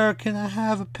 sir, can I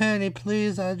have a penny,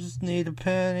 please? I just need a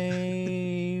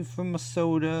penny for my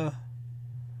soda.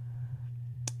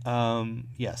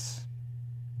 Yes.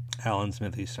 Alan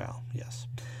Smithy style, yes.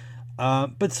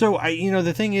 But so,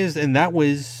 the thing is, and that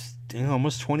was,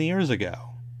 almost 20 years ago.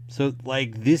 So,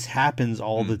 like, this happens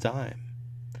all the time.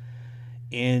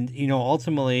 And,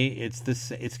 ultimately,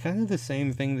 it's kind of the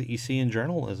same thing that you see in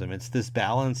journalism. It's this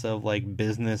balance of, like,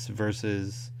 business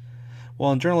versus...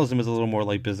 Well, in journalism, it's a little more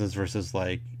like business versus,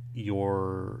 like,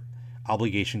 your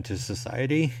obligation to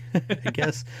society, I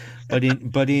guess. but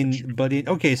in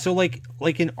okay, so, like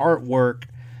in artwork,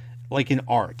 like in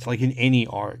art, like in any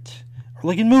art, or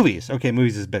like in movies. Okay,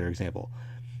 movies is a better example.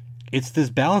 It's this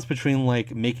balance between,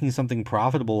 like, making something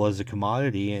profitable as a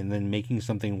commodity and then making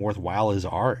something worthwhile as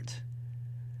art.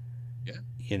 Yeah.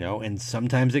 And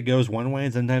sometimes it goes one way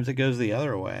and sometimes it goes the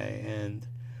other way. And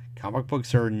comic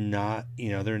books are not,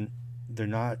 they're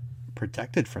not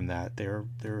protected from that. They're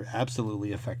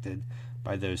absolutely affected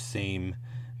by those same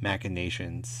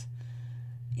machinations.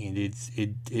 And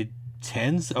it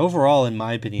tends, overall, in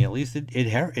my opinion, at least,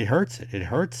 it hurts it. It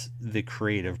hurts the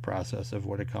creative process of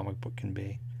what a comic book can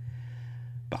be.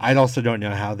 But I also don't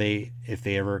know how if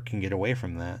they ever can get away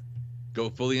from that. Go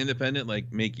fully independent,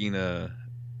 like making a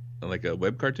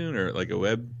web cartoon or like a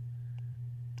web.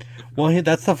 Well,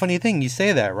 that's the funny thing. You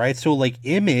say that, right? So like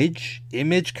Image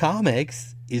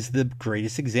Comics is the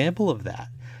greatest example of that.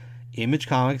 Image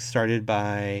Comics started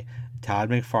by Todd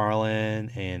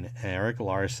McFarlane and Eric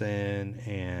Larson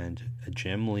and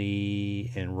Jim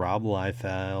Lee and Rob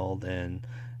Liefeld and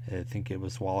I think it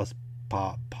was Wallace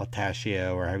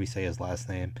Potasio, or how you say his last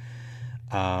name.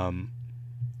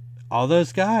 All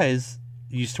those guys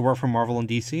used to work for Marvel and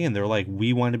DC, and they're like,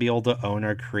 we want to be able to own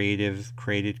our created,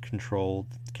 controlled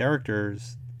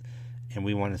characters, and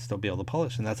we want to still be able to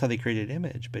publish. And that's how they created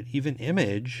Image. But even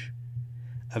Image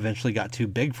eventually got too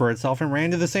big for itself and ran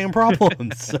into the same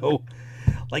problem. So,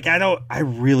 like, I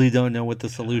really don't know what the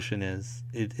solution is.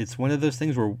 It's one of those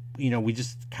things where, we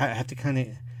just have to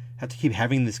keep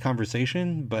having this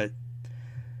conversation, but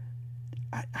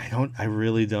I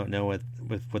really don't know what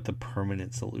the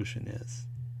permanent solution is.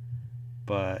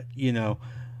 But,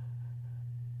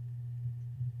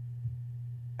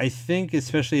 I think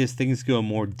especially as things go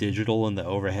more digital and the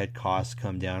overhead costs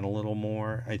come down a little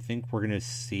more, I think we're going to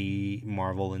see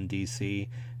Marvel and DC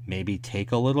maybe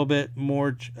take a little bit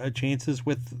more chances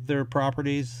with their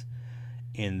properties,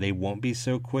 and they won't be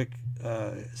so quick,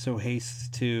 so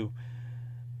haste to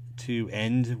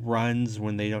end runs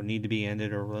when they don't need to be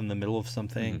ended or in the middle of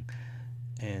something.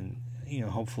 And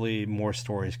hopefully more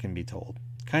stories can be told,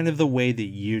 kind of the way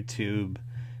that YouTube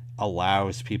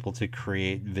allows people to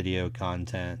create video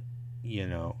content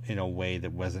in a way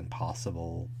that wasn't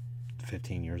possible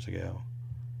 15 years ago.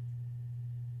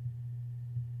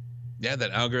 Yeah, that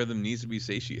algorithm needs to be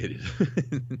satiated.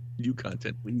 New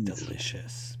content wins.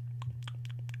 Delicious.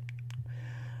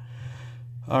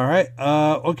 All right.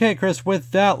 Okay, Chris,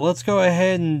 with that, let's go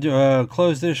ahead and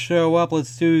close this show up.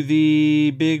 Let's do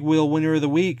the Big Wheel Winner of the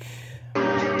Week.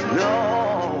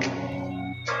 No,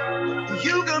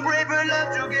 you can pray for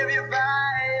love to give you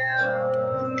fire.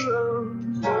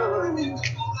 I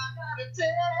gotta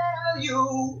tell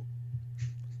you.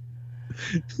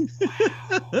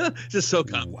 Just so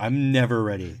calm. I'm never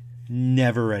ready.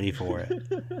 Never ready for it.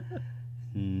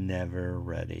 Never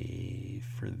ready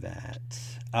for that.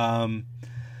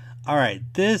 All right,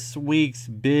 this week's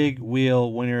Big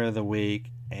Wheel Winner of the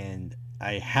Week, and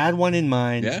I had one in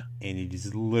mind, and it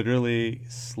is literally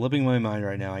slipping my mind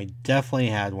right now. I definitely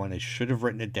had one. I should have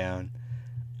written it down.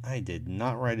 I did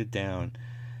not write it down.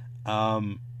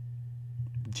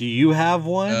 Do you have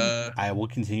one? I will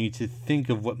continue to think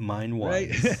of what mine was.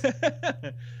 Right.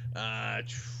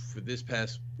 For this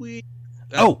past week.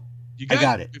 I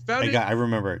got it. I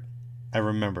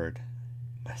remembered.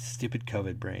 My stupid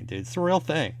COVID brain, dude. It's a real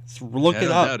thing. Look it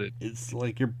up. It's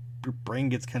like your brain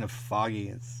gets kind of foggy.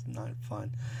 It's not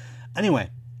fun.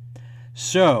 Anyway,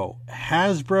 so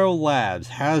Hasbro Labs,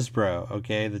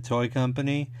 okay, the toy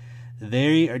company,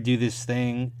 they do this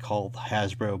thing called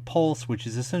Hasbro Pulse, which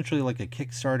is essentially like a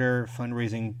Kickstarter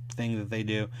fundraising thing that they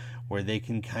do, where they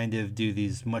can kind of do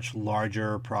these much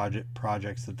larger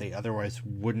projects that they otherwise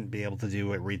wouldn't be able to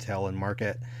do at retail and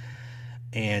market.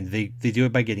 And they do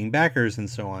it by getting backers and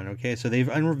so on. Okay, so they've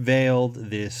unveiled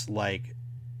this like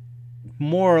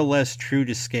more or less true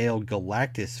to scale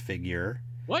Galactus figure.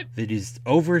 What? That is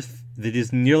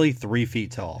nearly 3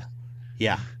 feet tall.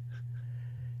 Yeah,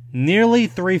 nearly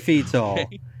 3 feet tall.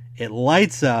 Okay. It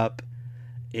lights up.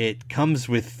 It comes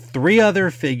with 3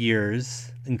 other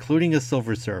figures, including a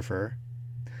Silver Surfer.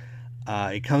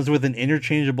 It comes with an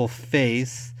interchangeable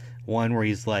face. One where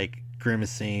he's like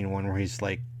grimacing. One where he's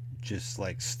like just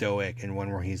like stoic, and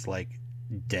one where he's like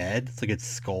dead. It's like its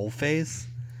skull face.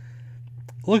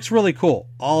 It looks really cool.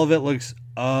 All of it looks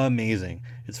amazing.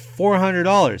 It's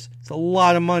 $400. It's a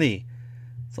lot of money.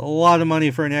 It's a lot of money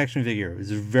for an action figure.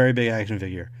 It's a very big action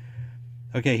figure.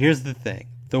 Okay, here's the thing.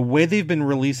 The way they've been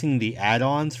releasing the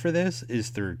add-ons for this is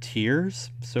through tiers.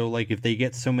 So like if they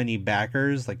get so many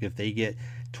backers, like if they get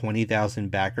 20,000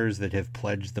 backers that have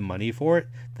pledged the money for it,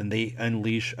 then they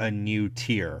unleash a new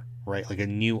tier. Right, like a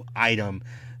new item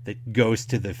that goes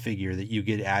to the figure that you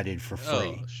get added for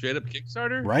free. Oh, straight up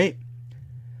Kickstarter? Right?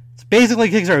 It's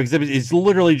basically Kickstarter, except it's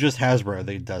literally just Hasbro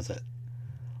that does it.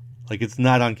 Like it's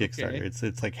not on Kickstarter. Okay.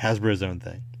 It's like Hasbro's own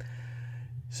thing.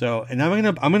 So, and I'm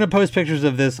gonna post pictures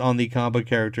of this on the Comic Book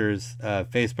Characters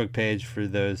Facebook page for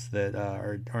those that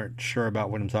aren't sure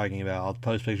about what I'm talking about. I'll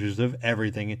post pictures of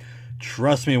everything. And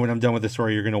trust me, when I'm done with the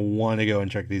story, you're gonna want to go and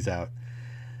check these out.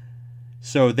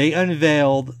 So they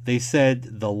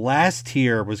said the last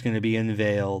tier was going to be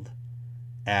unveiled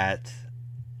at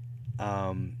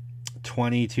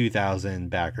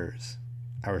 22,000 backers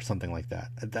or something like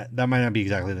that. That might not be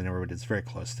exactly the number, but it's very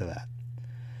close to that.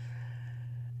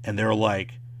 And they're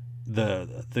like,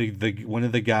 the one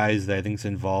of the guys that I think's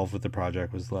involved with the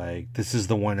project was like, this is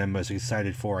the one I'm most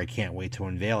excited for. I can't wait to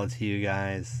unveil it to you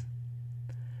guys.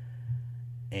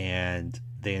 And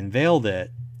they unveiled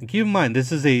it. And keep in mind,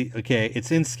 this is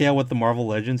it's in scale with the Marvel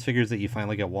Legends figures that you find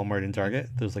like at Walmart and Target.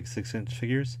 Those like 6-inch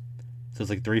figures. So it's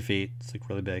like 3 feet. It's like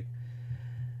really big.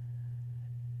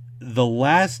 The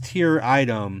last tier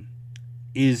item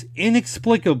is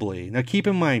inexplicably, now keep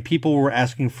in mind, people were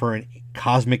asking for an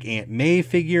Cosmic Aunt May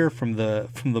figure from the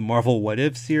Marvel What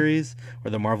If series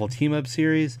or the Marvel Team Up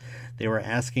series. They were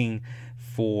asking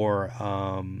for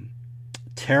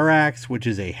Terrax, which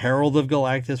is a Herald of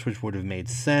Galactus, which would have made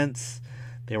sense.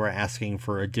 They were asking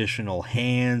for additional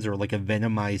hands or like a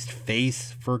venomized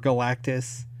face for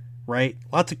Galactus, right?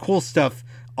 Lots of cool stuff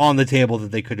on the table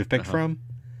that they could have picked from.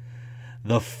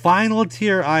 The final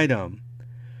tier item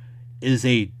is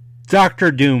a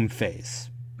Doctor Doom face.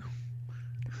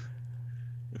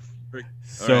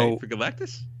 So for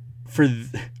Galactus? For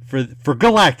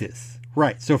Galactus.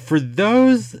 Right. So for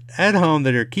those at home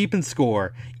that are keeping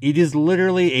score, it is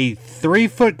literally a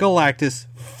 3-foot Galactus,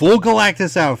 full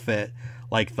Galactus outfit,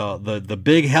 like the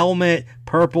big helmet,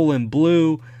 purple and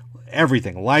blue,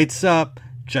 everything lights up,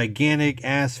 gigantic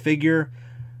ass figure,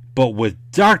 but with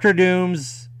Doctor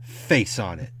Doom's face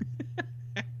on it.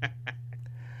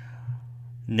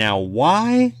 Now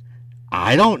why?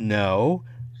 I don't know.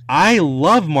 I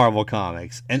love Marvel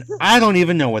Comics, and I don't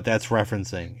even know what that's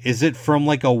referencing. Is it from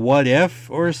like a What If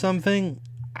or something?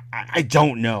 I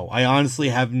don't know. I honestly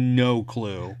have no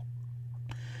clue.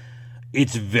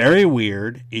 It's very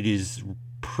weird. It is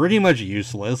pretty much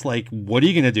useless. Like, what are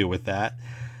you going to do with that?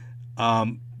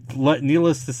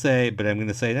 Needless to say, but I'm going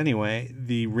to say it anyway,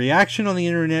 the reaction on the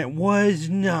internet was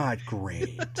not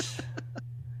great.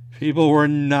 People were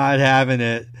not having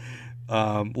it.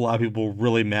 A lot of people were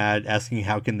really mad, asking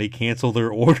how can they cancel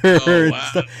their order and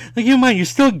stuff. Like, you mind, you're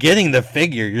still getting the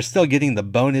figure. You're still getting the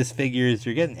bonus figures.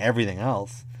 You're getting everything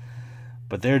else.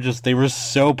 But they were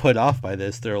so put off by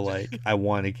this. They're like, I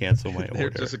want to cancel my order. They're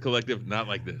just a collective not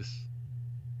like this.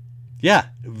 Yeah,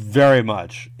 very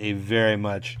much. Very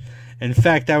much. In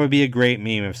fact, that would be a great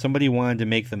meme. If somebody wanted to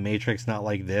make the Matrix not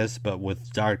like this, but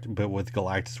with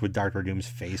Galactus with Doctor Doom's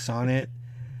face on it,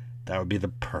 that would be the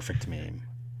perfect meme.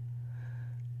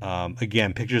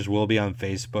 Again, pictures will be on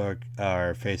Facebook,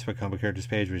 our Facebook Comic Characters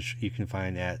page, which you can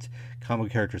find at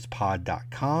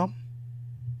comiccharacterspod.com.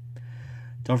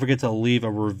 Don't forget to leave a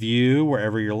review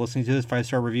wherever you're listening to this.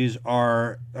 5-star reviews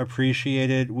are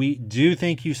appreciated. We do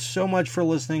thank you so much for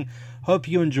listening. Hope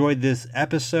you enjoyed this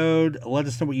episode. Let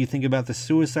us know what you think about the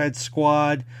Suicide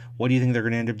Squad. What do you think they're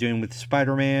going to end up doing with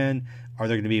Spider-Man? Are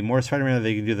there going to be more Spider-Man? Are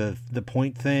they going to do the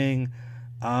point thing?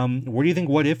 Where do you think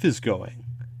What If is going?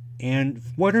 And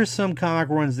what are some comic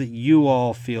runs that you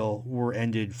all feel were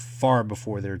ended far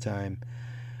before their time?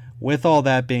 With all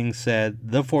that being said,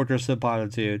 the Fortress of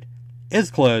Potitude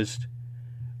is closed.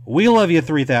 We love you,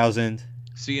 3000.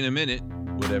 See you in a minute,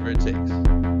 whatever it takes.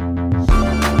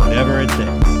 Whatever it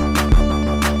takes.